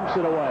pressure dumps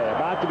it away.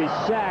 About to be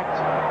sacked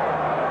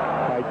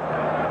by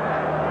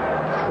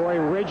Troy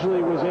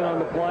Ridgely was in on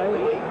the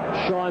play.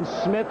 Sean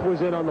Smith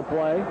was in on the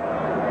play.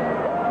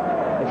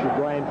 Actually,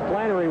 Brian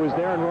Flannery was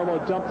there, and Romo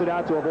dumped it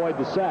out to avoid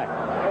the sack.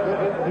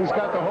 He's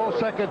got the whole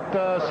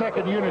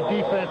second unit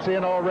defense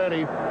in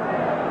already.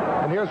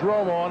 And here's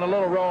Romo on a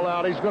little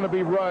rollout. He's going to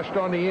be rushed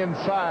on the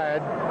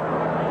inside.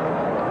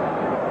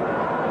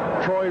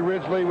 Troy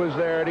Ridgely was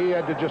there, and he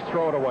had to just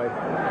throw it away.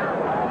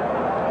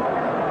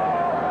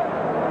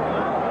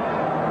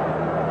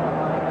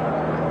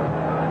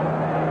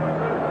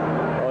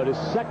 Well, it is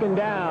second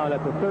down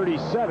at the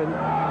 37,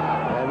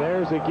 and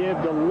there's a give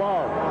to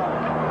Love.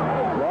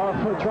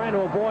 Trying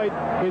to avoid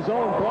his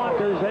own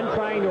blockers, then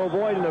trying to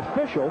avoid an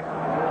official.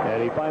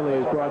 And he finally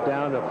is brought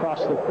down across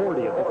the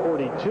 40 at the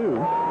 42.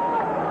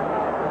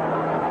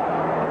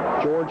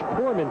 George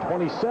Poorman,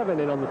 27,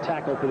 in on the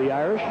tackle for the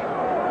Irish.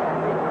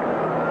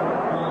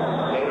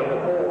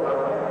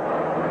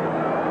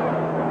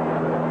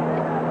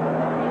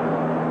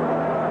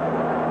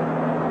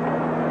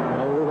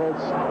 Lou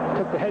Holtz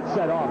took the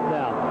headset off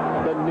now.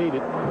 Doesn't need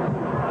it.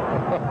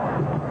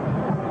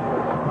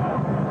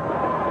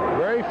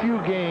 Very few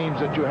games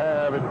that you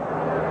have in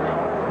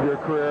your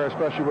career,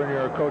 especially when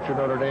you're a coach at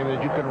Notre Dame,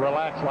 that you can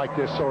relax like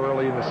this so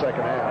early in the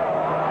second half.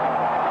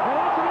 And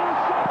that's an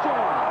interception.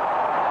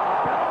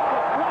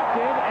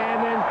 Deflected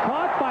and then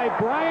caught by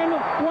Brian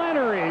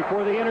Flannery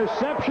for the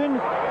interception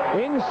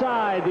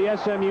inside the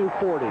SMU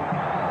 40.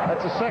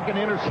 That's the second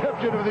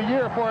interception of the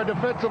year for a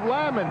defensive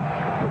lineman.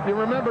 You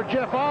remember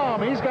Jeff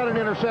Alm, he's got an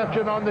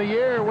interception on the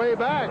year way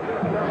back.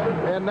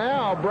 And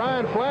now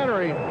Brian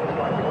Flannery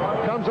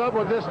comes up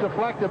with this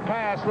deflected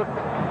pass. Look,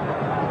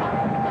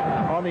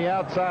 on the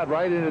outside,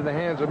 right into the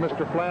hands of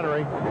Mr.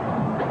 Flannery.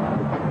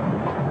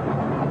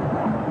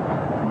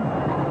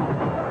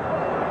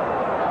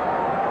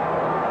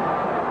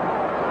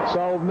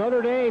 So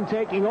Notre Dame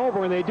taking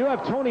over, and they do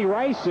have Tony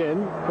Rice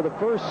in for the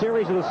first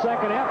series of the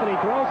second half, and he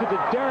throws it to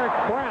Derek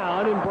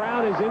Brown, and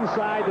Brown is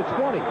inside the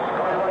 20.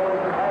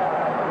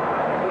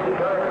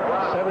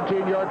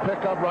 17-yard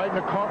pickup right in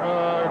the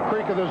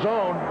creek of the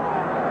zone.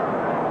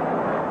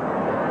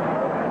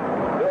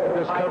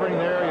 Just covering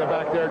the area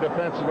back there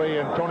defensively,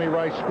 and Tony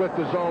Rice split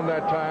the zone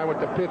that time with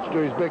the pitch to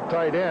his big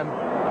tight end,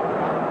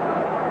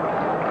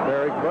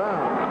 Derek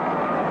Brown.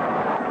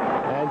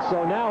 And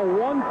so now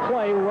one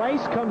play,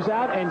 Rice comes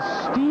out, and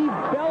Steve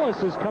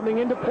Bellis is coming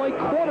in to play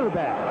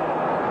quarterback,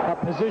 a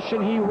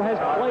position he has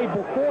played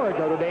before at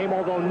Notre Dame,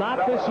 although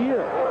not this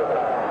year.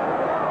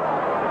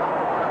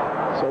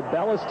 So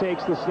Bellis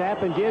takes the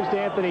snap and gives to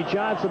Anthony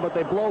Johnson, but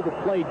they blow the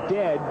play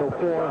dead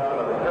before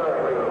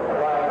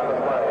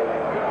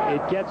it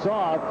gets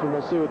off, and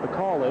we'll see what the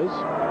call is.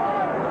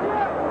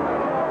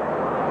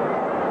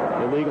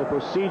 Illegal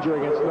procedure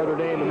against Notre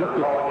Dame. And look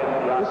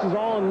at, this is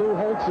all in Lou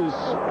Holtz's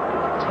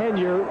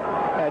tenure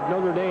at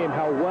Notre Dame,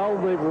 how well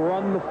they've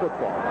run the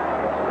football.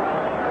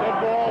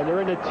 And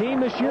they're in a team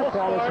this year,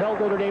 Paul, has held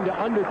Notre Dame to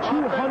under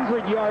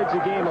 200 yards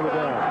a game on the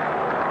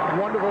ground.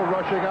 Wonderful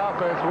rushing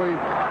offense.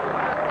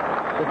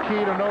 The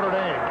key to Notre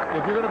Dame.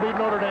 If you're going to beat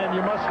Notre Dame,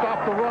 you must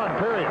stop the run,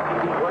 period.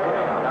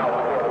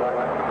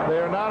 They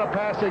are not a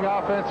passing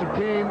offensive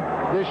team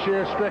this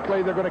year.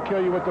 Strictly, they're going to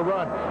kill you with the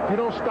run. If you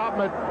don't stop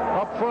them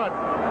up front,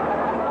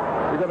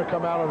 you're going to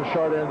come out on the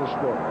short end of the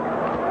score.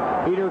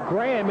 Peter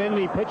Graham in,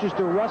 and he pitches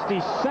to Rusty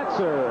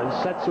Setzer, and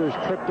Setzer's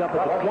tripped up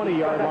at the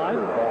 20-yard line.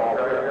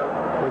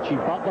 Richie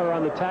Butler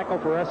on the tackle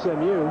for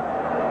SMU.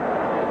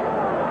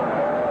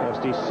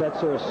 Rusty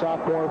Setzer, a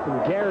sophomore from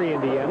Gary,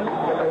 Indiana.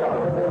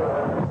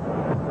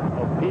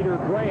 Peter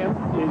Graham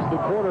is the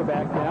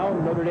quarterback now.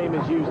 Notre Dame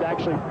has used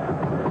actually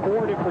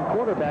 4 different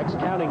quarterbacks,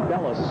 counting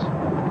Bellis.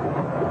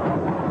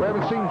 We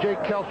haven't seen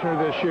Jake Kelchner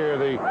this year,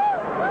 the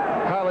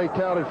highly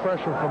touted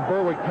freshman from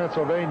Berwick,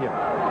 Pennsylvania.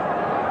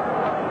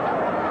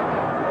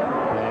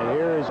 And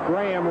here is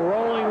Graham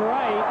rolling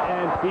right,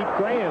 and Pete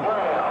Graham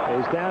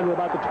is down to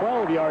about the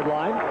 12-yard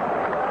line.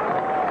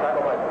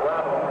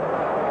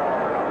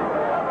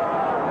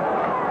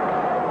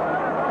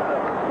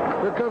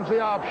 Here comes the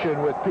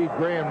option with Pete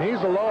Graham.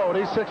 He's a load.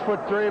 He's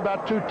 6'3",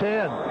 about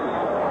 210.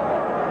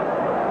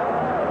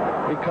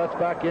 He cuts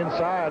back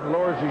inside,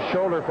 lowers his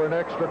shoulder for an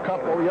extra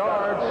couple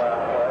yards.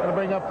 Going to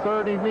bring up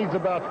third. He needs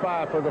about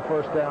 5 for the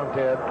first down,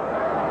 Ted.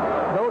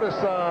 Notice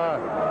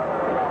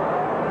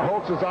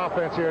Holtz's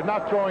offense here,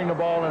 not throwing the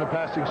ball in a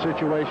passing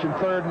situation.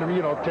 Third and,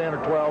 10 or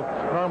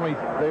 12. Normally,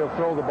 they'll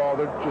throw the ball.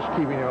 They're just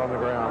keeping it on the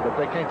ground, but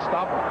they can't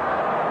stop it.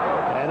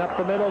 And up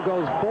the middle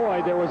goes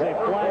Boyd. There was a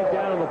flag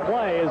down on the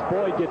play as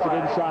Boyd gets it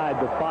inside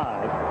the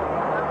 5.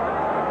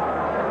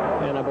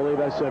 And I believe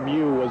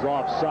SMU was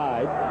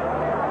offside.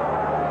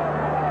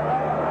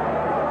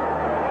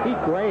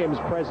 Pete Graham's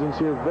presence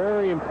here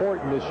very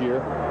important this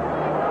year.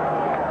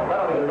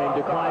 Notre Dame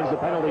declines the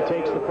penalty,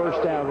 takes the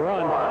first down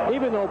run.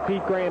 Even though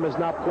Pete Graham has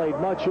not played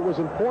much, it was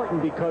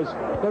important because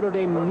Notre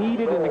Dame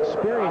needed an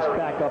experienced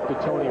backup to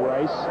Tony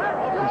Rice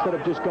instead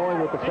of just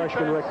going with the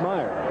freshman Rick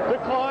Meyer.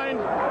 Declined.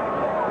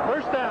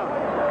 First down.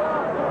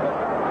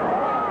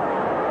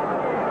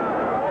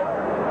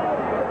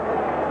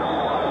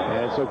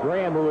 And so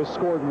Graham, who has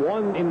scored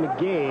 1 in the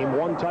game,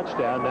 1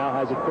 touchdown, now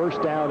has a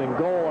first down and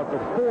goal at the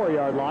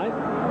 4-yard line.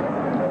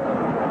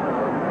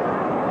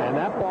 And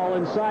that ball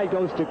inside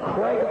goes to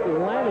Craig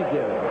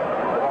Lanigan.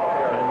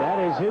 And that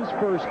is his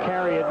first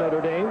carry at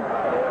Notre Dame.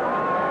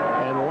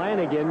 And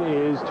Lanigan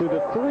is to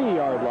the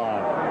 3-yard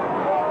line.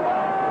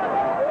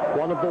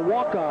 One of the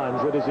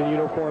walk-ons that is in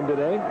uniform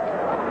today.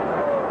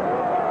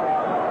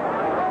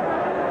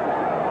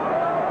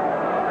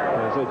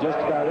 And so just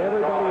about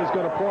everybody is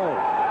going to play.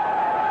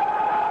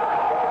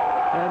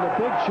 And the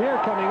big cheer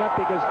coming up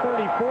because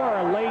 34,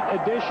 a late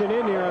addition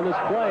in here on this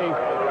play.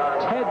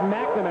 Ted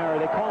McNamara,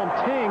 they call him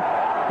Tank.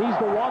 He's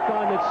the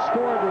walk-on that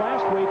scored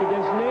last week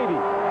against Navy.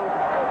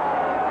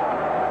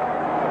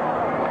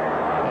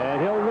 And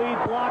he'll lead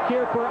block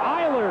here for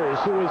Eilers,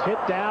 who was hit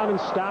down and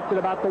stopped at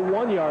about the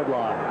 1-yard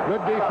line.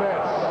 Good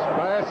defense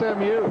by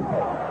SMU.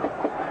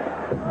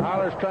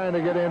 Eilers trying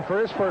to get in for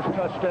his first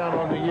touchdown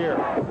on the year.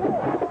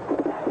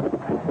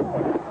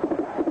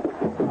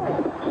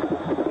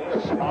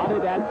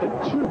 Spotted at the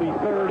 2, be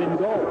 3rd and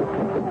goal.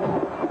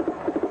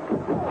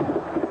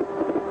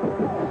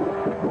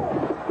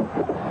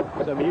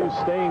 SMU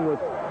staying with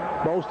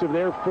most of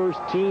their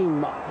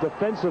first-team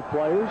defensive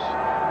players.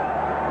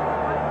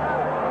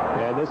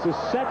 And this is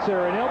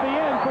Setzer, and he'll be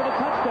in for the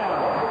touchdown.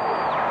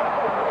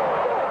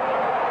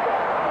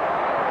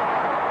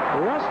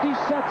 Rusty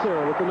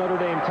Setzer with the Notre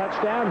Dame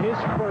touchdown, his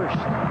first.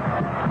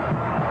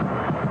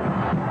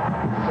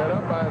 Set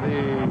up by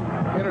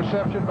the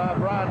interception by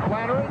Brian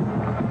Flannery.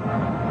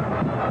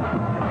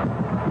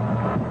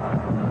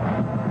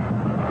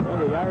 Well,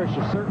 the Irish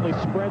have certainly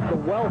spread the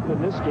wealth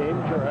in this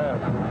game. Sure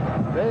have.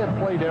 They have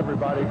played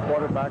everybody,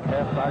 quarterback,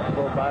 halfback,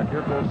 fullback.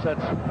 Here goes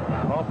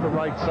Setzer off the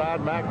right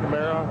side.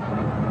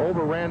 McNamara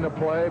overran the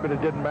play, but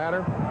it didn't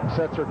matter.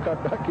 Setzer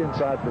cut back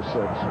inside for 6.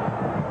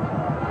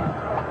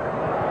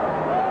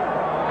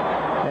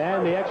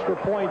 And the extra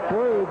point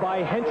through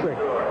by Hentrick.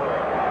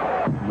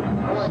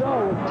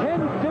 So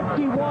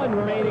 10:51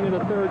 remaining in the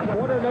 3rd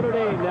quarter. Notre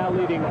Dame now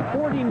leading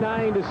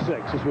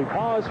 49-6 as we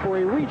pause for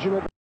a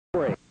regional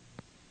break.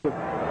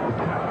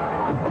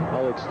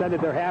 Well,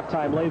 extended their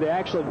halftime lead. They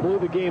actually blew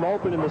the game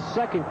open in the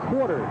 2nd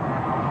quarter.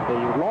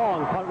 The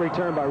long punt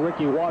return by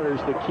Ricky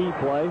Waters, the key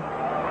play.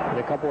 And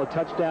a couple of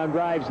touchdown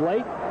drives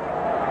late.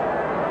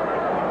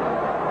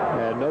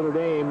 And Notre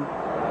Dame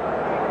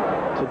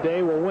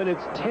today will win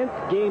its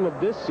 10th game of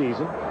this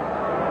season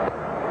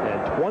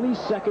and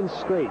 22nd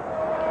straight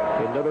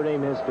in Notre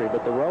Dame history.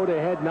 But the road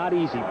ahead not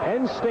easy.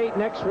 Penn State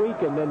next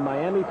week and then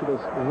Miami for the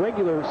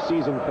regular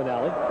season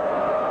finale.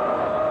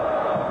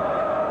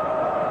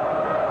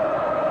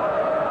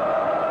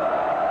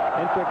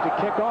 Hentrick to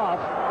kick off.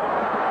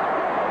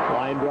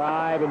 Line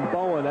drive and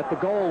Bowen at the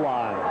goal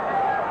line.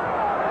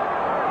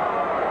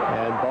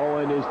 And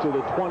Bowen is to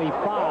the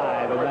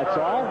 25, and that's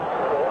all.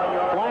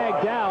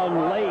 Flag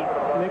down late.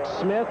 Nick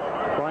Smith,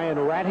 Brian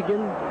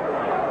Rattigan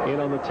in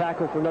on the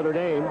tackle for Notre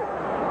Dame.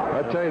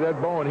 I tell you, that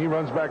Bowen, he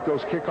runs back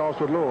those kickoffs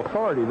with a little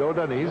authority, though,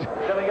 doesn't he?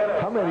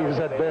 How many has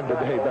that been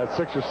today? About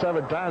 6 or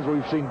 7 times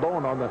we've seen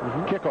Bowen on the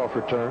kickoff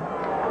return.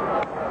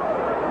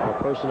 A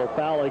personal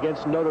foul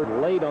against Notre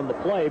late on the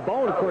play.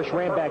 Bowen, of course,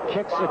 ran back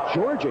kicks at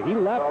Georgia. He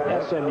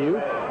left SMU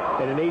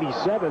and in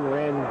 '87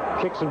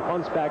 ran kicks and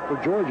punts back for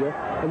Georgia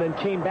and then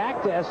came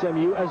back to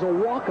SMU as a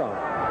walk-on.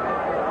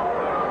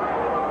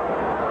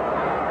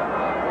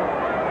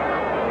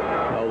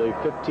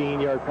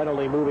 15-yard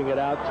penalty, moving it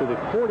out to the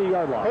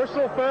 40-yard line.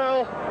 Personal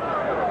foul.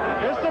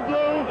 Against the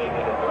blue.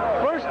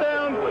 First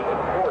down.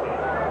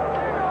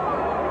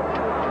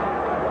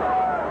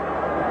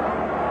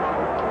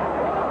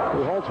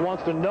 Holtz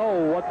wants to know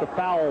what the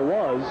foul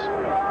was.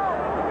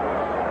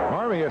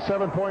 Army a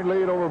 7-point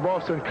lead over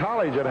Boston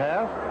College at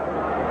half.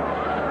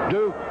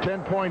 Duke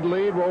 10-point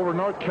lead over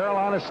North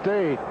Carolina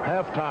State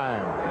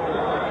halftime.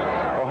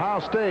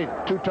 Ohio State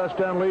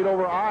 2-touchdown lead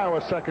over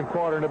Iowa 2nd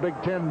quarter in a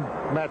Big Ten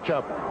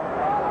matchup.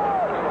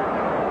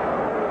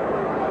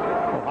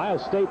 Ohio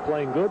State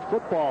playing good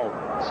football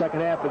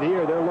 2nd half of the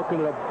year. They're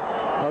looking at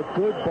a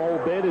good bowl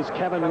bid as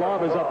Kevin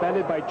Love is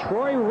upended by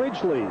Troy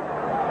Ridgely.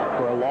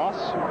 for a loss.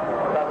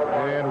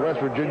 And West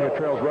Virginia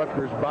trails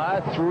Rutgers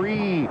by 3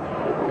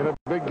 in a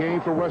big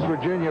game for West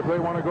Virginia. If they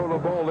want to go to the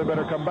bowl, they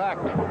better come back.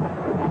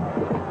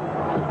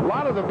 A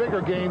lot of the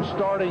bigger games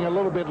starting a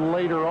little bit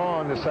later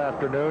on this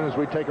afternoon as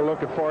we take a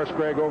look at Forrest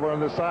Gregg over on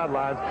the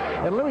sidelines.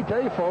 And let me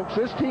tell you, folks,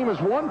 this team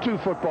has won 2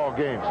 football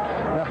games.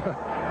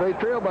 Now, they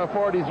trailed by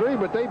 43,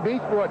 but they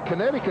beat,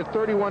 Connecticut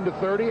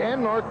 31-30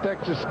 and North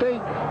Texas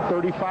State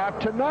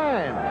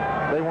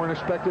 35-9. They weren't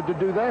expected to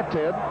do that,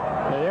 Ted.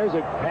 And there's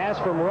a pass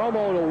from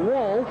Romo to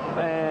Wolf,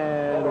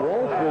 and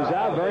Wolf is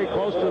out very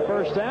close to the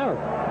first down.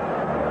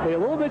 They're a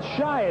little bit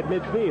shy at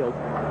midfield.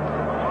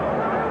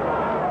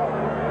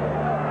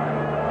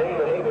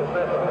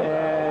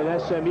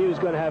 And SMU is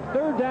going to have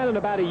 3rd down and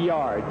about a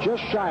yard,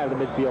 just shy of the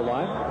midfield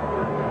line.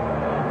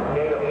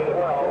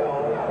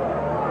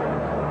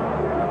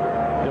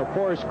 You know,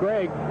 Forrest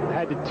Gregg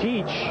had to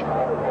teach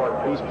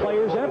these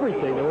players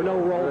everything. There were no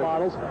role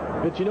models.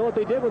 But you know what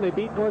they did when they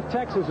beat North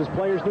Texas? His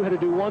players knew how to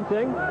do one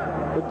thing: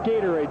 the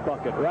Gatorade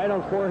bucket right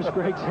on Forrest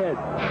Gregg's head.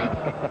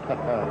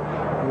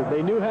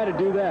 They knew how to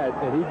do that,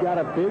 and he got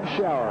a big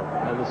shower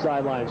on the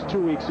sidelines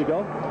 2 weeks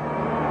ago.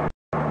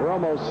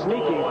 Romo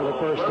sneaking for the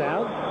first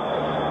down.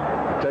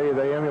 I tell you,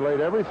 they emulate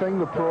everything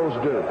the pros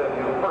do.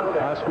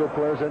 High school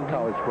players and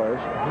college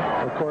players.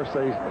 Of course,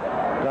 they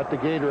got the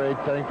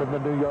Gatorade thing from the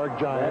New York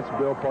Giants.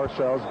 Bill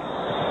Parcells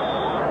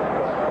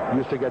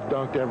used to get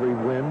dunked every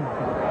win.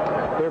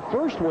 Their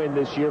first win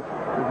this year,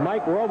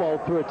 Mike Romo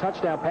threw a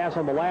touchdown pass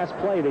on the last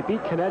play. They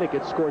beat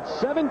Connecticut, scored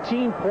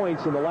 17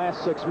 points in the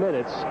last 6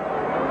 minutes.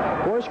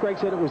 Forrest Gregg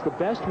said it was the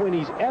best win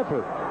he's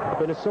ever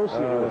been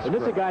associated with. And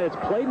this is a guy that's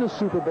played in the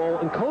Super Bowl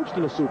and coached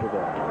in the Super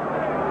Bowl.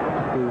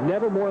 He was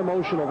never more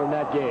emotional than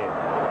that game.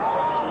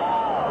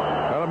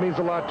 Well, it means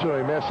a lot to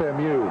him,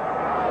 SMU.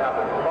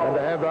 And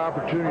to have the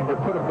opportunity to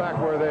put them back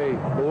where they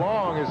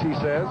belong, as he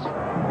says.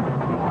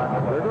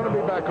 They're going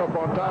to be back up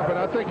on top, and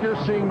I think you're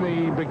seeing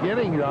the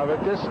beginning of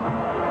it. This,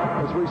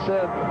 as we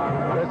said,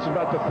 that's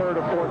about the 3rd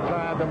or 4th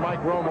time that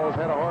Mike Romo's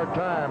had a hard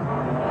time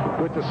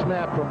with the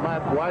snap from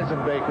Matt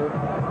Weisenbaker.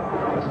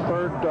 His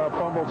 3rd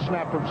fumbled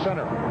snap from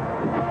center.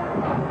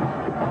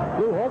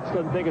 Lou Holtz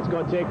doesn't think it's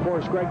going to take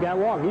Forrest Gregg that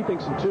long. He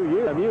thinks in 2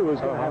 years, SMU is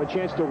going to have a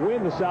chance to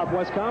win the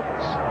Southwest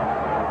Conference.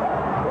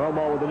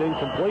 Romo with an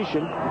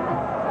incompletion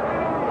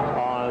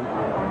on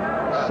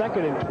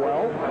 2nd and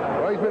 12.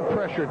 Well, he's been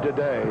pressured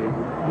today.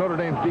 Notre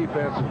Dame's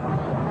defense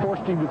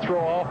forced him to throw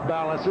off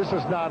balance. This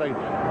is not a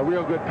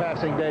real good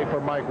passing day for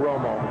Mike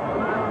Romo.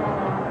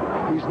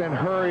 He's been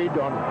hurried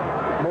on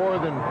more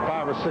than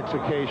 5 or 6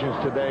 occasions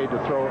today to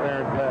throw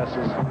errant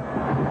passes.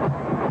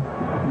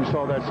 You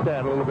saw that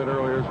stat a little bit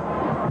earlier.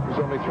 He's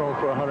only thrown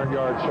for 100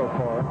 yards so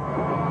far.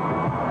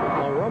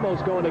 Well,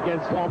 Romo's going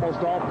against almost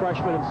all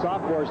freshmen and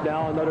sophomores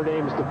now on Notre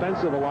Dame's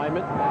defensive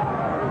alignment.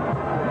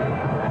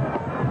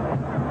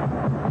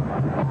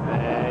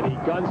 And he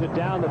guns it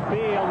down the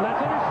field, and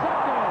that's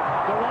intercepted.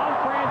 DeLon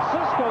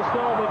Francisco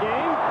still in the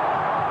game,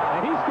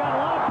 and he's got a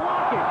lot of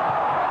blocking.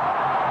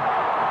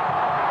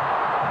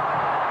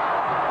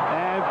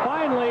 And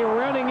finally,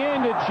 running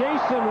into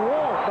Jason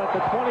Wolf at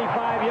the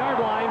 25-yard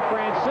line.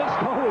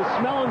 Francisco is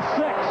smelling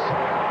 6.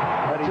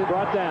 But he's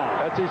brought down.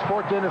 That's his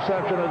 4th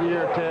interception of the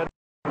year, Ted.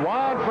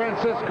 Juan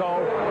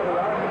Francisco,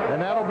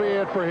 and that'll be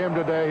it for him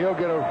today. He'll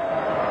get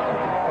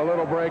a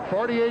little break.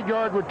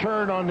 48-yard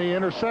return on the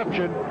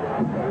interception.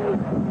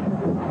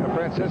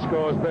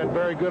 Francisco has been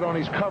very good on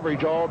his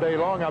coverage all day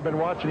long. I've been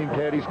watching him,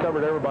 Ted. He's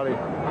covered everybody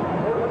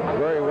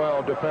very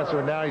well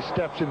defensively. Now he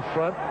steps in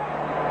front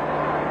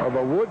of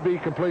a would-be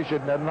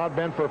completion. Had not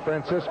been for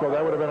Francisco,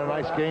 that would have been a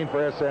nice gain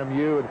for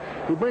SMU. And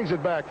he brings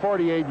it back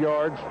 48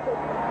 yards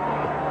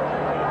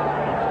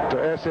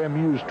to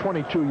SMU's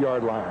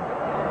 22-yard line.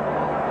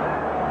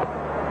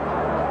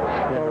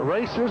 And the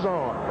race is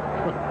on.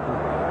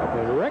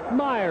 And Rick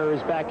Meyer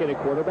is back in at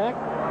quarterback.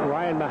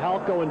 Ryan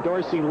Mahalko and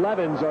Dorsey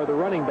Levens are the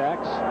running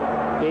backs.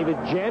 David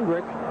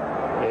Jandrick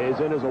is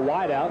in as a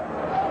wideout.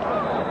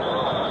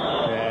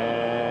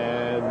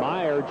 And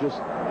Meyer just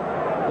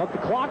let the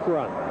clock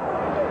run.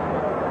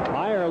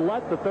 Meyer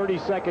let the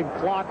 30-second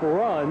clock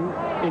run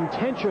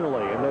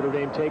intentionally, and Notre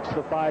Dame takes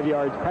the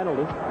 5-yard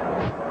penalty.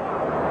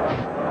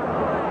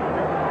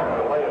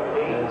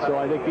 And so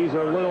I think these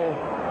are little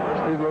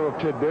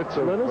tidbits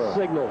of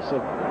signals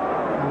of.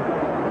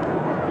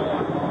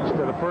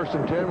 Instead of 1st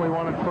and 10, we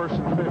wanted 1st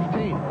and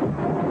 15.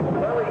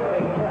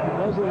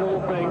 Those are the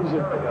little things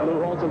that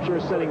Lou Holtz, I'm sure,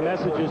 is sending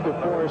messages to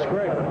Forrest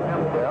Gregg.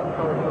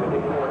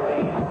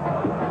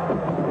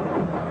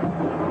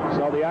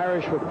 So the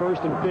Irish with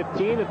 1st and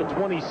 15 at the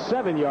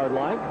 27-yard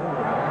line.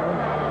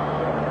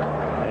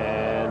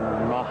 And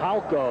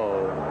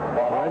Mahalko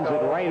runs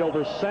it right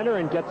over center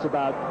and gets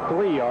about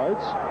 3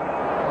 yards.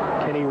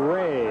 Kenny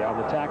Ray on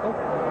the tackle.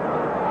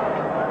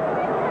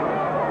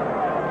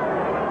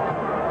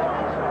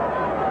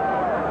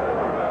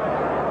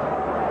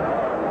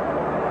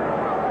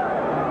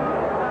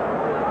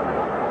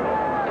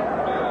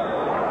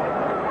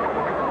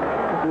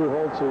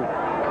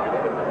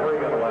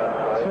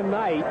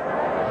 Tonight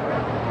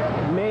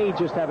may may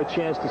just have a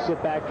chance to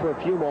sit back for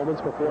a few moments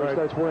before he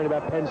starts worrying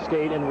about Penn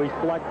State and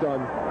reflect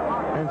on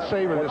and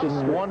savor this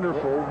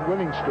wonderful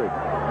winning streak.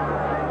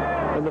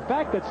 And the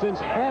fact that since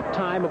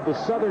halftime of the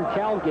Southern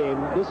Cal game,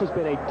 this has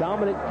been a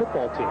dominant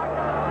football team.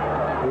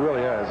 It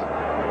really has.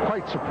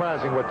 Quite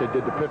surprising what they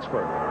did to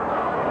Pittsburgh.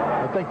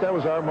 I think that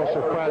was our most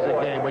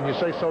surprising game. When you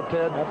say so,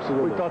 Ted,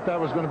 absolutely. We thought that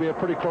was going to be a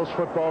pretty close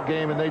football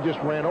game, and they just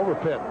ran over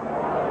Pitt.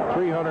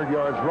 300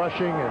 yards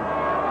rushing, and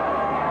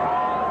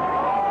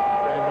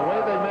the way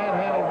they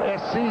manhandled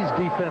SC's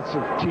defensive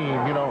team,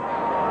 you know,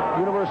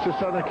 University of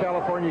Southern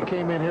California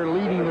came in here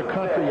leading the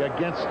country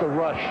against the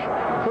rush.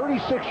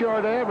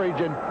 36-yard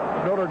average, and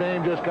Notre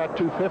Dame just got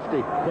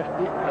 250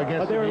 against.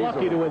 But they were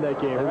lucky to win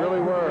that game. They really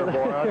were,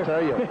 boy, I'll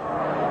tell you. 2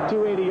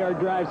 80-yard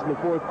drives in the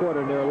fourth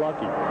quarter, and they were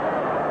lucky.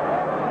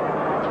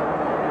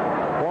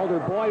 Walter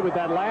Boyd with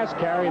that last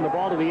carry, and the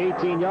ball to the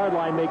 18-yard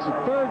line makes it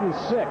 3rd and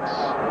 6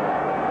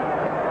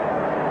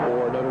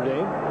 for Notre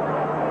Dame.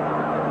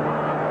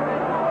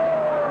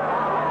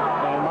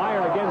 And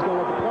Meyer again's going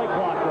to let the play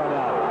clock run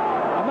out.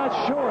 I'm not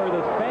sure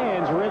the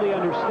fans really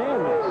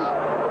understand this.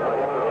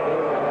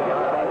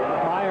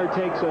 Meyer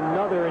takes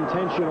another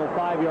intentional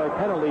 5-yard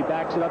penalty,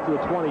 backs it up to the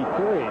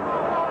 23.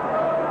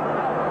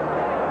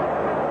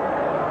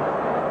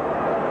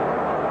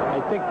 I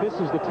think this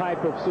is the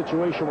type of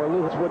situation where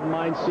Lewis wouldn't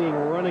mind seeing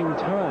running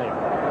time.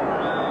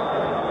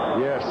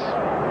 Yes.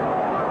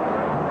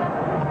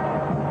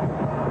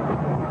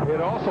 It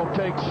also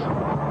takes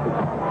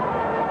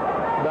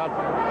about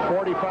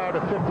 45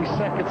 to 50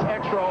 seconds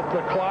extra off the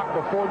clock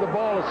before the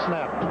ball is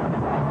snapped.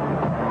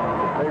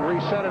 They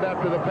reset it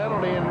after the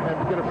penalty and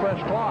get a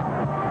fresh clock.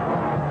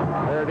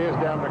 There it is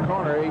down the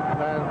corner, 8,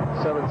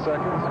 9, 7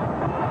 seconds.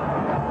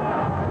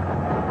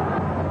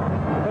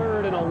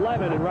 3rd and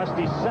 11, and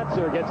Rusty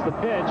Setzer gets the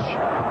pitch.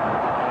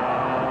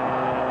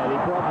 And he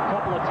broke a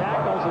couple of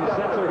tackles, and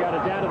Setzer got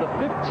it down to the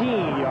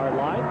 15-yard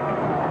line.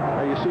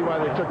 Now you see why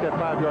they took that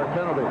 5-yard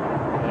penalty.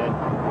 And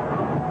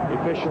the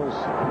officials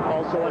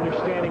also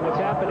understanding what's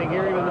happening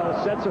here, even though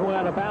Setzer went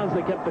out of bounds,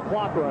 they kept the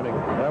clock running.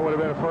 That would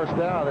have been a first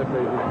down if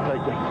they didn't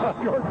take the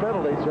 5-yard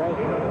penalty. That's right.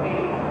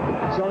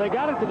 So they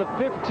got it to the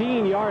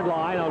 15-yard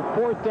line on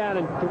 4th down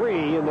and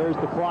 3, and there's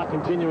the clock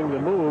continuing to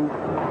move.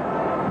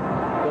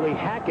 Billy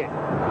Hackett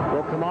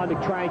will come on to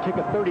try and kick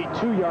a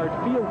 32-yard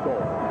field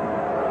goal.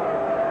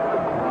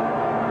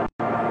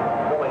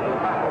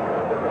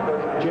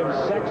 Jim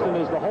Sexton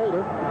is the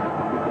holder.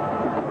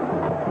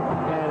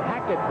 And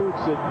Hackett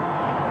boots it,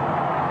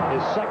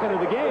 his second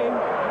of the game.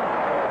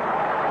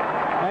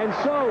 And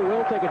so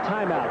we'll take a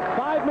timeout.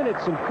 5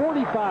 minutes and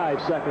 45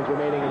 seconds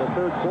remaining in the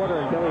third quarter,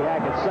 and Billy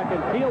Hackett's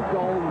second field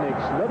goal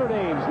makes Notre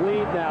Dame's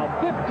lead now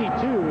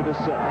 52-6.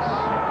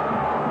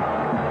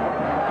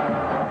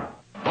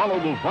 Follow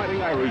the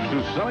Fighting Irish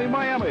to sunny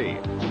Miami.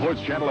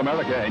 Sports Channel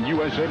America and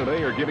USA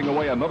Today are giving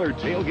away another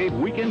tailgate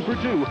weekend for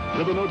 2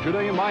 to the Notre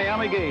Dame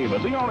Miami game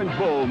at the Orange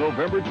Bowl,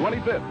 November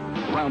 25th.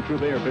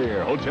 Round-trip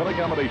airfare, hotel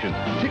accommodation,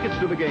 tickets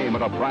to the game,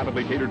 and a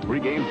privately catered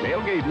pregame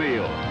tailgate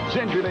meal.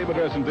 Send your name,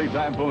 address, and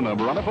daytime phone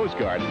number on a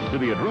postcard to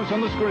the address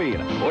on the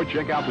screen, or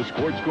check out the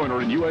Sports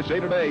Corner in USA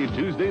Today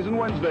Tuesdays and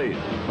Wednesdays.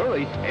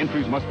 Hurry,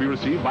 entries must be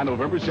received by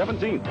November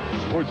 17th.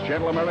 Sports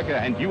Channel America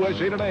and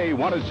USA Today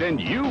want to send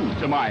you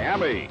to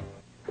Miami.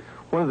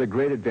 One of the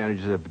great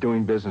advantages of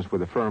doing business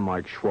with a firm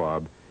like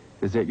Schwab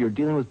is that you're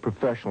dealing with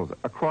professionals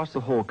across the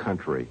whole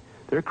country.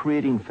 They're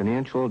creating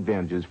financial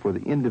advantages for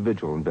the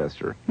individual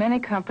investor. Many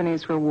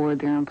companies reward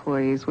their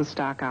employees with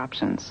stock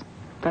options.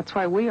 That's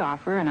why we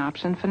offer an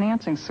option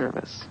financing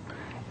service.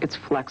 It's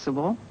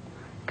flexible,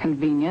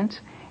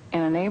 convenient,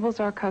 and enables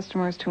our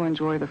customers to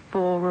enjoy the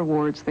full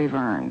rewards they've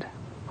earned.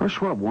 Our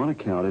Schwab One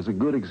account is a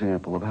good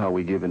example of how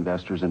we give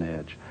investors an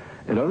edge.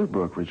 At other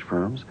brokerage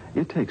firms,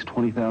 it takes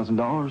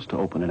 $20,000 to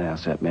open an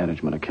asset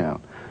management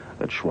account.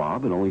 At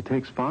Schwab, it only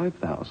takes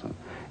 $5,000.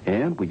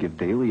 And we give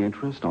daily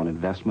interest on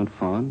investment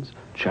funds,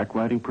 check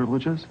writing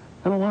privileges,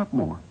 and a lot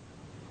more.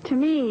 To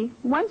me,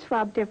 one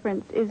Schwab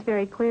difference is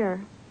very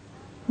clear.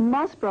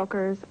 Most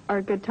brokers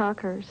are good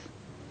talkers.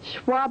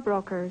 Schwab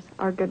brokers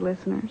are good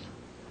listeners.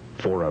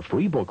 For a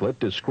free booklet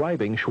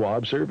describing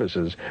Schwab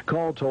services,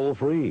 call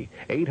toll-free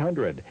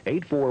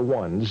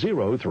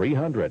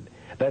 800-841-0300.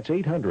 That's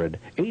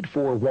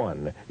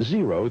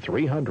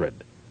 800-841-0300.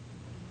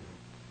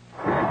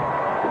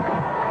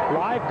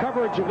 Live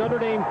coverage of Notre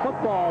Dame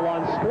football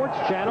on Sports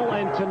Channel,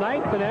 and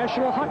tonight the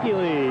National Hockey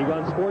League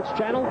on Sports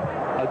Channel.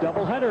 A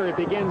doubleheader. It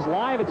begins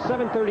live at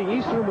 7:30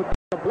 Eastern with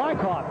the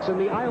Blackhawks and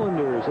the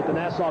Islanders at the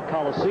Nassau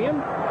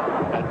Coliseum.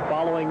 And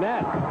following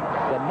that,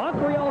 the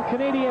Montreal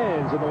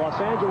Canadiens and the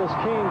Los Angeles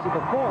Kings at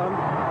the Forum.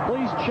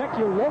 Please check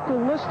your local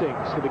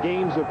listings for the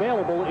games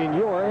available in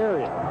your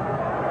area.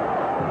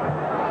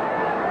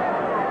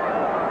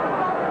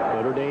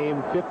 Notre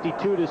Dame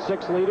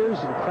 52-6 leaders,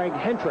 and Craig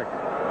Hentrick,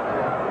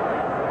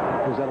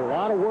 who's had a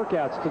lot of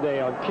workouts today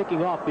on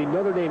kicking off the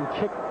Notre Dame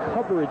kick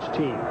coverage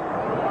team,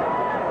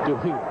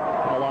 doing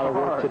a lot of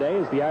work today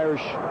as the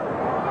Irish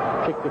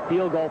kick the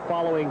field goal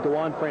following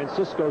DeJuan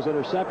Francisco's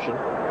interception.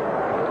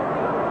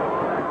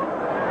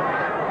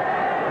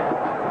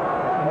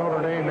 Notre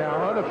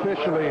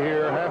officially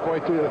here halfway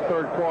through the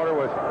third quarter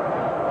with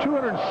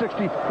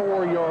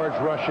 264 yards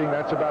rushing.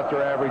 That's about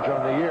their average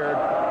on the year.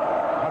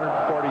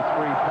 143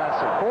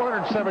 passing.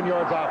 407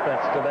 yards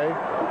offense today.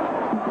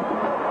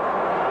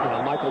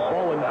 Well, Michael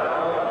Bowen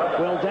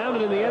will down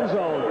it in the end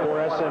zone for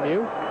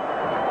SMU.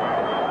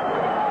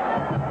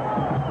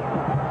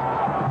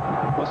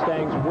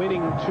 Mustangs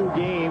winning 2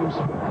 games.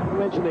 You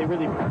mentioned they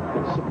really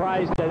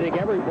surprised, I think,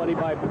 everybody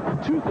by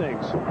 2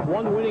 things.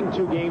 1, winning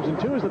 2 games, and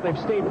 2 is that they've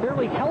stayed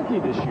fairly healthy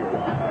this year.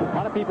 A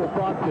lot of people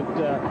thought that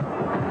the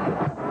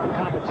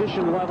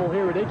competition level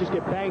here, they just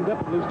get banged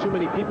up and lose too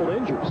many people to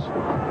injuries.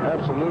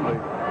 Absolutely.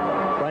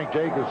 Frank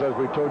Jacobs, as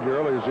we told you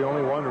earlier, is the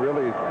only one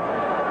really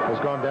has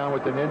gone down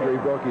with an injury.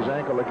 He broke his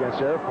ankle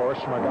against Air Force.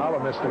 Magala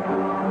missed a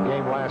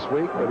game last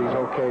week, but he's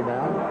okay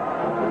now.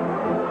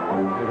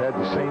 They've had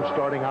the same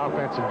starting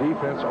offense and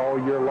defense all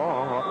year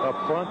long up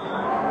front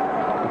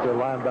with their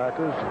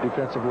linebackers,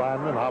 defensive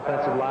linemen,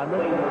 offensive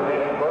linemen.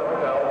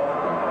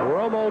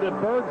 Romo to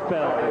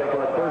Bergfeld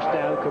for a first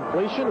down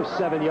completion of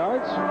 7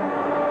 yards.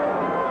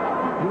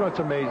 You know, it's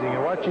amazing.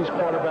 And watch these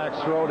quarterbacks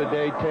throw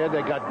today, Ted.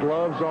 They got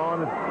gloves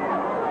on.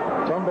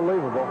 It's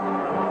unbelievable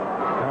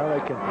how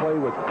they can play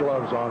with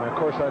gloves on. Of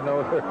course, I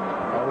know they're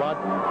a lot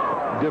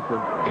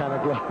different kind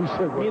of gloves.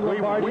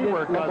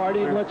 Lombardi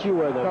didn't let you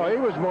wear them. No, he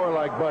was more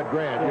like Bud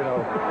Grant, you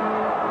know.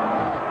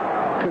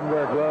 Couldn't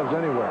wear gloves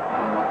anywhere.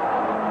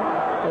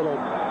 Little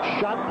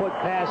shot put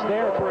pass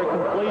there for a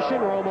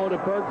completion. Romo to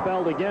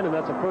Bergfeld again, and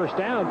that's a first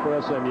down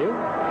for SMU.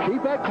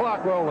 Keep that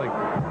clock rolling.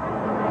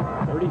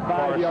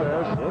 35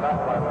 yards.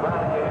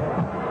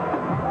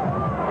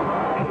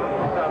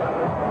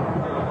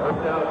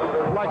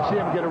 I'd like to see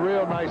him get a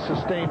real nice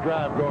sustained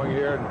drive going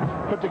here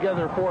and put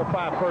together 4 or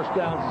 5 first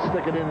downs and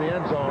stick it in the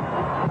end zone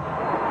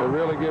to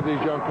really give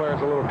these young players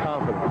a little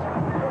confidence.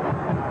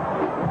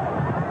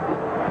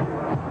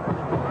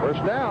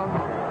 First down,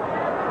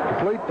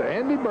 complete to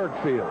Andy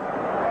Bergfield.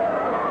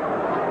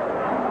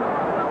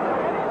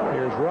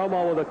 Here's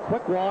Romo with a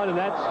quick one, and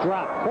that's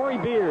dropped. Corey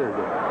Beard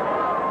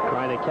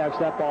trying to catch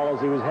that ball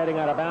as he was heading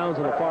out of bounds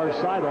on the far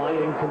sideline.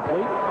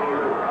 Incomplete.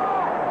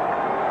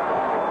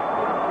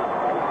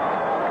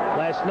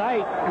 Last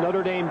night,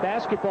 Notre Dame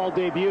basketball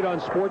debuted on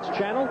Sports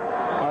Channel.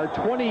 Our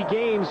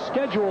 20-game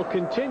schedule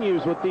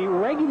continues with the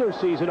regular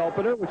season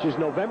opener, which is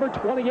November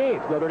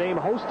 28th. Notre Dame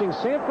hosting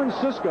San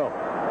Francisco.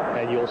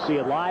 And you'll see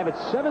it live at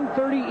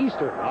 7:30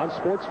 Eastern on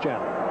Sports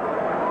Channel.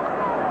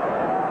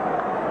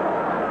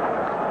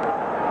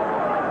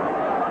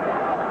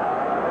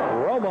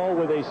 Romo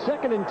with a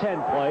 2nd and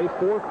 10 play,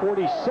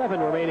 4:47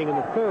 remaining in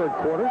the third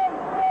quarter.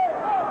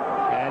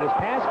 And his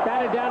pass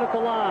batted down at the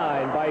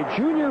line by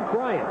Junior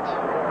Bryant.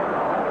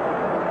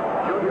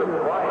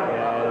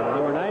 And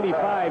number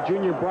 95,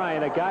 Junior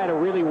Bryant, a guy to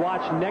really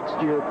watch next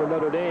year for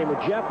Notre Dame.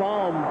 With Jeff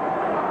Alm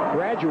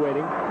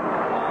graduating,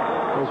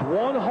 there's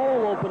one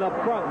hole open up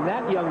front, and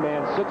that young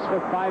man,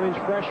 6'5"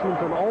 freshman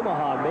from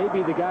Omaha, may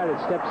be the guy that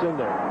steps in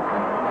there.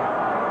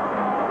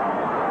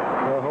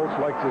 Well, Holtz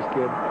likes this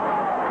kid.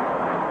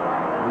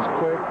 He's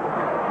quick.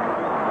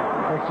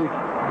 Thinks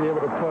he'll be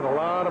able to put a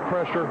lot of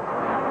pressure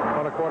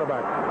on a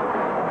quarterback.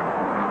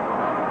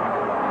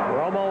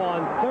 Romo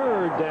on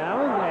 3rd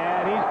down,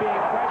 and he's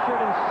being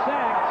pressured and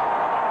sacked.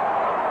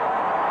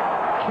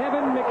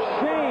 Kevin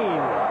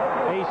McShane,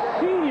 a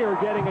senior,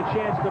 getting a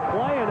chance to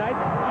play, and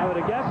I would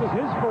guess is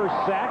his first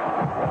sack.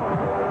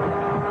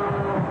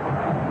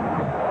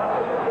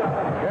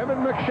 Kevin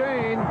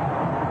McShane,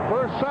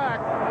 first sack.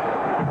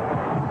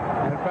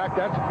 In fact,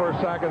 that's the first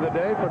sack of the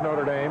day for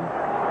Notre Dame.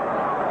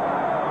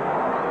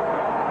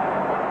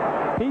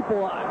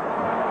 People,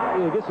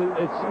 I guess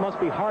it must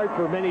be hard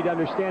for many to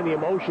understand the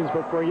emotions,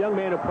 but for a young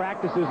man who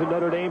practices at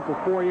Notre Dame for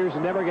 4 years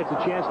and never gets a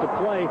chance to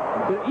play,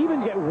 to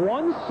even get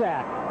 1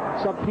 sack,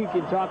 something he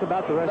can talk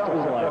about the rest of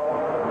his life.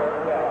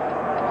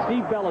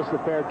 Steve Bellis, the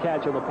fair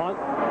catch on the punt.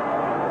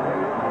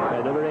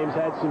 And Notre Dame's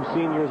had some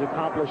seniors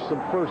accomplish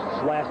some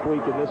firsts last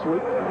week and this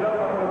week.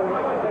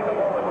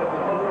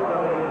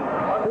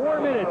 4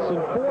 minutes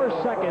and 4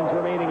 seconds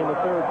remaining in the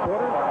third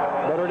quarter.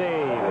 Notre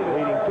Dame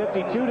leading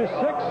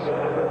 52-6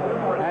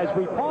 as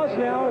we pause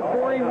now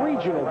for a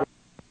regional.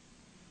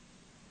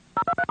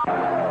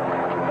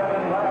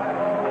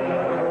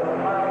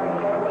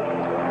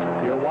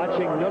 You're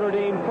watching Notre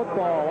Dame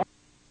football.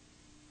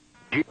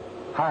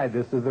 Hi,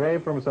 this is Ray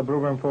from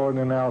Suburban Ford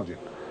in Elgin.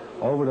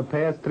 Over the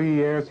past 3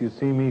 years, you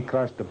see me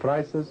crush the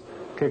prices,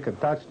 kick a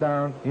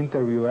touchdown,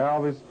 interview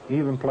Elvis,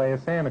 even play a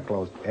Santa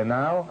Claus. And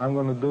now I'm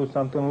going to do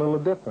something a little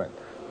different.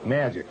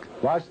 Magic.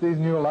 Watch these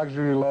new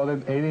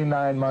luxury-loaded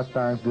 89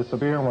 Mustangs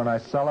disappear when I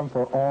sell them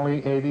for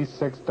only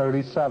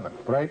 $86.37.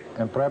 Freight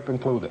and prep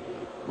included.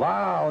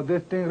 Wow,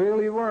 this thing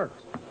really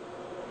works.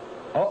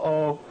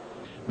 Uh-oh.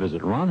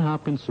 Visit Ron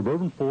Hopkins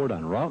Suburban Ford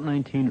on Route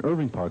 19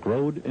 Irving Park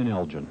Road in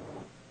Elgin.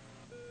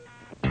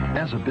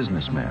 As a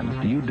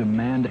businessman, you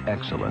demand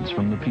excellence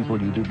from the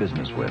people you do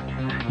business with.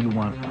 You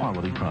want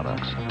quality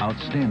products,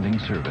 outstanding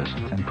service,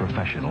 and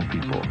professional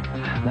people.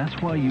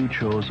 That's why you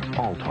chose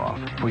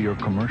Altoff for your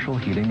commercial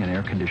heating and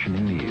air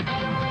conditioning needs.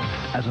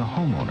 As a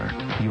homeowner,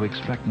 you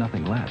expect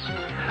nothing less.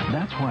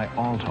 That's why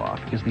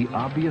Altoff is the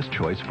obvious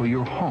choice for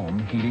your home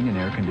heating and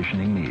air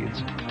conditioning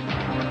needs.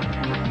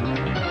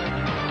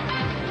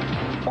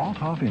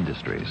 Altoff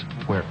Industries,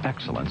 where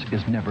excellence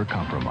is never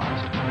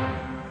compromised.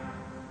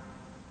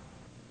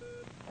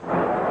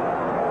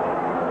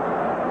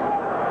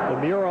 The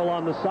mural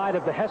on the side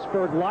of the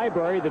Hesburgh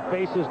Library that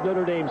faces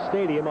Notre Dame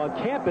Stadium. On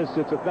campus,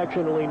 it's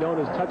affectionately known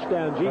as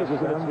Touchdown Jesus.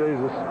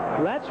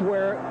 That's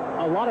where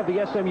a lot of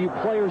the SMU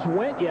players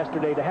went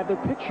yesterday to have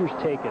their pictures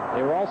taken.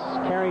 They were all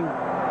carrying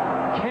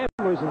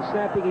cameras and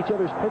snapping each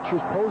other's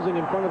pictures, posing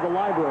in front of the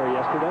library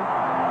yesterday.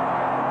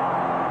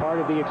 Part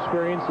of the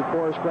experience that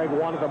Forrest Gregg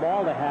wanted them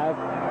all to have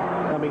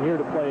coming here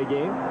to play a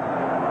game.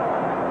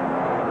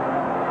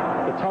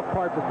 The tough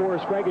part for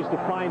Forrest Gregg is to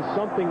find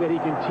something that he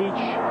can teach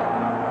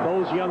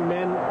those young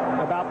men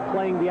about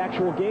playing the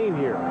actual game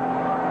here.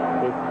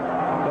 With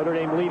Notre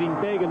Dame leading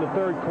big in the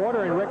third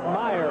quarter, and Rick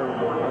Meyer,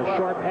 a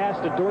short pass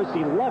to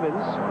Dorsey Levens,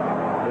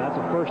 and that's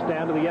a first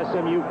down to the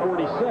SMU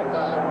 46.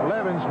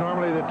 Levens,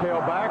 normally the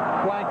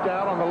tailback, flanked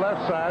out on the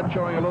left side,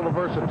 showing a little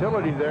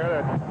versatility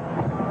there,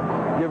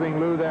 giving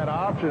Lou that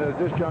option that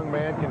this young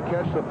man can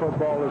catch the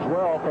football as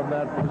well from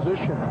that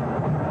position.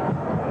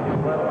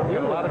 You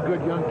got a lot of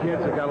good young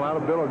kids that got a lot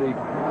of ability,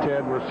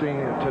 Ted. We're seeing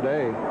it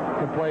today.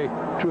 Can play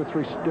 2 or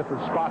 3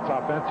 different spots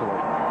offensively.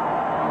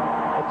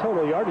 The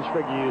total yardage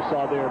figure you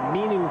saw there,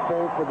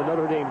 meaningful for the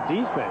Notre Dame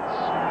defense.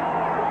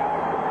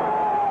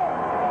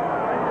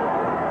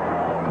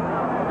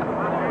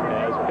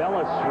 As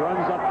Bellis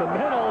runs up the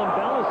middle, and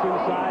Bellis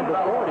inside the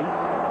 40.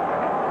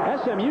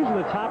 SMU's in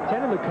the top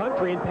 10 in the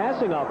country in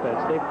passing offense.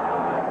 They've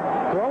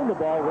thrown the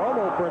ball,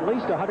 Romo, for at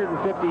least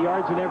 150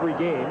 yards in every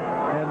game.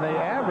 And they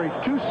average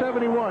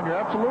 271. You're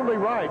absolutely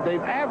right.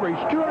 They've averaged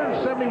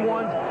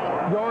 271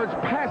 yards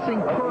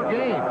passing per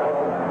game.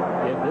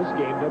 In this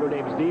game, Notre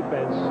Dame's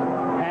defense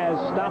has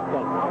stopped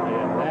them.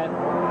 And that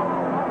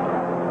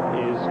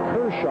is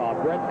Kershaw,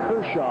 Brett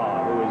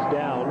Kershaw, who is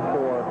down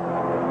for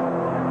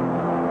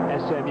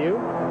SMU.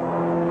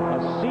 A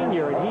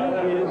senior, and he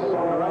is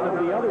one of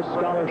the other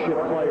scholarship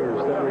players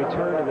that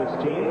return to this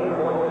team.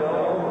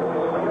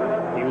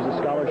 He was a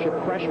scholarship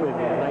freshman in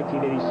the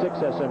 1986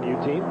 SMU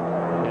team,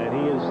 and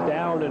he is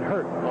down and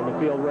hurt on the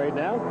field right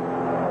now.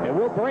 And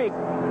we'll break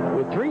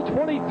with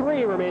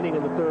 3:23 remaining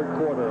in the third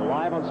quarter.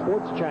 Live on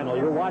Sports Channel,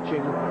 you're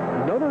watching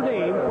Notre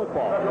Dame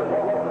football.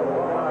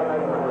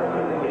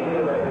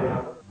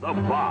 The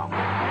bomb.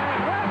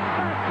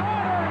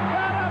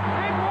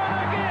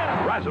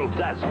 Razzle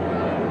dazzle.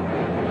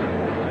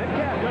 The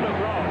captain of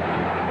Rome.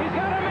 He's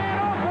got a man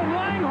open,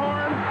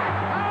 Langhorne.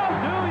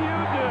 How do you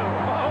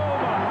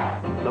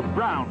do? The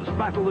Browns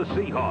battle the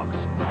Seahawks.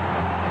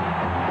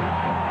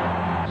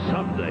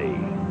 Sunday.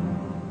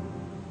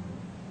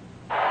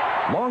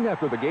 Long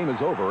after the game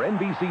is over,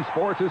 NBC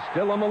Sports is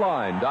still on the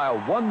line. Dial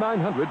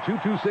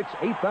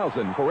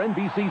 1-900-226-8000 for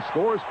NBC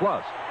Scores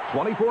Plus.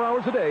 24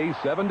 hours a day,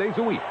 7 days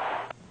a week.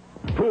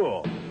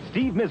 Pool.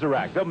 Steve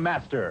Miserak, the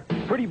master.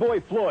 Pretty Boy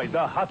Floyd,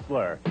 the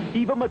hustler.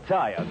 Eva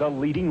Mataya, the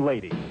leading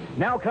lady.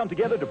 Now come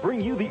together to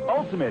bring you the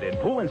ultimate in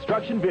pool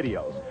instruction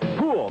videos.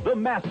 Pool, the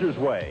master's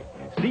way.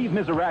 Steve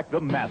Miserak, the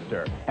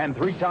master, and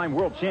 3-time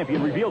world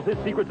champion, reveals his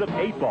secrets of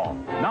 8-ball,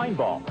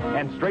 9-ball,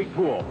 and straight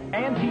pool,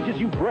 and teaches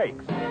you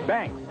breaks,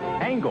 banks,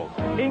 angles,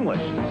 English,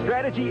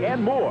 strategy,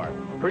 and more.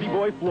 Pretty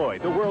Boy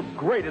Floyd, the world's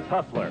greatest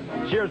hustler,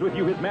 shares with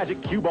you his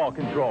magic cue ball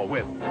control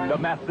with the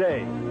masse,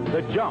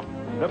 the jump,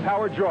 the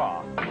power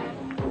draw.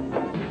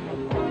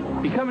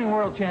 Becoming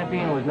world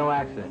champion was no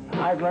accident.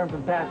 I've learned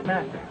from past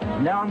masters.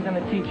 Now I'm going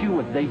to teach you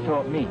what they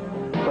taught me.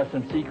 Plus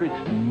some secrets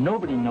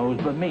nobody knows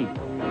but me.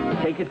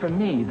 Take it from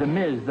me, the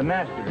Miz, the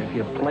master. If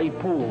you play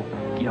pool,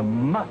 you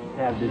must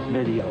have this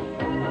video.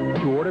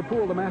 To order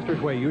Pool the Master's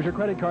Way, use your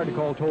credit card to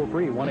call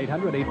toll-free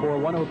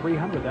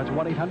 1-800-841-0300. That's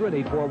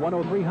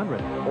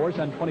 1-800-841-0300. Or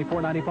send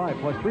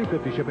 $24.95 plus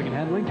 $3.50 shipping and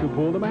handling to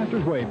Pool the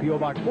Master's Way, P.O.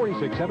 Box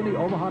 4670,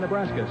 Omaha,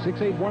 Nebraska,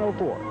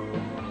 68104.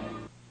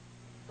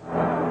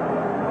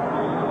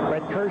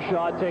 Brett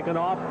Kershaw taken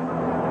off,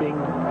 being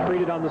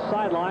treated on the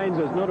sidelines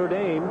as Notre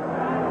Dame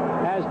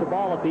has the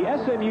ball at the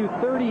SMU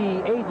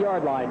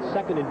 38-yard line,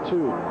 2nd and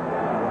 2.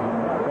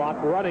 Clock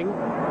running,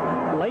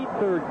 late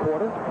third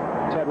quarter.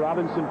 Ted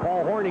Robinson,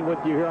 Paul Horning with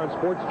you here on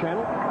Sports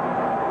Channel.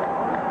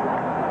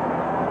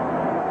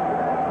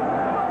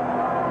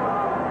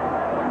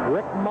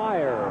 Rick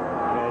Meyer,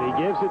 and he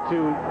gives it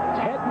to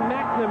Ted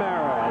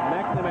McNamara, and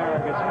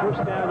McNamara gets first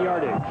down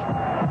yardage.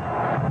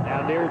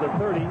 Down near the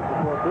 30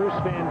 before Bruce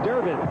Van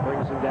Derven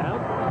brings him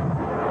down.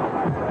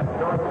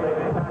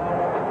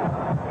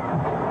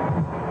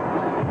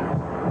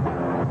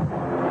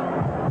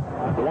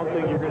 The one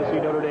thing you're going to see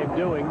Notre Dame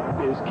doing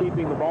is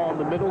keeping the ball in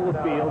the middle of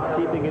the field,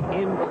 keeping it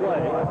in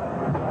play,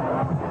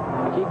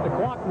 keep the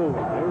clock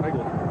moving.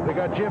 They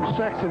got Jim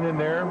Sexton in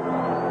there,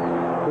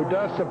 who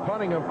does some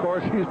punting, of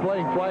course. He's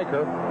playing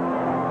flanker.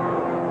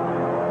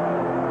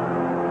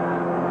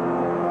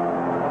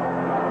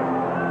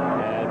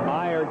 And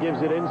Meyer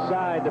gives it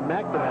inside to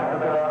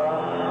McNamara.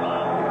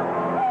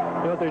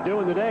 You know what they're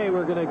doing today?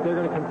 They're going to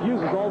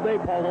confuse us all day,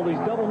 Paul. All these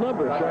double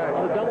numbers.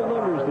 All the double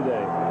numbers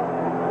today.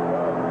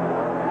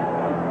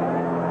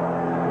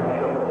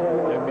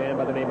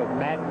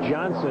 Matt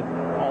Johnson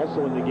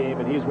also in the game,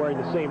 and he's wearing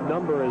the same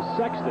number as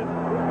Sexton.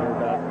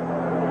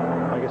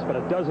 I guess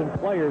about a dozen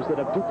players that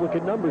have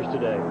duplicate numbers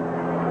today.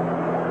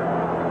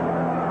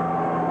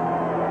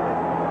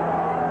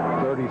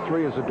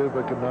 33 is a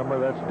duplicate number.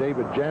 That's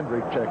David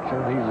Jandrick checks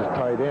in. He's a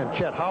tight end.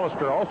 Chet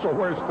Hollister also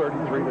wears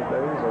 33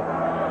 today.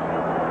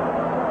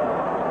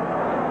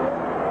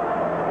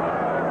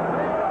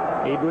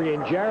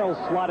 Adrian Gerald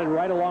slotted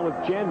right along with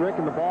Jandrick,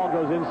 and the ball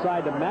goes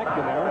inside to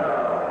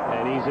McNamara,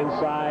 and he's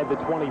inside the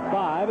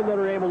 25, and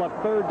Notre Dame will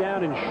have third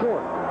down and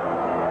short.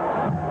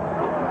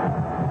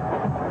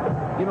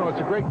 You know,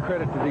 it's a great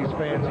credit to these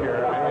fans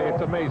here.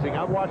 It's amazing.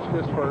 I've watched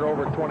this for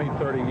over 20,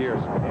 30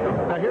 years.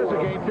 Now, here's a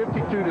game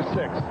 52-6.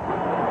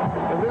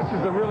 And this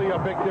is really a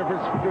big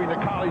difference between the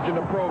college and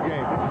the pro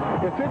game.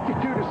 At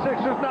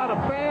 52-6, there's not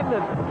a fan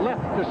that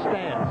left the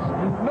stands.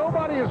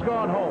 Nobody has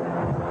gone home.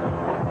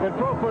 In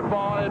pro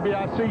football, it'd be,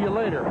 I'll see you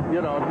later.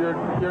 You know, if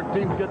your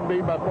team's getting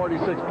beat by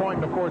 46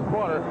 points in the fourth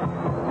quarter,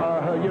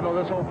 you know,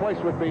 this whole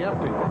place would be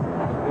empty.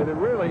 And it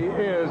really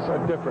is a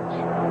difference.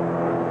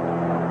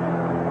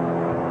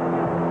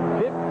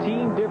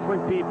 15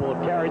 different people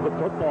have carried the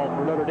football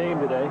for Notre Dame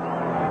today.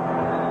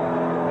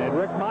 And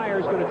Rick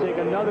Meyer's going to take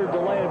another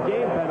delay of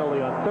game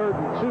penalty on 3rd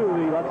and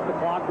 2. He lets the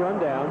clock run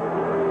down.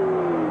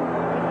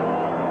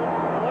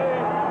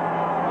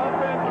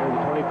 There's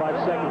a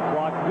 25-second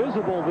clock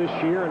visible this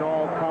year in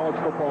all college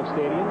football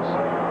stadiums.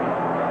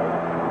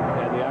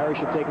 And the Irish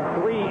have taken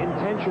 3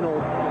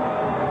 intentional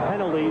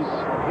penalties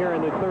here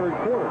in the third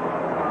quarter.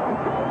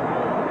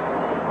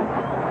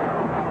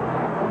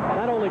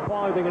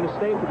 Paul, they're going to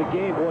stay for the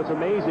game. But what's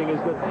amazing is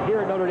that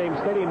here at Notre Dame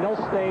Stadium, they'll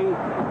stay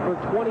for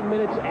 20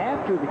 minutes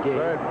after the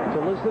game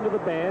to listen to the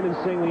band and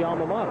sing the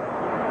alma mater.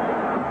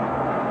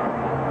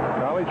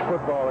 College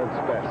football at its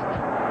best.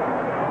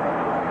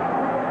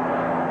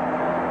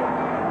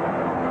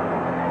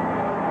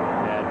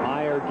 And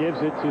Meyer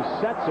gives it to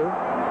Setzer.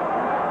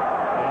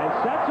 And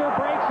Setzer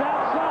breaks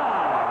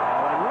outside.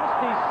 And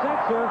Rusty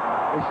Setzer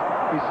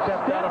he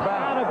stepped out of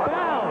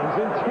bounds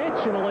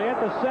intentionally at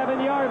the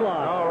 7-yard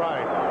line. All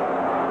right.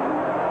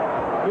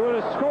 He would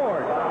have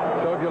scored.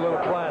 Showed you a little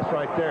class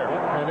right there.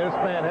 Yep. And this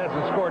man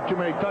hasn't scored too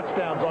many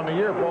touchdowns on the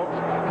year, folks.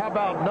 How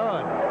about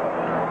none?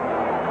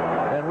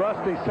 And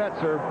Rusty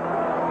Setzer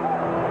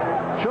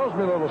shows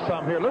me a little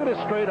something here. Look at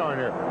this straight arm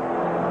here.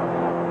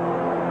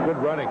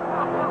 Good running.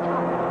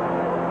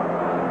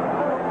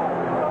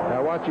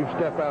 Now watch him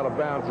step out of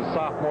bounds, a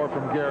sophomore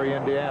from Gary,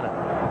 Indiana.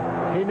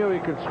 He knew he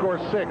could score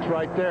 6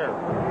 right there.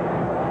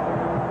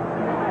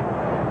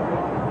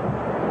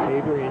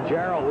 Adrian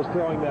Gerald was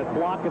throwing that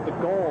block at the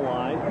goal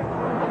line.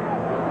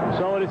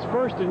 So it is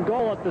 1st and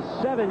goal at the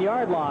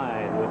 7-yard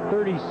line with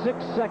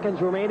 36 seconds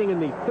remaining in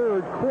the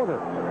third quarter.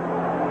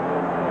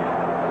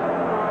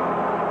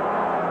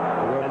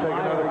 We're going to take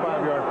another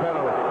 5-yard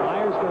penalty.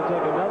 Meyer's going to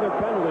take another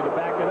penalty to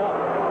back it up.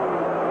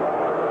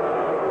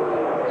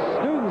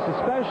 Students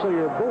especially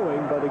are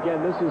booing, but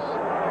again, this is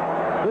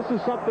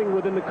something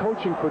within the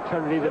coaching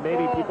fraternity that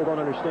maybe people don't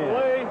understand.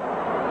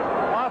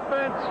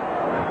 Offense.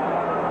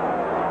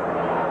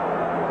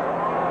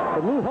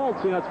 But Lou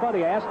Holtz, you know, it's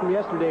funny. I asked him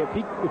yesterday if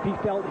he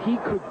felt he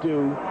could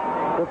do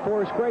what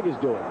Forrest Gregg is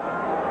doing.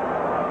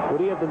 Would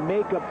he have the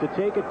makeup to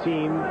take a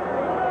team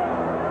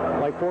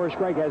like Forrest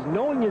Gregg has,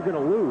 knowing you're going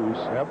to lose,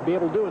 be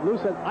able to do it? Lou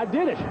said, I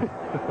did it.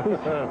 He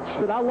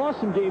said, I lost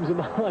some games in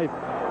my life,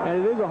 and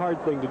it is a hard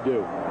thing to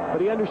do.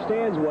 But he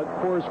understands what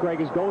Forrest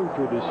Gregg is going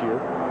through this year.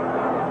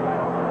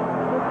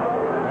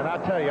 And I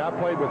tell you, I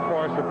played with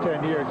Forrest for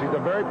 10 years. He's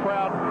a very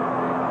proud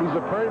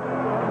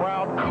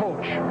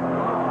coach.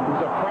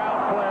 He's a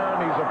proud player,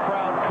 and he's a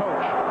proud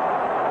coach.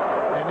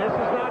 And this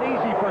is not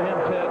easy for him,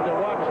 Ted, to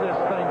watch this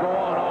thing go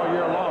on all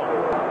year long.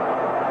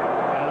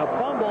 And a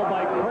fumble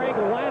by Craig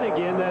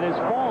Lanigan that has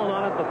fallen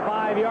on at the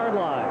 5-yard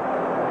line.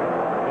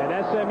 And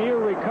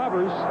SMU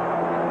recovers,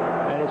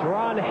 and it's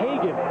Ron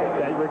Hagan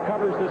that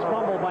recovers this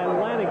fumble by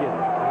Lanigan.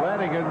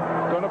 Lanigan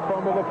going to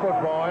fumble the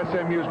football.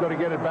 SMU is going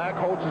to get it back.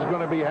 Holtz is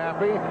going to be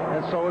happy,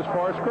 and so is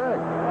Forrest Gregg.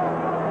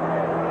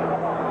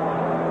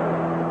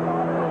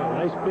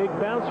 Nice big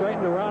bounce right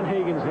into Ron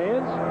Hagan's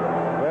hands.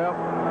 Well,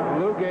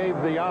 Lou gave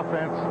the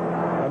offense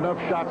enough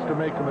shots to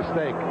make a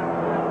mistake.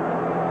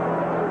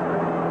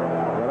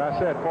 But I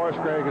said,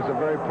 Forrest Gregg is a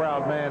very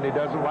proud man. He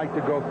doesn't like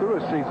to go through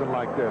a season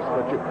like this.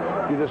 But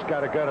you just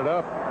got to gut it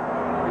up.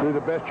 Do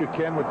the best you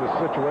can with a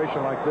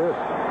situation like this.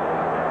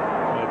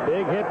 A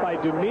big hit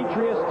by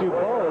Demetrius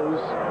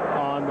Dubose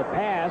on the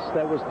pass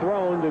that was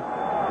thrown to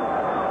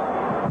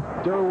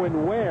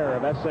Derwin Ware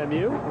of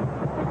SMU.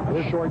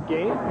 This short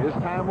game. His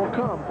time will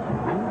come.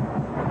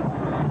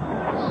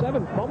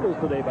 7 fumbles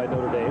today by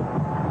Notre Dame.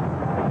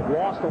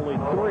 Lost only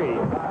 3.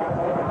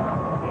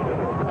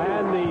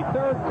 And the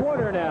third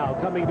quarter now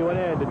coming to an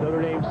end at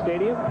Notre Dame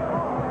Stadium.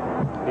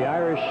 The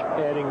Irish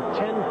adding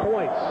 10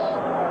 points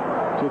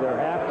to their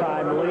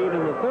halftime lead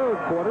in the third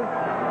quarter.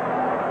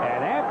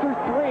 And after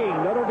 3,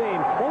 Notre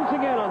Dame closing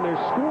in on their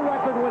school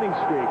record winning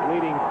streak,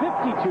 leading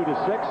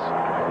 52-6.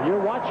 And you're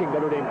watching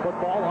Notre Dame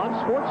football on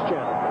Sports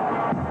Channel.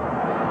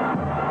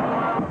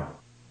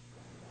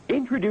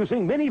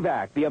 Introducing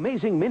Mini-Vac, the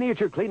amazing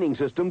miniature cleaning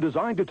system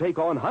designed to take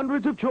on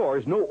hundreds of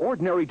chores no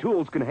ordinary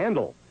tools can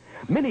handle.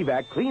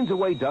 Mini-Vac cleans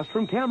away dust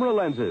from camera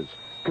lenses,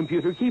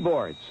 computer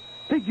keyboards,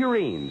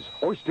 figurines,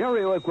 or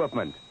stereo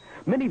equipment.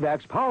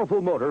 Mini-Vac's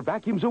powerful motor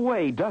vacuums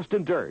away dust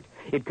and dirt.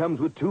 It comes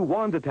with 2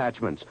 wand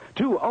attachments,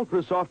 2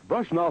 ultra-soft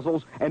brush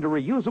nozzles, and a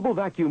reusable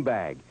vacuum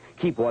bag.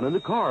 Keep one in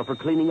the car for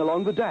cleaning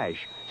along the dash,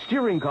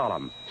 steering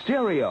column,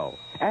 stereo,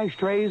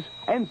 ashtrays,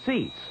 and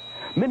seats.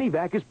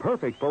 Mini-Vac is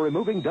perfect for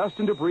removing dust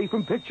and debris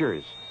from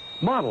pictures,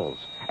 models,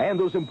 and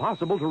those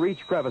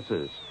impossible-to-reach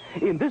crevices.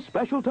 In this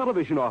special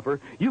television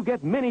offer, you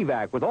get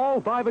Mini-Vac with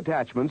all 5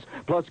 attachments,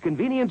 plus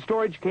convenient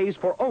storage case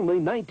for only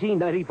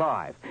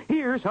 $19.95.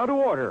 Here's how to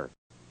order.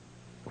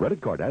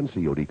 Credit card and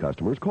COD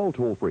customers call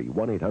toll-free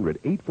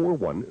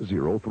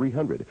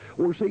 1-800-841-0300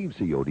 or save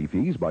COD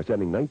fees by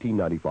sending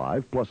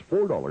 $19.95 plus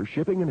 $4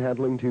 shipping and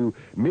handling to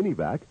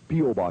Mini-Vac,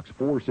 P.O. Box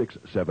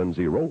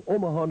 4670,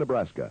 Omaha,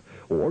 Nebraska,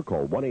 or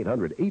call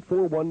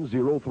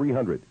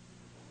 1-800-841-0300.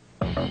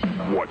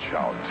 Watch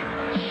out.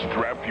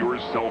 Strap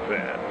yourself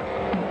in.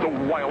 The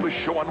wildest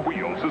show on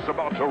wheels is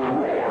about to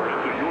roar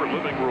into your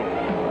living room.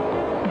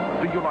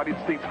 The United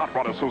States Hot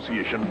Rod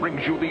Association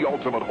brings you the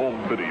ultimate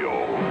home video.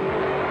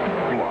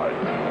 Blood,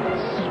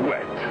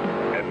 sweat,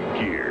 and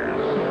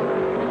gears.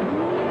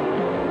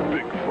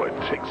 Bigfoot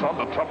takes on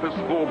the toughest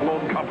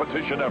full-blown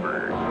competition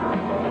ever.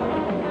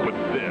 But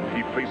then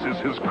he faces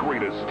his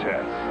greatest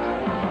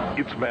test.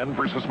 It's man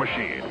versus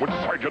machine, with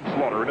Sergeant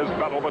Slaughter and his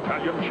battle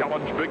battalion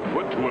challenge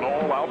Bigfoot to an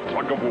all-out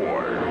tug of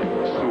war.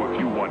 So if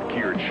you want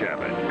gear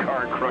jamming,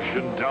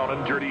 car-crushing, down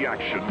and dirty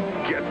action,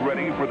 get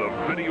ready for the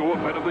video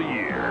event of the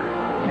year.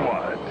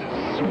 Blood,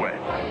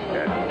 sweat,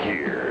 and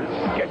gears.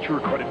 Get your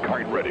credit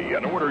card ready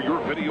and order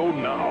your video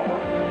now.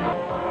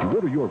 To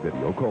order your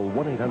video, call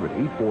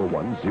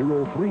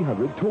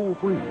 1-800-841-0300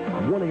 toll-free.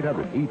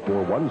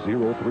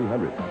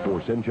 1-800-841-0300.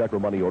 Or send check or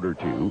money order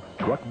to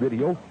Truck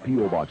Video,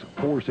 P.O. Box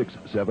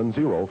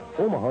 4670,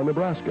 Omaha,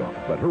 Nebraska.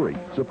 But hurry,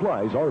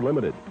 supplies are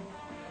limited.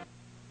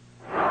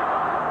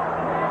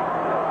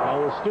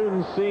 Now the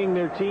students seeing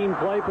their team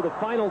play for the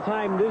final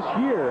time this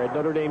year at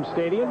Notre Dame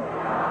Stadium.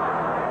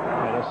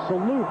 And a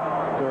salute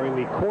during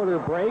the quarter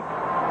break.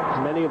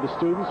 Many of the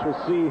students will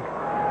see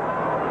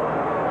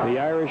the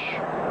Irish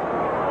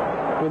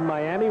in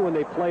Miami when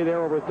they play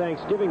there over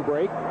Thanksgiving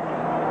break,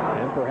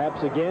 and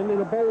perhaps again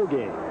in a bowl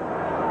game.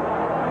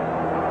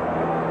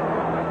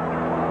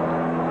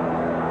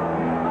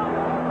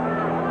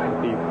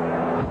 With the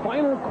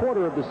final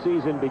quarter of the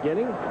season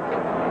beginning,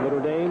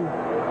 Notre Dame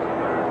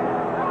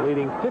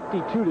leading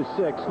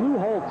 52-6. Lou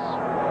Holtz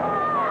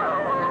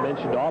has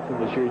mentioned often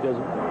this year he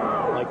doesn't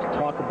like to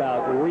talk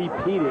about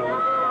repeating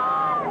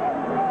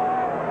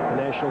the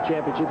national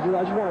championship. He says,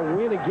 I just want to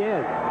win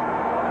again.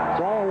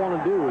 That's all I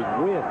want to do is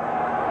win.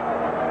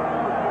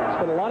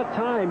 Spent a lot of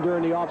time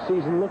during the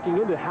offseason looking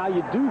into how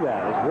you do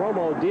that. As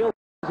Romo deals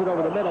it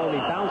over the middle and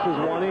he bounces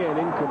one in,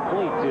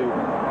 incomplete to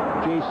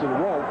Jason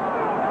Wolf.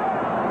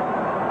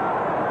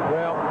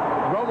 Well,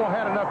 Romo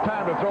had enough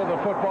time to throw the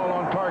football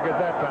on target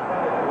that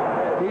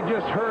time. He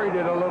just hurried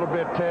it a little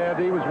bit, Ted.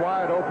 He was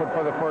wide open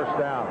for the first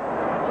down.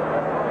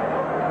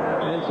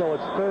 And so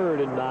it's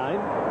 3rd and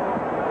 9.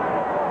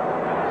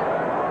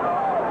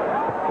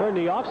 During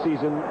the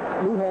offseason,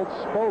 Lou Holtz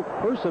spoke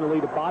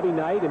personally to Bobby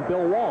Knight and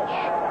Bill Walsh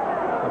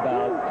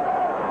about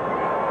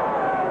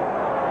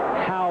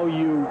how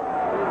you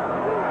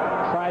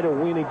try to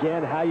win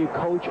again, how you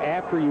coach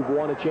after you've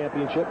won a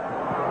championship.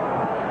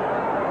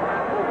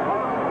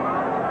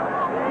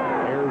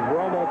 There's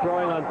Romo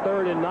throwing on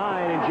 3rd and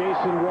 9, and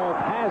Jason Wolf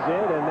has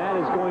it, and that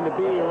is going to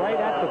be right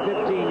at the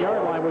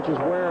 15-yard line, which is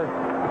where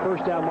the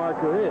first down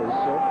marker is.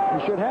 So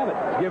you should have it.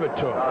 Give it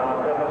to him.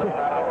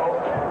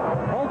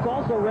 Holtz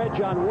also read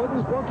John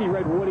Wooden's book. He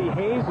read Woody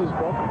Hayes'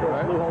 book. Of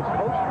course, Lou Holtz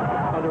coached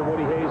under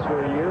Woody Hayes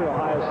for a year at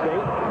Ohio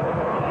State.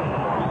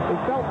 He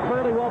felt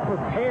fairly well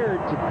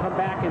prepared to come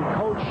back and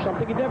coach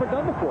something he'd never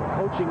done before,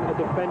 coaching a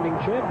defending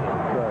champion.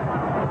 Right.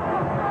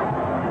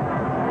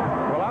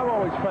 Well, I've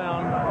always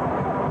found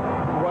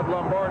what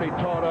Lombardi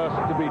taught us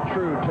to be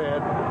true,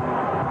 Ted.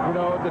 You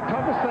know, the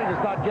toughest thing is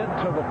not getting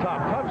to the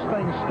top. Toughest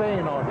thing is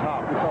staying on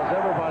top because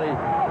everybody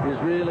is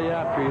really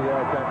after you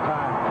there at that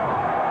time.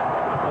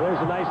 Well,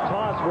 there's a nice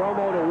toss.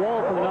 Romo to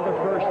Wolf and another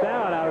first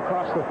down out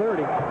across the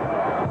 30.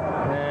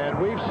 And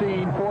we've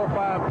seen 4 or 5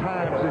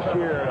 times this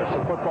year as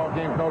the football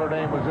game Notre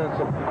Dame was in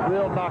some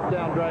real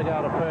knockdown,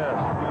 drag-out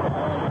affairs.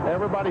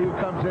 Everybody who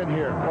comes in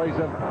here plays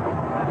a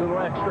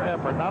little extra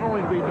effort, not only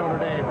to beat Notre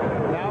Dame,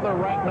 now they're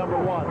ranked number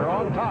 1. They're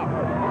on top.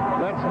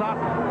 Let's knock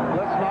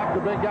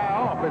the big guy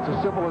off. It's as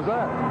simple as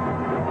that.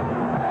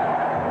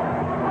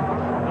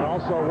 And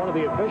also one of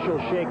the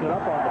officials shaking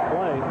up on the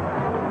play.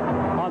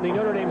 On the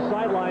Notre Dame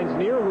sidelines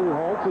near Lou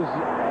Holtz is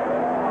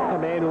a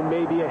man who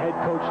may be a head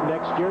coach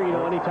next year. You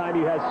know, anytime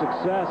you have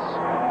success,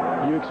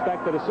 you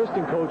expect that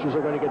assistant coaches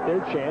are going to get their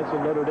chance,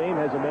 and Notre Dame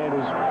has a man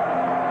who's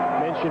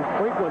mentioned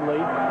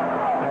frequently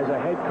as a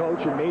head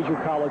coach in major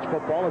college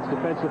football. It's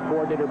defensive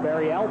coordinator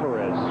Barry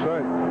Alvarez. That's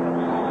right.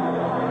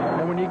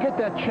 And when you get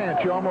that chance,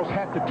 you almost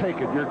have to take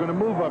it. You're going to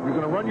move up. You're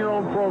going to run your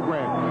own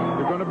program.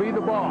 You're going to be the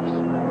boss.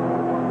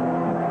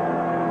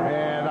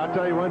 And I'll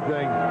tell you one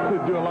thing,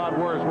 could do a lot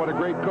worse. What a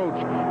great coach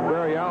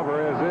Barry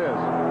Alvarez is.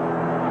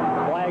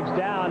 Flags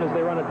down as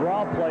they run a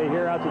draw play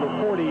here out to the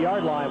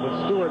 40-yard line with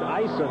Stuart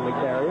Eisen, the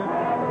carrier.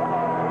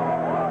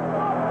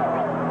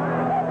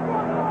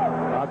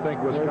 I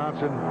think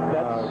Wisconsin...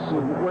 That's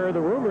where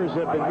the rumors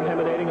have been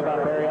emanating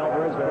about Barry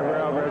Alvarez.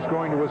 Barry Alvarez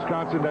going to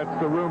Wisconsin, that's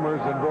the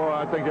rumors, and boy,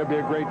 I think that'd be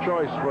a great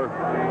choice for...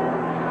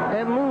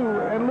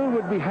 And Lou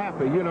would be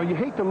happy. You know, you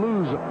hate to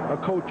lose a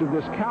coach of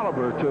this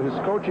caliber to his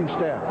coaching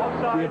staff.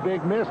 It'd be a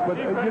big miss, but,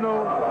 you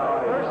know...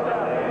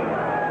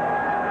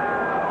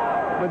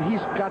 But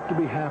he's got to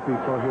be happy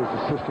for his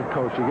assistant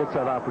coach. He gets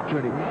that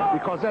opportunity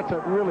because that's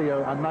really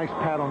a nice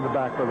pat on the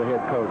back for the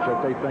head coach,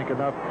 that they think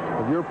enough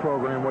of your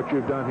program, what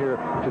you've done here,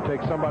 to take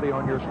somebody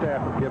on your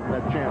staff and give them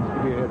that chance to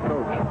be a head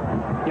coach.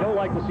 You don't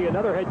like to see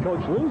another head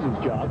coach lose his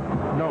job.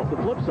 No. It's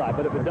the flip side,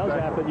 but if it does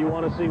happen, you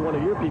want to see one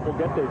of your people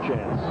get their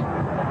chance.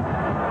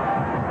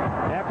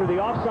 After the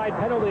offside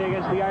penalty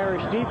against the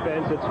Irish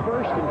defense, it's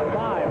 1st and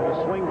 5. A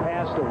swing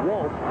pass to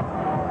Wolf,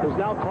 who's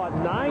now caught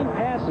 9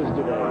 passes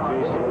today,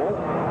 Jason Wolf.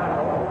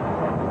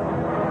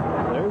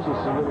 There's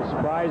a little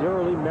surprise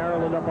early.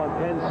 Maryland up on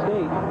Penn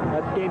State.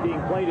 That's the game being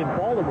played in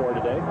Baltimore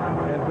today.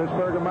 And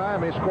Pittsburgh and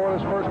Miami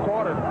scoreless first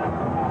quarter.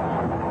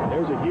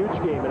 There's a huge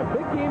game, and a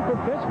big game for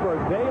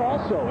Pittsburgh. They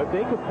also, if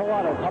they could pull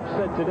out an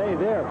upset today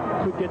there,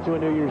 could get to a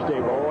New Year's Day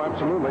bowl. Oh,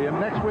 absolutely. And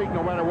next week,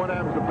 no matter what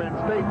happens to Penn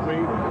State, see,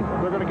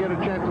 they're going to get a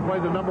chance to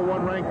play the #1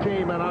 ranked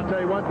team, and I'll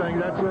tell you one thing,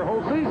 that's their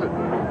whole season.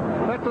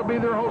 That'll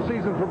be their whole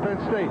season for Penn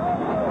State.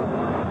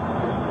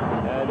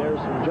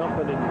 There's some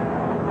jumping and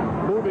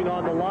moving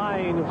on the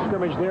line of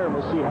scrimmage there, and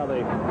we'll see how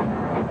they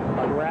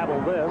unravel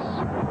this.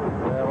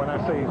 When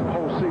I say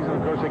whole season,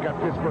 of course, they got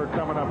Pittsburgh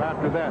coming up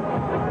after that.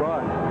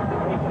 But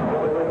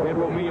it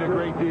will mean a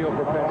great deal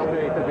for Penn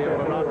State to be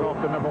able to knock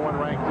off the #1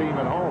 ranked team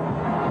at home.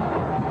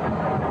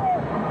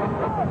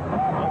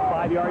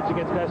 5 yards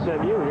against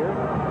SMU here.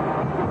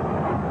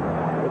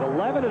 With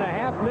 11 and a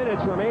half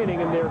minutes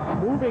remaining, and they're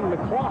moving the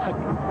clock.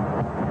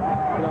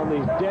 And on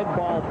these dead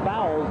ball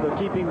fouls, they're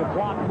keeping the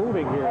clock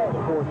moving here in the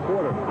 4th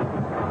quarter.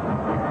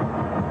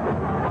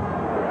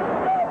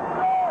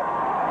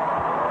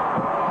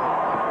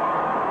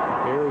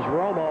 Here's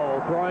Romo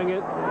throwing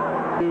it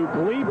to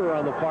Gleber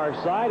on the far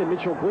side, and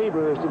Mitchell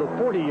Gleber is to the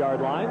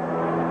 40-yard line.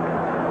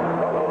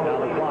 Now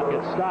the clock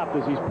gets stopped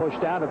as he's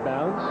pushed out of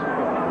bounds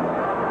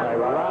by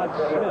Rod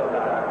Smith.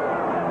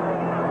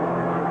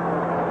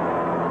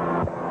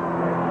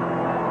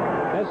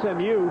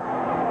 SMU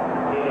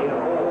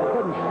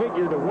couldn't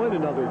figure to win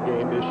another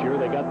game this year.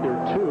 They got their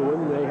 2,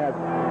 and they have,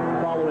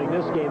 following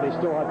this game, they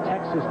still have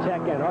Texas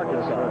Tech and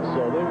Arkansas.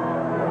 So they,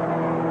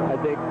 I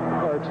think,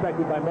 are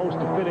expected by most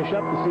to finish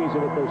up the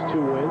season with those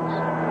 2 wins.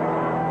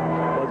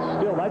 But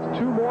still, that's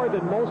 2 more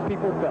than most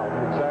people felt.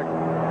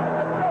 Exactly.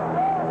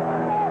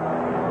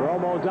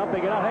 Romo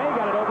dumping it out. Hey,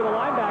 got it over the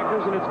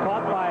linebackers, and it's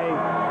caught by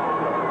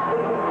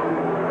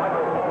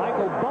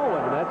Michael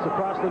Bowen. That's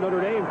across the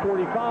Notre Dame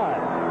 45.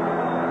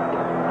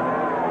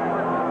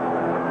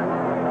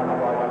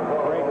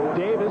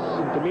 Davis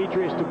and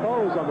Demetrius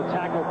DePose on the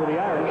tackle for the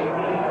Irish.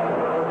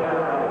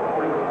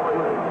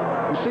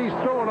 You see he's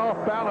throwing off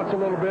balance a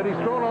little bit. He's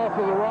throwing off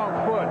with the wrong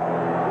foot,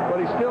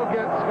 but he still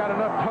got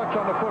enough touch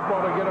on the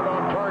football to get it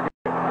on target.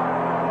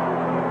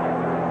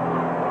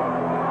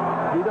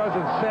 He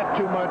doesn't set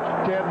too much,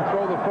 Ted, and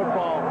throw the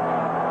football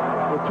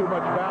with too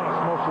much balance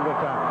most of the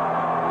time.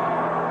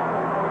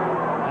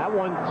 That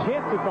one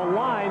tipped at the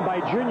line by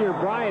Junior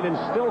Bryant and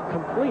still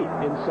complete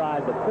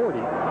inside the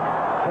 40.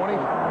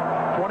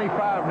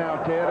 25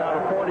 now, Ted, out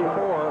of 44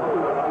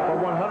 for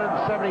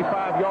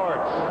 175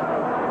 yards.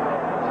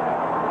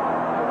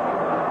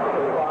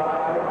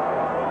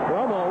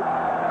 Romo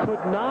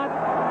could not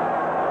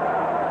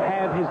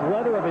have his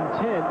letter of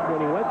intent when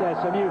he went to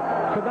SMU,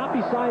 could not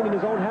be signed in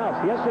his own house.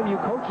 The SMU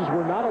coaches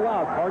were not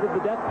allowed, part of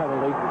the death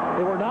penalty,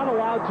 they were not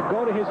allowed to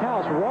go to his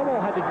house.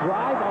 Romo had to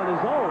drive on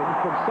his own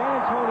from San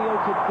Antonio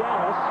to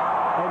Dallas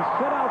and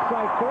sit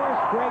outside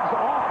Forrest Gregg's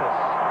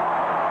office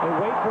and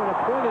wait for an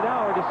appointed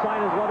hour to sign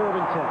his letter of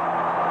intent.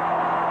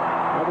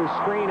 Another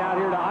screen out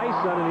here to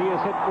Eisen, and he is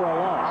hit for a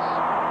loss.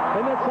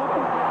 Isn't that something?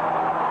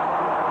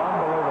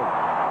 Unbelievable.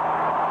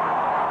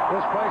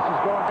 This place is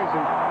going crazy.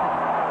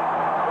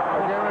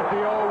 They're giving it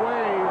the old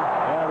wave.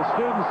 Yeah, the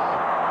students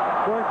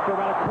worked for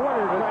about a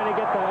quarter trying to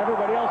get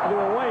everybody else to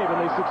do a wave, and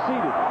they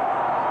succeeded.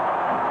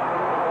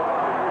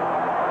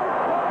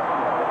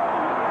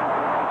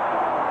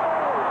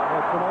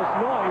 That's the most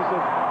noise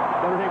that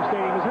Notre Dame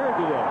Stadium has heard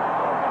today.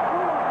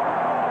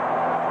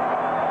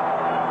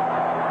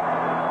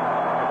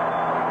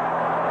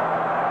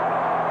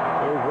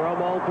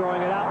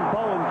 Throwing it out, and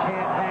Bowen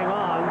can't hang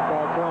on.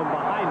 Ball thrown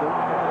behind him.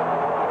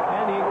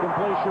 And the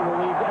incompletion will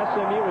leave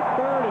SMU at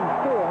 3rd and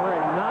 4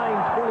 and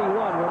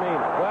 9:21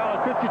 remaining. Well,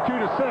 at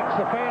 52-6,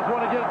 the fans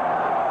want to get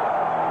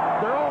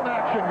their own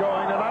action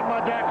going, and I'm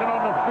not backing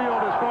on the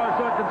field as far as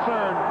they're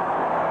concerned.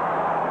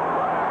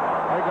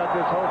 They got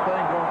this whole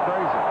thing going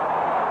crazy.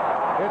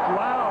 It's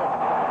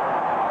loud.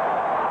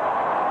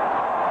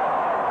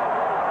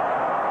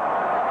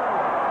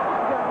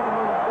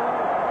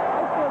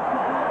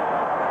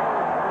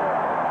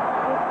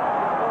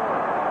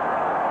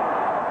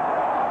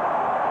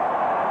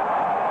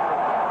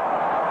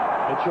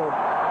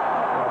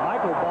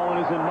 Michael Bowen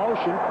is in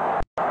motion.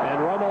 And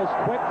Romo's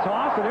quick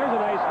toss, and there's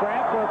a nice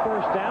grab for a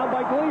first down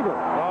by Gleaver.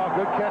 Oh,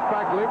 good catch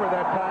by Gleaver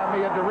that time.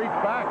 He had to reach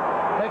back,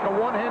 take a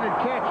one-handed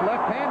catch,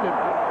 left-handed.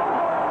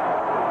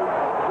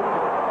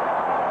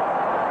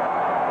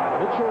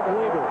 Mitchell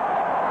Gleaver,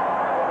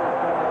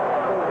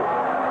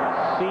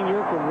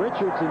 senior from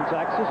Richardson,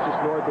 Texas, just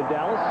north of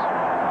Dallas.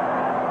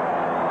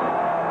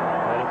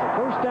 And it's a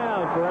first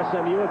down for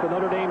SMU at the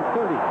Notre Dame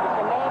 30. It's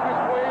the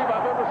longest wave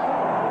I've ever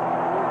seen.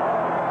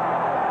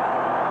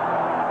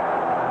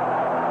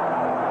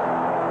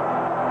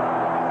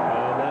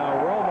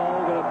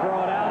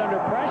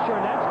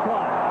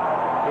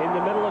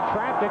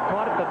 Traffic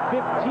caught at the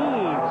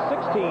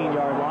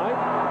 16-yard line.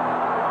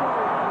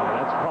 And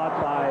that's caught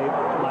by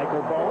Michael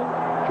Bowen.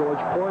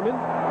 George Foreman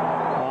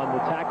on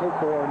the tackle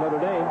for Notre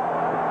Dame.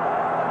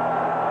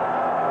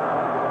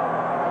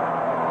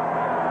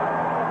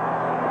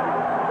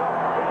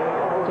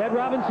 Ted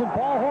Robinson,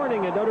 Paul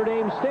Horning at Notre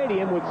Dame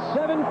Stadium with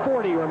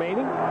 7:40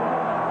 remaining.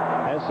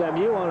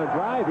 SMU on a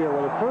drive here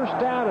with a first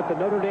down at the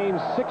Notre Dame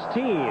 16.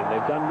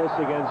 They've done this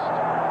against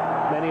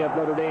many of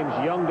Notre Dame's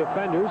young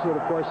defenders, but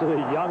of course a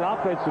young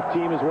offensive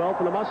team as well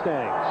for the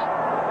Mustangs.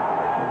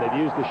 And they've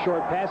used the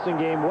short passing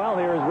game well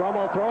here as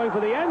Romo throwing for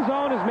the end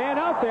zone. His man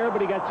out there,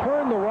 but he got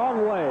turned the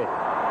wrong way.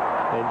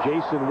 And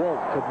Jason Wolf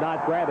could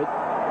not grab it.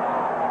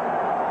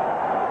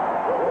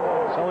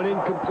 So an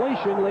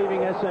incompletion,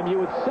 leaving SMU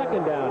with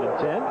second down and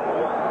 10.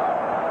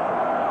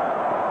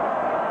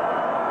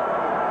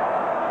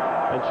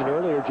 Mentioned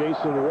earlier,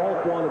 Jason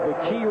Wolf, one of the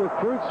key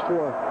recruits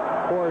for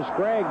Horace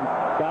Gregg,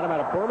 got him out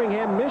of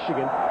Birmingham,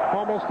 Michigan.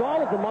 Almost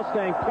all of the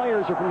Mustang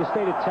players are from the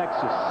state of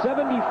Texas.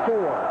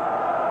 74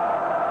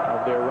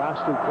 of their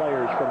rostered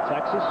players from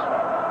Texas.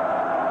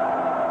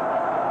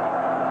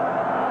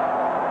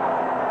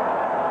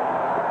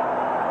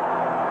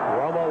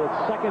 Romo with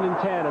second and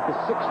 10 at the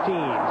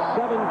 16.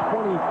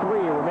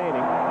 7:23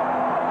 remaining.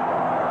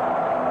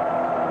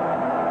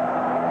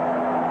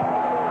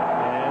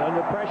 And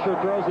under pressure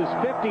throws his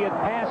 50th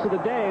pass of the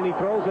day, and he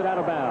throws it out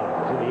of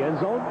bounds in the end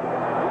zone.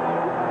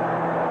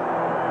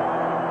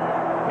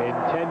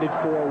 Intended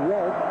for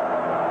Wolf.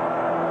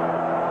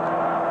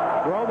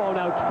 Romo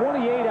now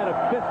 28 out of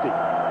 50.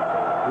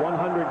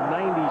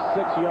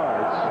 196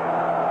 yards.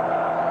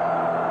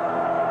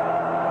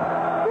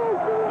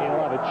 He'll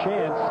have a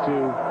chance to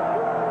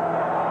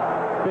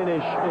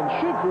finish, and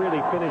should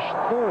really finish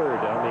third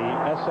on the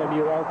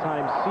SMU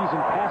all-time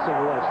season passing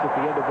list at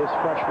the end of this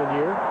freshman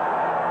year.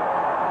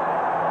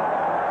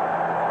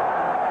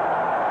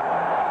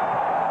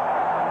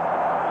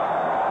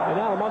 And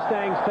now the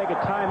Mustangs take a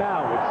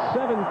timeout with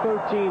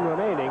 7:13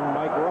 remaining.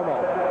 Mike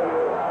Romo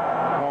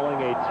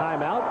calling a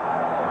timeout.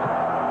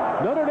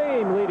 Notre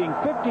Dame leading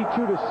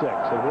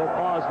 52-6, and we'll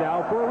pause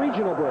now for a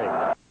regional break.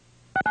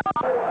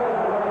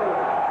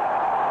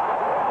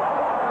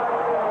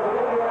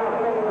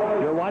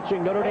 You're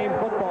watching Notre Dame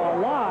football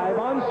live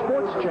on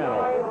Sports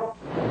Channel.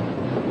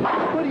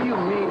 What do you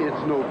mean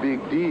it's no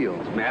big deal?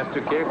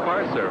 Mastercare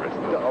Car Service.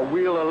 A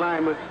wheel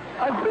alignment.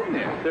 I've been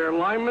there. They're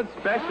alignment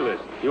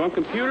specialists. You want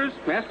computers?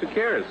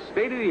 Mastercare is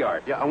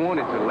state-of-the-art. Yeah, I want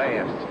it to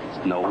last.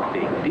 It's no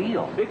big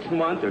deal.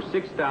 6-month or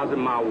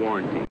 6,000-mile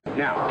warranty.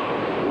 Now,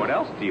 what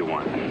else do you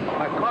want?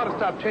 My car to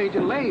stop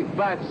changing lanes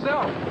by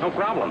itself. No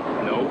problem.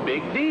 No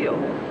big deal.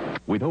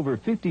 With over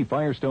 50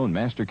 Firestone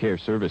Mastercare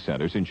service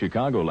centers in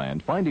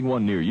Chicagoland, finding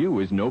one near you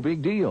is no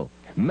big deal.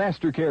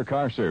 Mastercare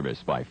Car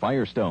Service by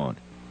Firestone.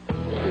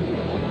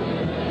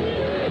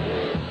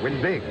 Win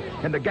big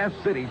in the Gas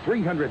City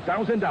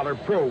 $300,000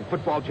 Pro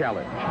Football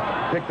Challenge.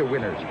 Pick the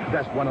winners.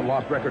 Best won and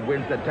lost record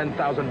wins the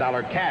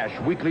 $10,000 cash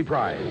weekly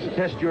prize.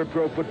 Test your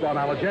pro football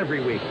knowledge every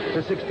week.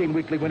 The 16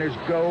 weekly winners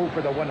go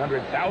for the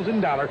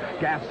 $100,000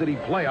 Gas City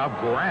Playoff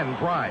Grand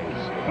Prize.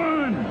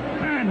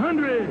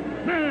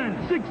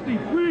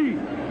 963.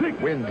 Pick.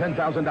 Win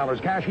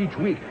 $10,000 cash each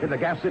week in the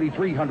Gas City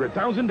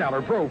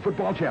 $300,000 Pro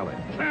Football Challenge.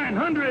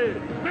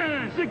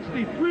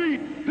 963.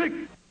 Pick.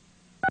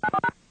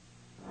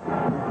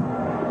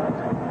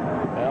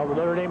 Well, the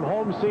Notre Dame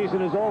home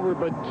season is over,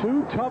 but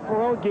 2 tough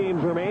road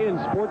games remain, and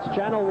Sports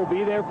Channel will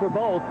be there for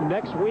both.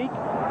 Next week,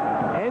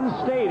 Penn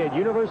State at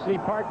University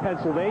Park,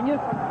 Pennsylvania,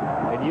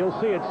 and you'll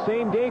see it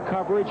same-day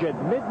coverage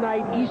at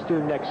midnight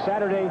Eastern next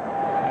Saturday,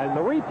 and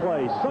the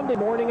replay Sunday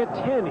morning at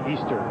 10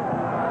 Eastern.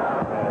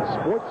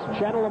 Sports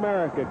Channel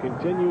America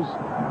continues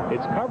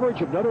its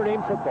coverage of Notre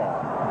Dame football.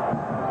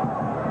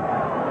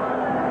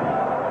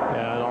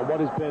 And on what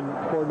has been,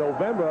 for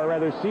November, a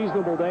rather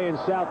seasonable day in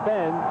South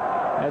Bend,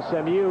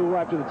 SMU,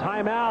 after the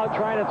timeout,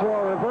 trying to throw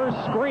a reverse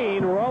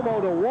screen. Romo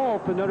to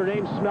Wolf, and Notre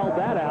Dame smelled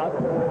that out.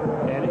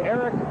 And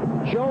Eric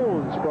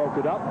Jones broke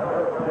it up.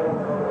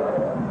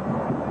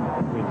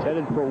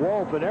 Intended for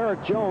Wolf, and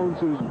Eric Jones,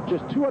 who's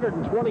just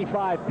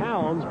 225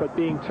 pounds, but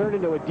being turned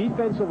into a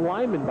defensive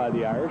lineman by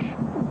the Irish.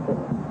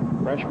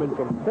 Freshman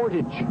from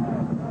Portage,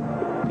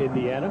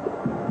 Indiana.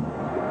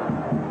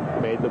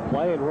 Made the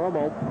play, and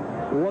Romo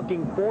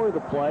looking for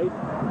the play.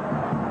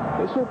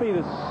 This will be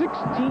the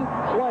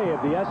 16th play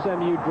of the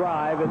SMU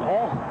drive, and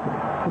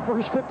the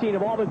first 15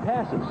 have all been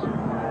passes.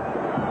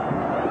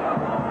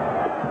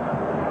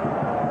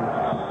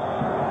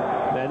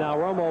 And now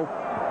Romo,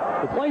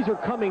 the plays are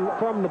coming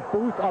from the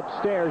booth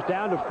upstairs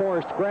down to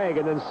Forrest Gregg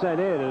and then sent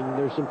in, and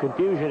there's some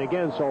confusion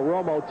again, so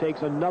Romo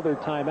takes another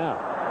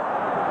timeout.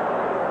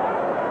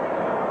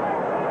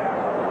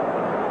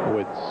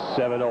 With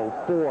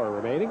 7:04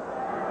 remaining.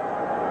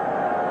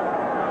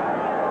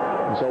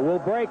 And so we'll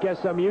break.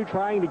 SMU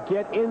trying to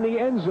get in the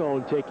end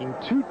zone, taking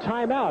 2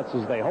 timeouts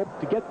as they hope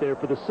to get there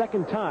for the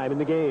second time in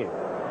the game.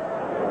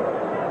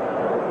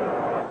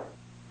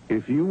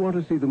 If you want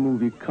to see the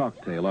movie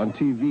Cocktail on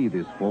TV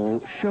this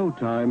fall,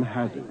 Showtime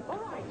has it.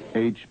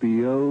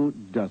 HBO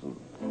doesn't.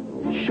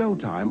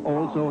 Showtime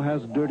also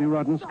has Dirty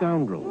Rotten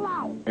Scoundrels.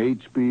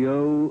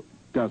 HBO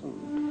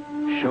doesn't.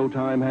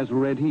 Showtime has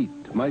Red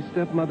Heat. My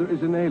Stepmother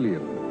is an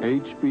Alien.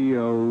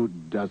 HBO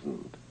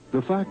doesn't.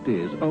 The fact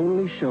is,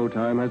 only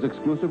Showtime has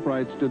exclusive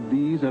rights to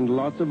these and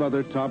lots of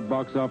other top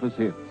box office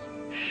hits.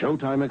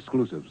 Showtime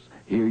exclusives.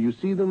 Here you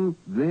see them,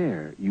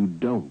 there you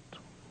don't.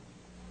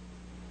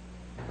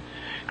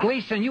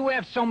 Gleason, you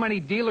have so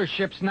many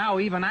dealerships now,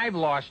 even I've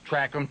lost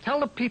track of them. Tell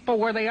the people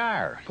where they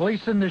are.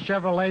 Gleason, the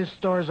Chevrolet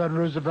store is on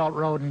Roosevelt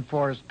Road in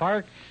Forest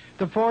Park.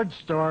 The Ford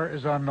store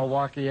is on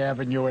Milwaukee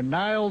Avenue in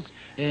Niles.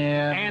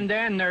 And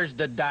then there's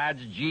the Dodge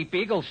Jeep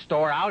Eagle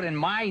store out in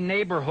my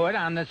neighborhood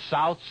on the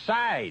south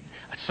side,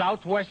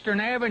 Southwestern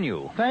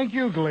Avenue. Thank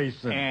you,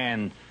 Gleason.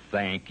 And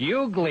thank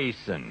you,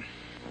 Gleason.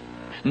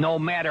 No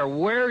matter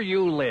where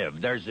you live,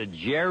 there's a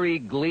Jerry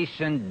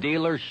Gleason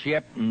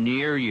dealership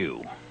near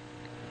you.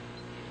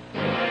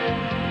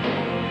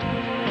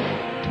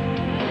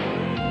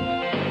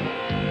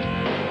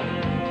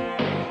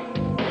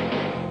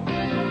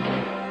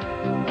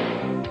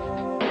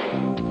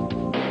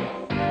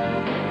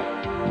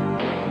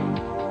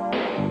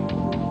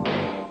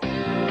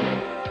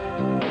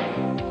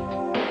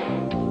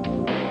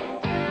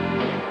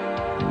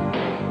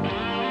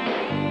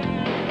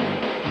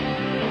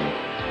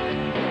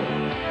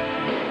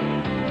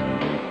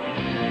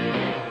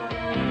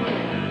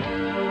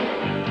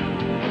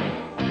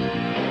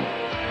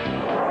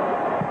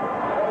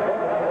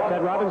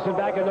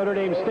 Back at Notre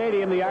Dame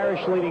Stadium, the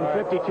Irish leading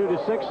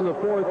 52-6 in the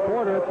fourth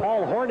quarter.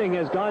 Paul Hornung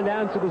has gone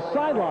down to the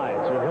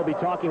sidelines, and he'll be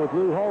talking with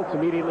Lou Holtz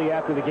immediately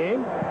after the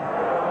game.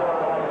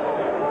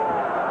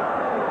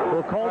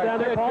 We'll call down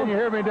there, Paul. Can you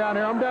hear me down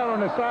here? I'm down on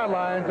the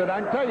sidelines, and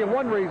I can tell you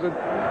one reason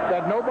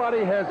that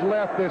nobody has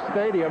left this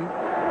stadium.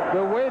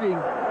 They're waiting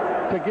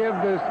to give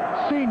the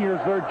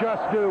seniors their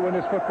just due when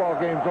this football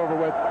game's over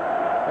with,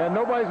 and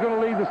nobody's going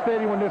to leave the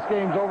stadium when this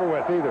game's over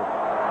with either.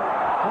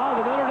 Oh,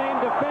 the Notre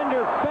Dame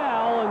defender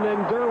fell, and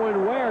then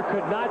Derwin Ware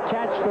could not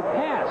catch the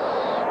pass,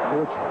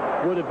 which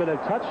would have been a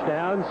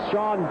touchdown.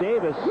 Sean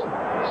Davis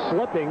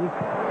slipping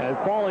and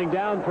falling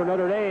down for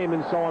Notre Dame,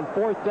 and so on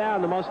fourth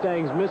down, the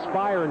Mustangs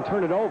misfire and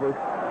turn it over.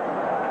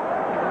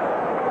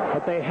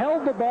 But they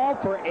held the ball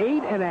for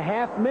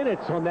 8.5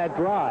 minutes on that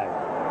drive,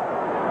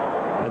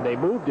 and they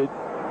moved it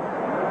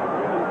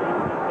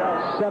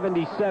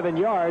 77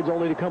 yards,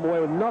 only to come away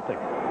with nothing.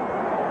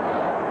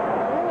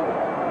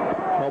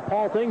 Well,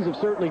 Paul, things have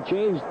certainly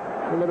changed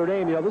for Notre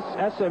Dame. You know, this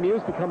SMU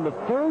has become the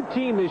third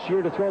team this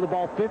year to throw the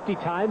ball 50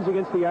 times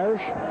against the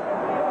Irish.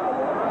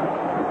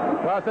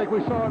 Well, I think we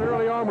saw it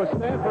early on with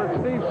Stanford.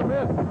 Steve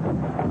Smith,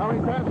 how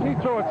many times he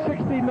threw it?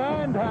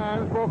 69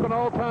 times, broke an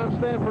all-time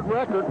Stanford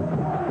record,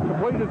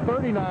 completed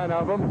 39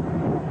 of them.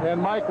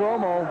 And Mike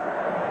Romo,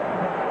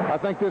 I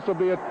think this will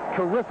be a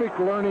terrific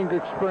learning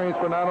experience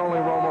for not only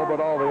Romo,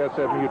 but all the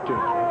SMU teams.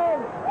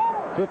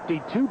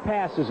 52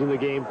 passes in the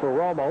game for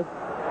Romo.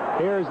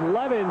 Here's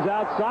Levins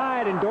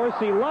outside, and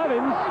Dorsey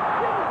Levins.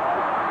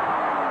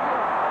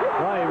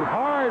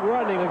 Hard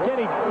running. Again,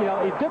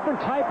 a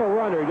different type of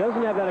runner. He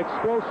doesn't have that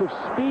explosive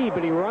speed,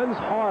 but he runs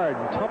hard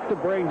and tough to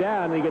bring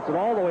down, and he gets it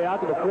all the way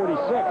out to the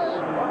 46.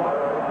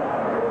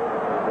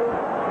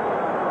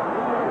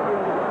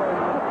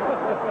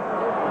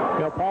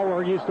 Paul,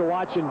 we're used to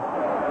watching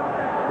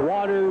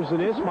Waters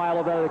and Ismail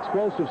of that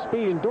explosive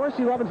speed, and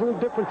Dorsey Levins is a little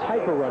different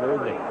type of runner,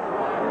 isn't he?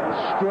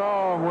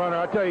 Strong runner.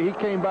 I tell you, he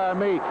came by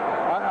me.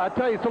 I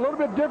tell you, it's a little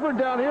bit different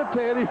down here,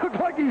 Ted. He looked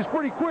like he was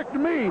pretty quick to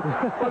me,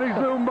 but he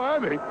zoomed by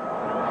me.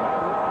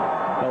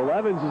 Well,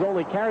 Levins has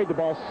only carried the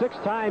ball 6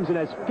 times and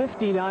has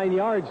 59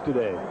 yards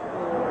today.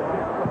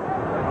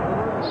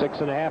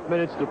 6.5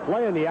 minutes to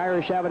play, and the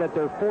Irish have it at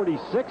their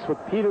 46 with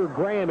Peter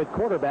Graham at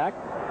quarterback,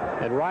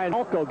 and Ryan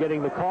Halko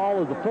getting the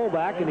call as the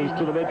fullback, and he's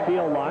to the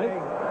midfield line.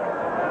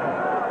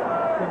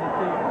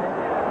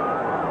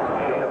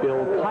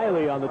 Bill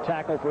Kiley on the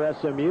tackle for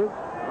SMU.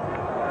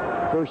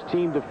 First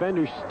team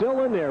defenders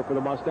still in there for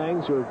the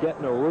Mustangs, who are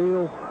getting a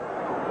real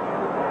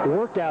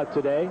workout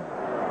today.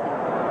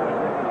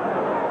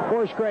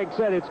 course, Greg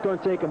said it's going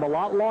to take him a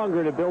lot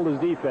longer to build his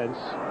defense,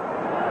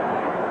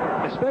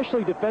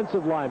 especially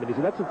defensive linemen. He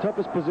said that's the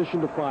toughest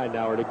position to find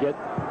now, or to get,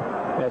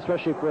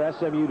 especially for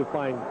SMU, to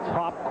find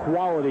top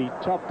quality,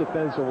 tough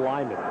defensive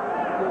linemen.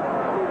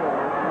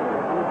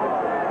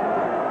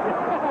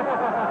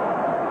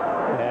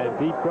 And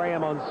Pete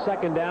Graham on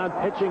second down,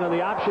 pitching on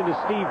the option to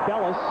Steve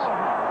Bellis.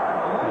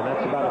 And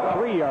that's about a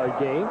 3-yard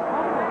gain.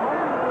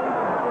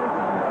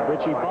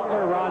 Richie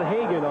Butler, Ron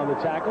Hagan on the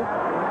tackle.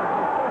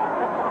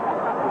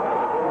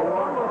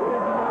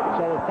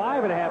 So with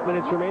 5.5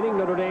 minutes remaining,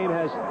 Notre Dame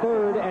has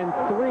 3rd and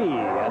 3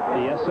 at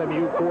the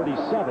SMU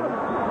 47.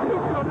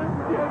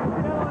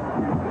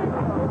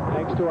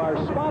 Thanks to our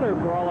spotter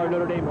for all our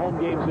Notre Dame home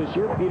games this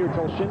year, Peter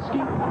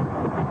Tolshinsky.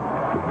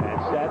 And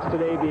stats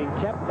today being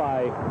kept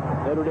by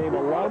Notre Dame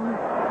alum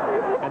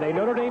and a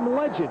Notre Dame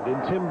legend in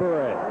Tim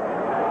Burrett.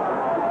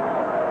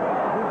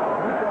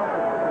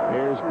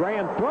 Here's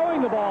Graham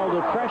throwing the ball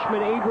to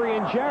freshman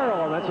Adrian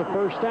Jarrell, and that's a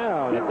first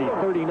down at the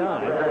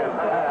 39.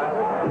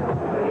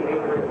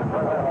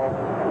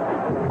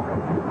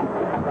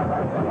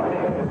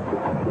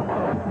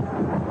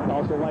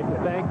 Also like to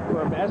thank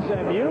from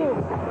SMU,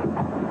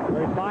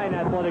 very fine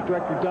athletic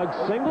director Doug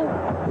Single,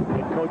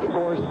 and Coach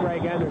Forrest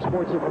Gregg and their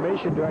sports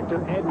information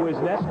director Ed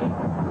Wisniewski.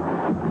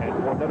 And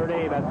for Notre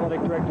Dame,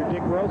 athletic director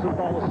Dick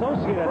Rosenthal,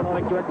 associate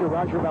athletic director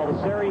Roger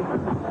Baldessari,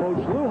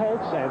 Coach Lou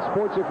Holtz, and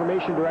sports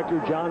information director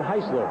John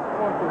Heisler.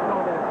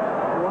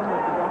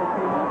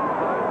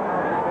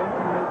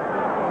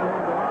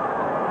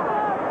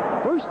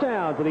 First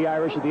down for the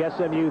Irish at the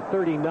SMU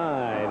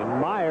 39. And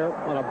Meyer,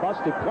 on a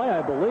busted play,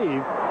 I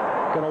believe,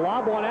 going to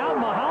lob one out.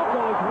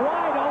 Mahalko is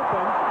wide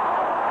open.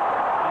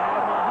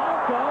 And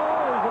Mahalko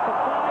is at the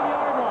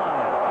 5-yard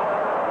line.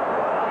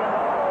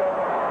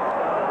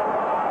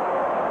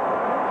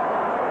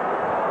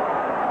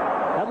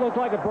 That looked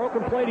like a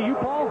broken play to you,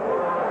 Paul?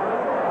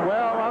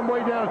 Well, I'm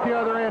way down at the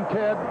other end,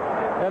 Ted.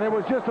 And it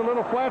was just a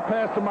little flat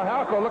pass to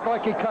Mahalko. Looked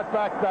like he cut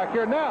back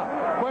here. Now,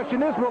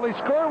 question is, will he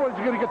score or is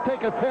he going to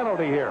take a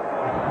penalty here?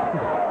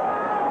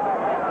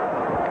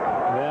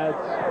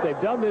 They've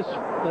done this,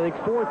 I think,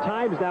 4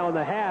 times now in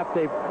the half.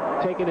 They've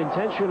taken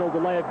intentional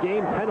delay of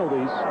game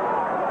penalties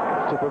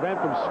to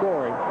prevent from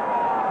scoring.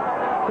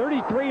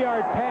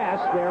 33-yard pass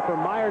there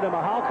from Meyer to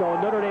Mahalko,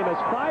 and Notre Dame has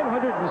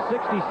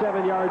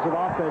 567 yards of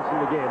offense in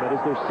the game. That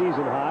is their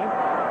season high.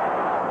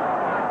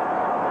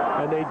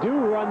 And they do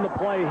run the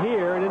play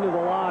here, and into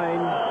the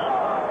line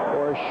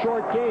for a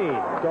short gain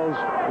goes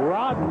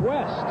Rod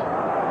West.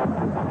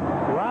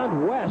 Rod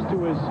West,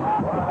 who has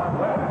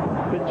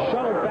been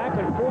shuttled back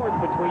and forth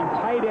between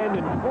tight end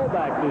and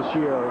fullback this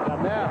year.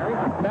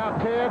 Now,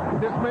 Ted,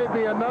 this may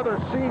be another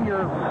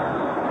senior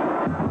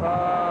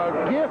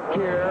gift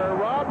here.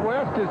 Rod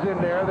West is in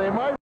there. They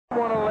might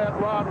want to let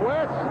Rod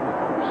West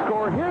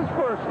score his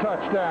first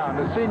touchdown,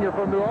 the senior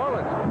from New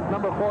Orleans,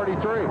 number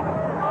 43.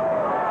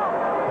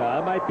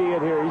 That might be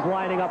it here. He's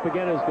lining up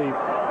again as he's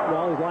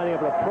lining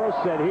up in a pro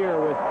set here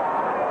with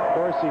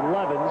Dorsey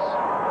Levens.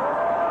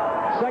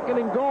 Second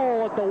and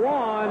goal at the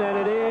 1, and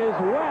it is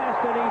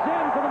West, and he's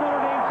in for the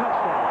Notre Dame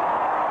touchdown.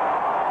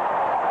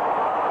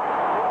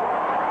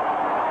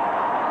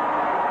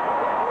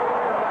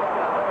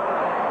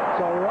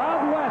 So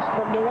Rod West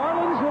from New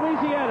Orleans,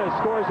 Louisiana,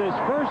 scores his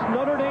first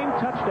Notre Dame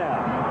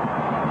touchdown.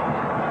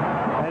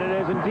 And it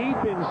has indeed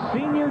been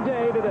senior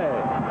day today.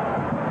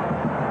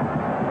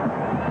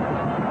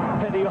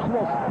 And he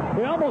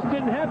almost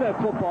didn't have that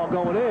football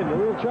going in. A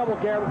little trouble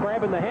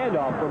grabbing the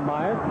handoff from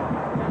Meyer.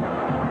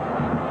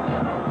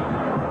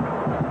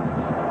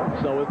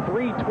 So with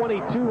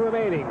 3:22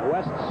 remaining,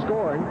 West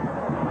scoring.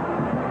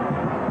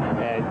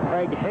 And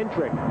Craig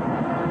Hentrick,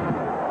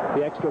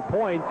 the extra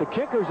point. The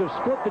kickers have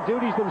split the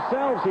duties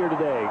themselves here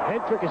today.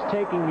 Hentrick is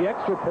taking the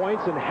extra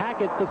points and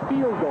Hackett the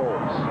field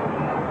goals.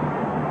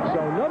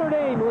 So Notre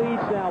Dame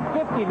leads now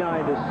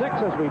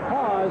 59-6 as we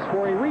pause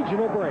for a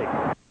regional break.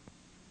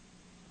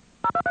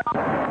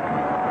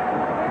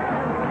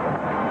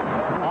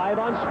 Live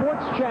on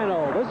Sports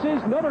Channel, this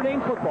is Notre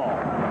Dame football.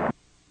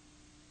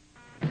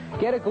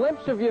 Get a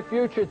glimpse of your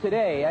future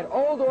today at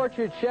Old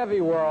Orchard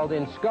Chevy World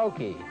in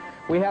Skokie.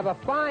 We have a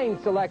fine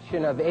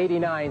selection of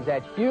 89s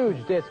at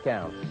huge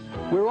discounts.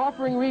 We're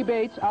offering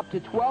rebates up to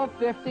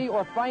 $12.50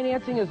 or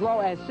financing as low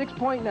as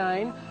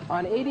 6.9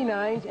 on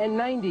 89s and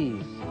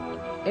 90s.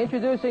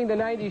 Introducing the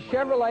 90s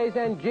Chevrolets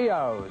and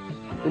Geos.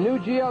 The new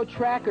Geo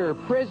Tracker,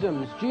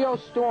 Prisms, Geo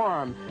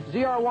Storm,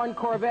 ZR1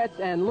 Corvettes,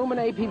 and Lumen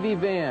APV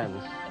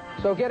vans.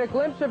 So get a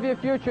glimpse of your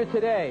future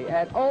today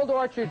at Old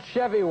Orchard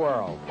Chevy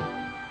World.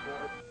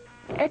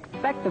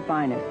 Expect the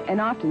finest, and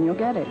often you'll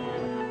get it.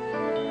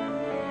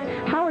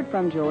 Howard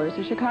From Jewelers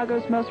is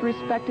Chicago's most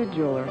respected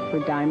jeweler for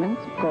diamonds,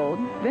 gold,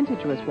 vintage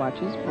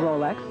wristwatches,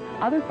 Rolex,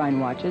 other fine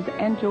watches,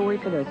 and jewelry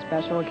for those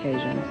special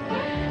occasions.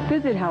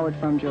 Visit Howard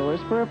From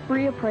Jewelers for a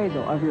free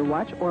appraisal of your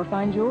watch or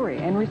fine jewelry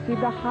and receive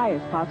the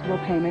highest possible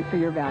payment for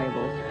your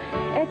valuables.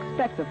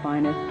 Expect the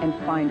finest and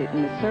find it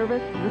in the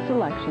service, the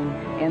selection,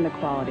 and the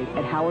quality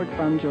at Howard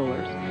From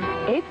Jewelers.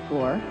 8th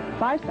floor,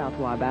 5 South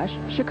Wabash,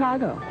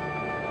 Chicago.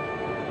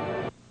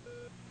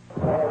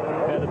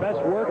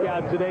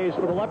 today is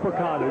for the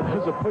Leprechaun, who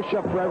does a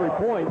push-up for every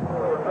point.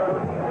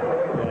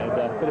 And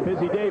been a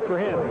busy day for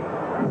him.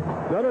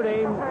 Notre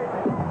Dame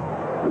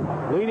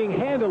leading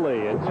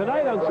handily. And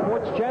tonight on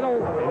Sports Channel,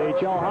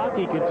 NHL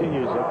hockey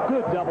continues. A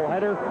good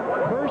doubleheader.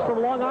 First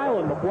from Long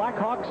Island, the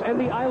Blackhawks and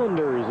the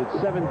Islanders at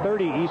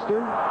 7:30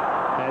 Eastern.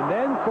 And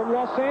then from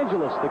Los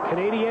Angeles, the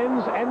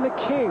Canadiens and the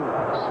Kings.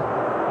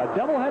 A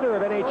doubleheader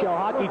of NHL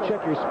hockey.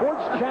 Check your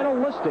Sports Channel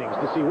listings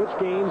to see which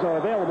games are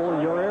available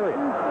in your area.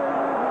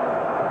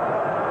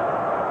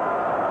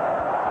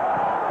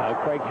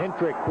 Craig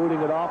Hendrick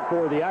booting it off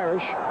for the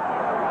Irish.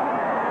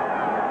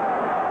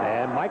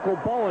 And Michael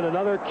Bowen,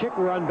 another kick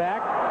run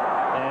back.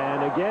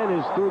 And again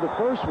is through the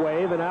first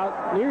wave and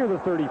out near the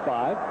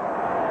 35.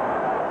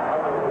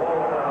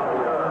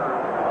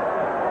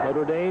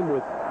 Notre Dame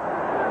with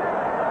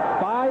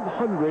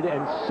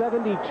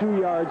 572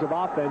 yards of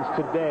offense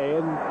today,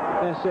 and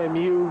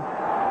SMU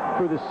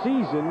for the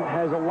season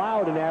has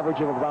allowed an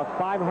average of about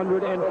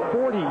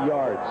 540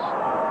 yards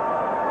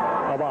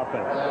of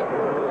offense.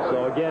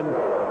 So again,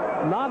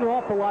 not an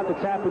awful lot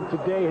that's happened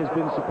today has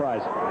been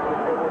surprising.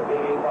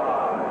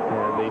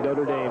 And the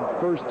Notre Dame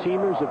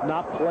first-teamers have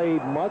not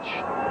played much.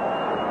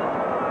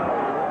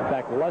 In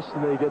fact, less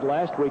than they did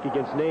last week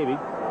against Navy.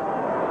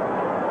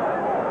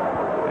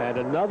 And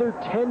another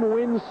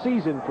 10-win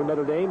season for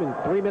Notre Dame in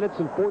 3 minutes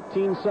and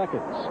 14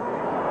 seconds.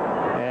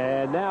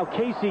 And now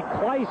Casey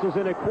Kleiss is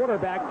in a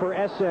quarterback for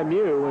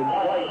SMU. And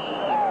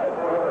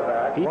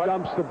he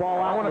dumps the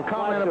ball out. I want to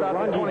comment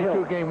about the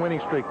 22-game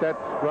winning streak.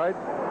 That's right.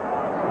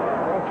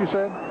 What you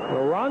said?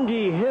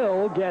 Rangi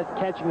Hill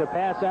catching the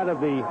pass out of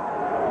the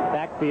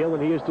backfield,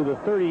 and he is to the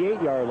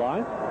 38-yard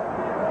line.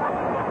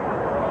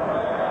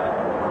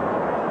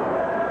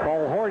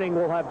 Paul Horning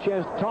will have a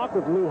chance to talk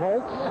with Lou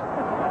Holtz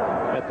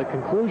at the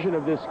conclusion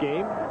of this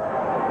game.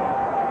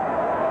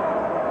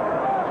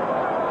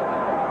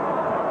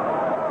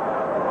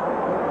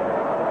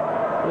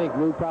 I think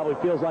Lou probably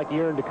feels like he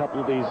earned a couple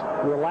of these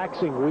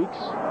relaxing weeks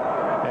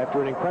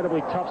after an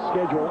incredibly tough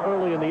schedule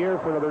early in the year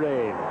for Notre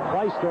Dame.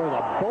 Kleiss throwing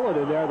a bullet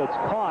in there that's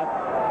caught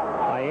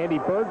by Andy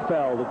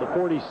Bergfeld at the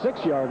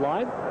 46-yard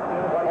line.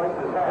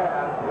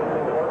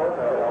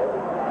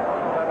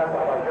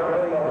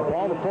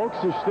 All the folks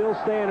are still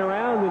staying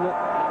around, and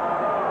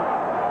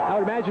I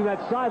would imagine that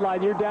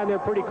sideline, you're down there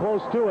pretty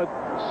close to it.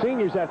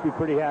 Seniors have to be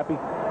pretty happy.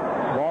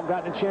 They've all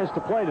gotten a chance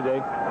to play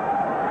today.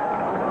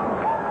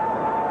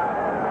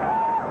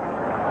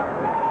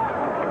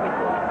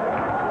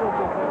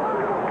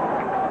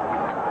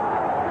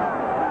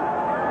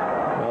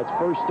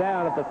 First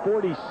down at the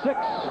 46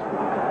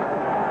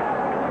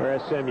 for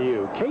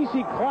SMU.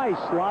 Casey Kleiss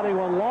slotting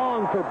one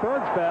long for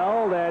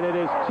Bergfeld, and it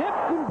is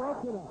tipped and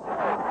broken up.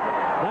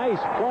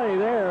 Nice play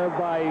there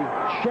by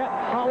Chet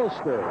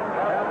Hollister,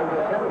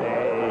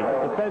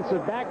 a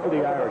defensive back for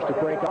the Irish, to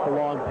break up a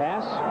long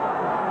pass.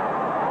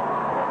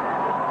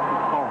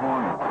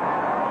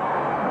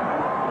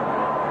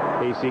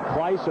 Casey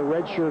Kleiss, a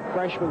redshirt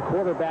freshman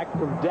quarterback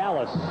from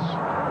Dallas.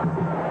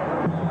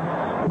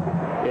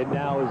 It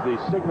now is the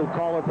signal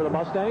caller for the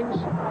Mustangs.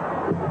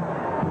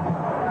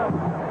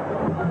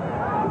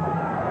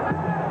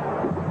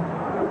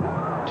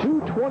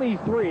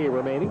 .223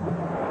 remaining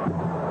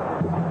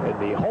in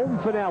the home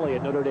finale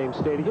at Notre Dame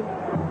Stadium.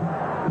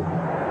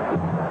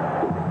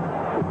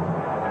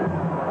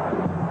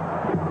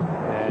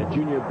 And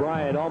Junior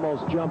Bryant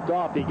almost jumped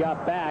off. He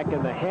got back,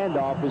 and the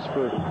handoff is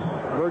for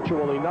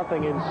virtually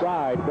nothing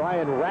inside.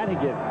 Brian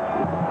Rattigan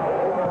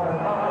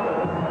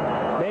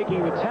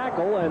making the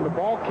tackle, and the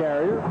ball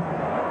carrier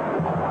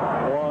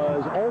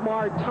was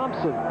Omar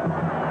Thompson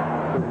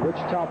from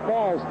Wichita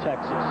Falls,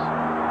 Texas.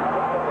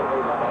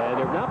 And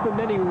there have not been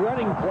many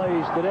running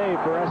plays today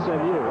for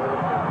SMU.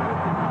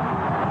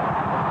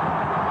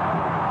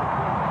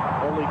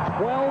 Only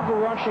 12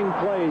 rushing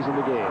plays in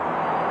the game.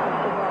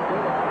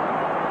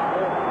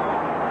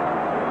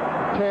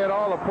 Ted,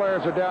 all the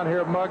players are down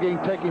here mugging,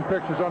 taking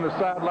pictures on the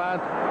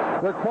sidelines.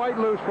 They're quite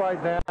loose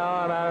right now,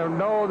 and I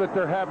know that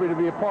they're happy to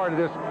be a part of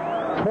this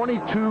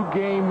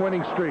 22-game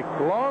winning streak,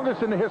 the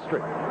longest in the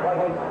history.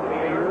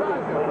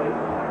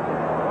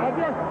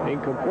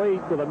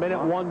 Incomplete with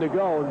 1:01 to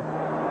go.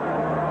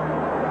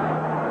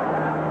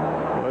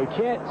 We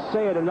can't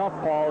say it enough,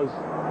 Paul, is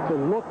to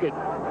look at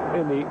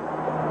in the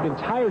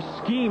entire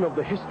scheme of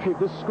the history of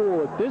this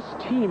school that this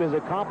team has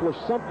accomplished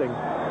something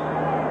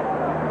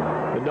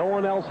that no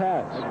one else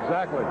has.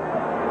 Exactly.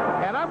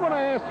 And I'm going to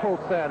ask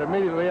Holtz that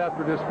immediately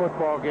after this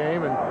football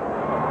game. And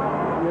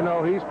you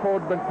know, he's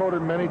been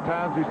quoted many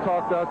times. He's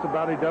talked to us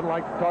about it. He doesn't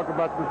like to talk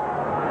about the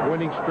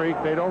winning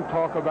streak. They don't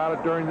talk about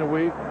it during the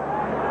week.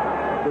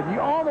 But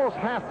you almost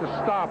have to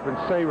stop and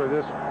savor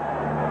this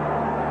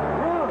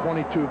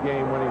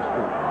 22-game winning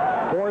streak.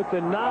 4th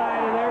and 9,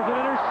 and there's an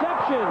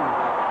interception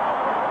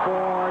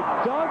for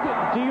Doug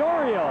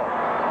DiOrio.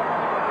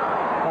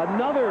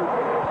 Another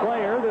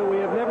player that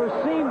we have never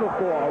seen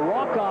before. A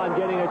walk-on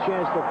getting a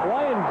chance to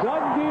play, and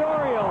Doug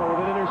DiOrio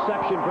with an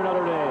interception for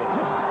Notre Dame.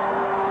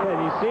 And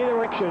you see the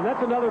direction.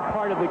 That's another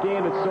part of the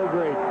game that's so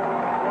great.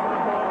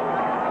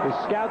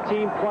 The scout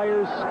team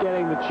players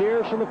getting the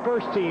cheers from the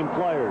first team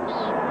players.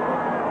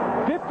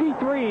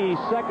 53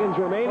 seconds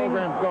remaining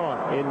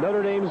in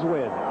Notre Dame's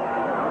win.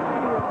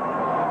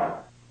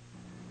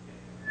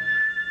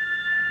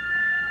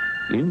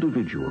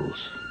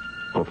 Individuals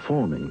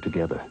performing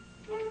together,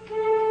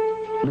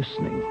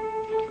 listening,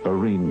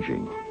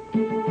 arranging,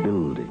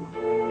 building.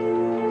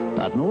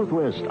 At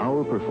Northwest,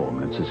 our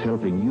performance is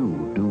helping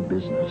you do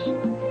business,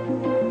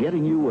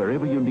 getting you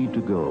wherever you need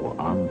to go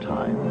on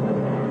time,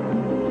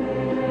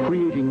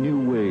 creating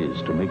new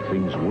ways to make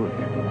things work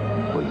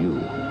for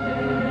you.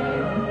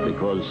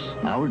 Because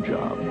our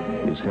job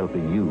is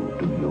helping you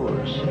do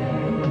yours.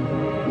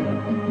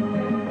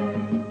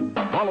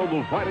 Follow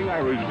the Fighting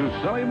Irish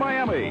to sunny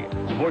Miami.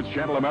 Sports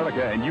Channel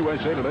America and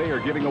USA Today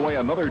are giving away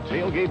another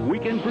tailgate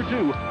weekend for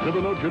two to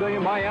the Notre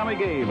Dame Miami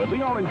game at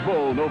the Orange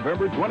Bowl,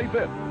 November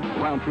 25th.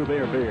 Round-trip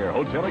airfare,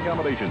 hotel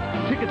accommodation,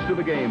 tickets to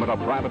the game, and a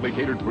privately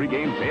catered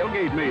pregame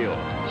tailgate meal.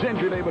 Send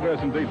your name,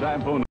 address, and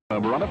daytime phone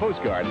number on a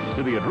postcard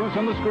to the address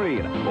on the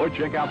screen, or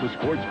check out the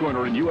Sports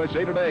Corner in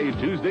USA Today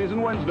Tuesdays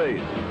and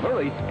Wednesdays.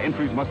 Hurry,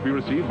 entries must be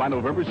received by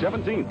November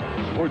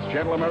 17th. Sports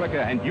Channel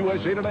America and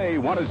USA Today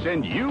want to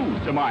send you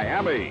to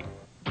Miami.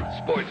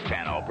 Sports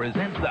Channel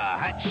presents the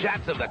hot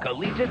shots of the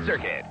collegiate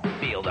circuit.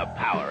 Feel the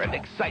power and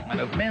excitement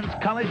of men's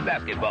college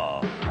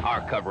basketball.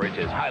 Our coverage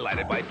is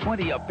highlighted by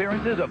 20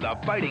 appearances of the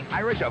Fighting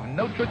Irish of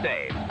Notre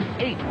Dame,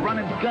 8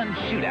 run-and-gun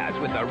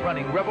shootouts with the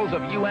Running Rebels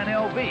of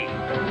UNLV,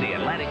 the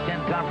Atlantic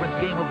 10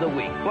 Conference Game of the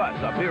Week, plus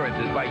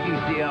appearances by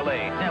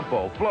UCLA,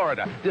 Temple,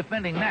 Florida,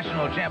 defending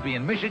national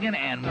champion Michigan,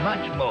 and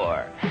much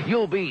more.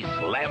 You'll be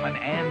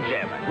slamming and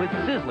jamming with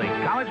sizzling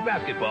college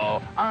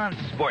basketball on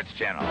Sports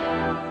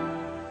Channel.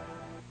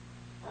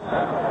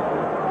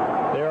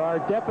 There are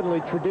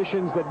definitely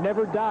traditions that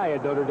never die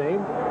at Notre Dame.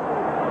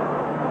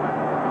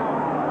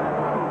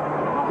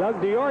 Doug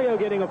DiOrio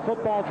getting a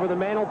football for the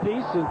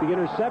mantelpiece as the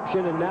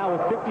interception, and now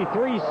with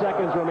 53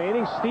 seconds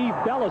remaining, Steve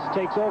Bellis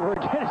takes over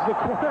again as the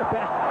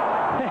quarterback.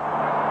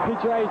 He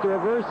tries to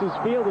reverse his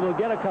field, and he'll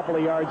get a couple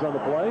of yards on the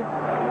play.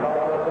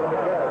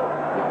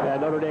 And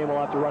Notre Dame will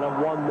have to run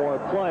on one more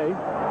play.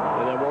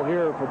 And then we'll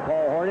hear from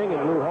Paul Hornung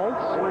and Lou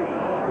Holtz.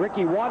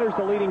 Ricky Waters,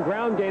 the leading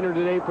ground gainer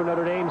today for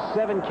Notre Dame,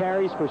 7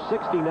 carries for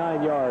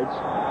 69 yards.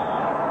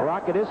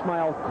 Rocket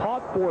Ismail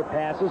caught 4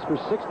 passes for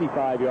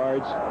 65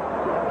 yards.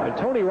 And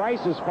Tony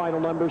Rice's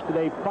final numbers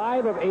today,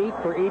 5 of 8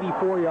 for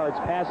 84 yards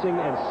passing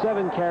and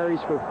 7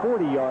 carries for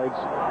 40 yards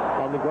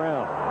on the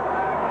ground.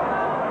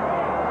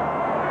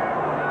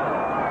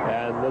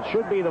 And that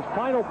should be the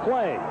final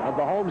play of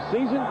the home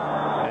season.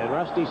 And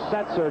Rusty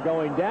Setzer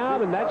going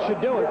down, and that should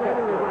do it. We're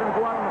going to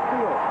go out on the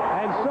field.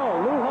 And so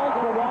Lou Holtz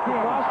will walk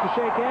across to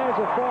shake hands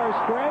with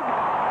Forrest Gregg.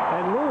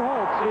 And Lou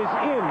Holtz is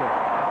in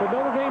the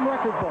Notre Dame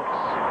record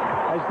books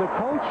as the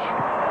coach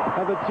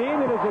of a team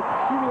that has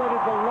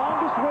accumulated the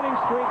longest winning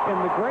streak in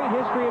the great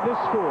history of this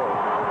school.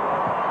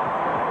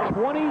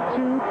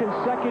 22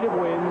 consecutive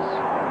wins,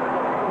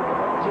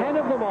 10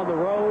 of them on the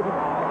road,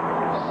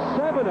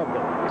 7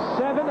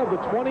 of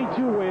the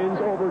 22 wins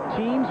over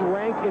teams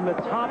ranked in the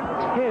top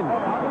 10.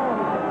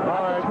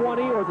 Not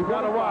 20 or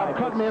 25.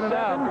 Cut me in and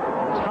out.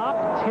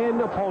 Top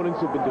 10 opponents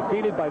have been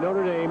defeated by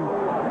Notre Dame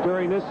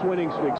during this winning streak.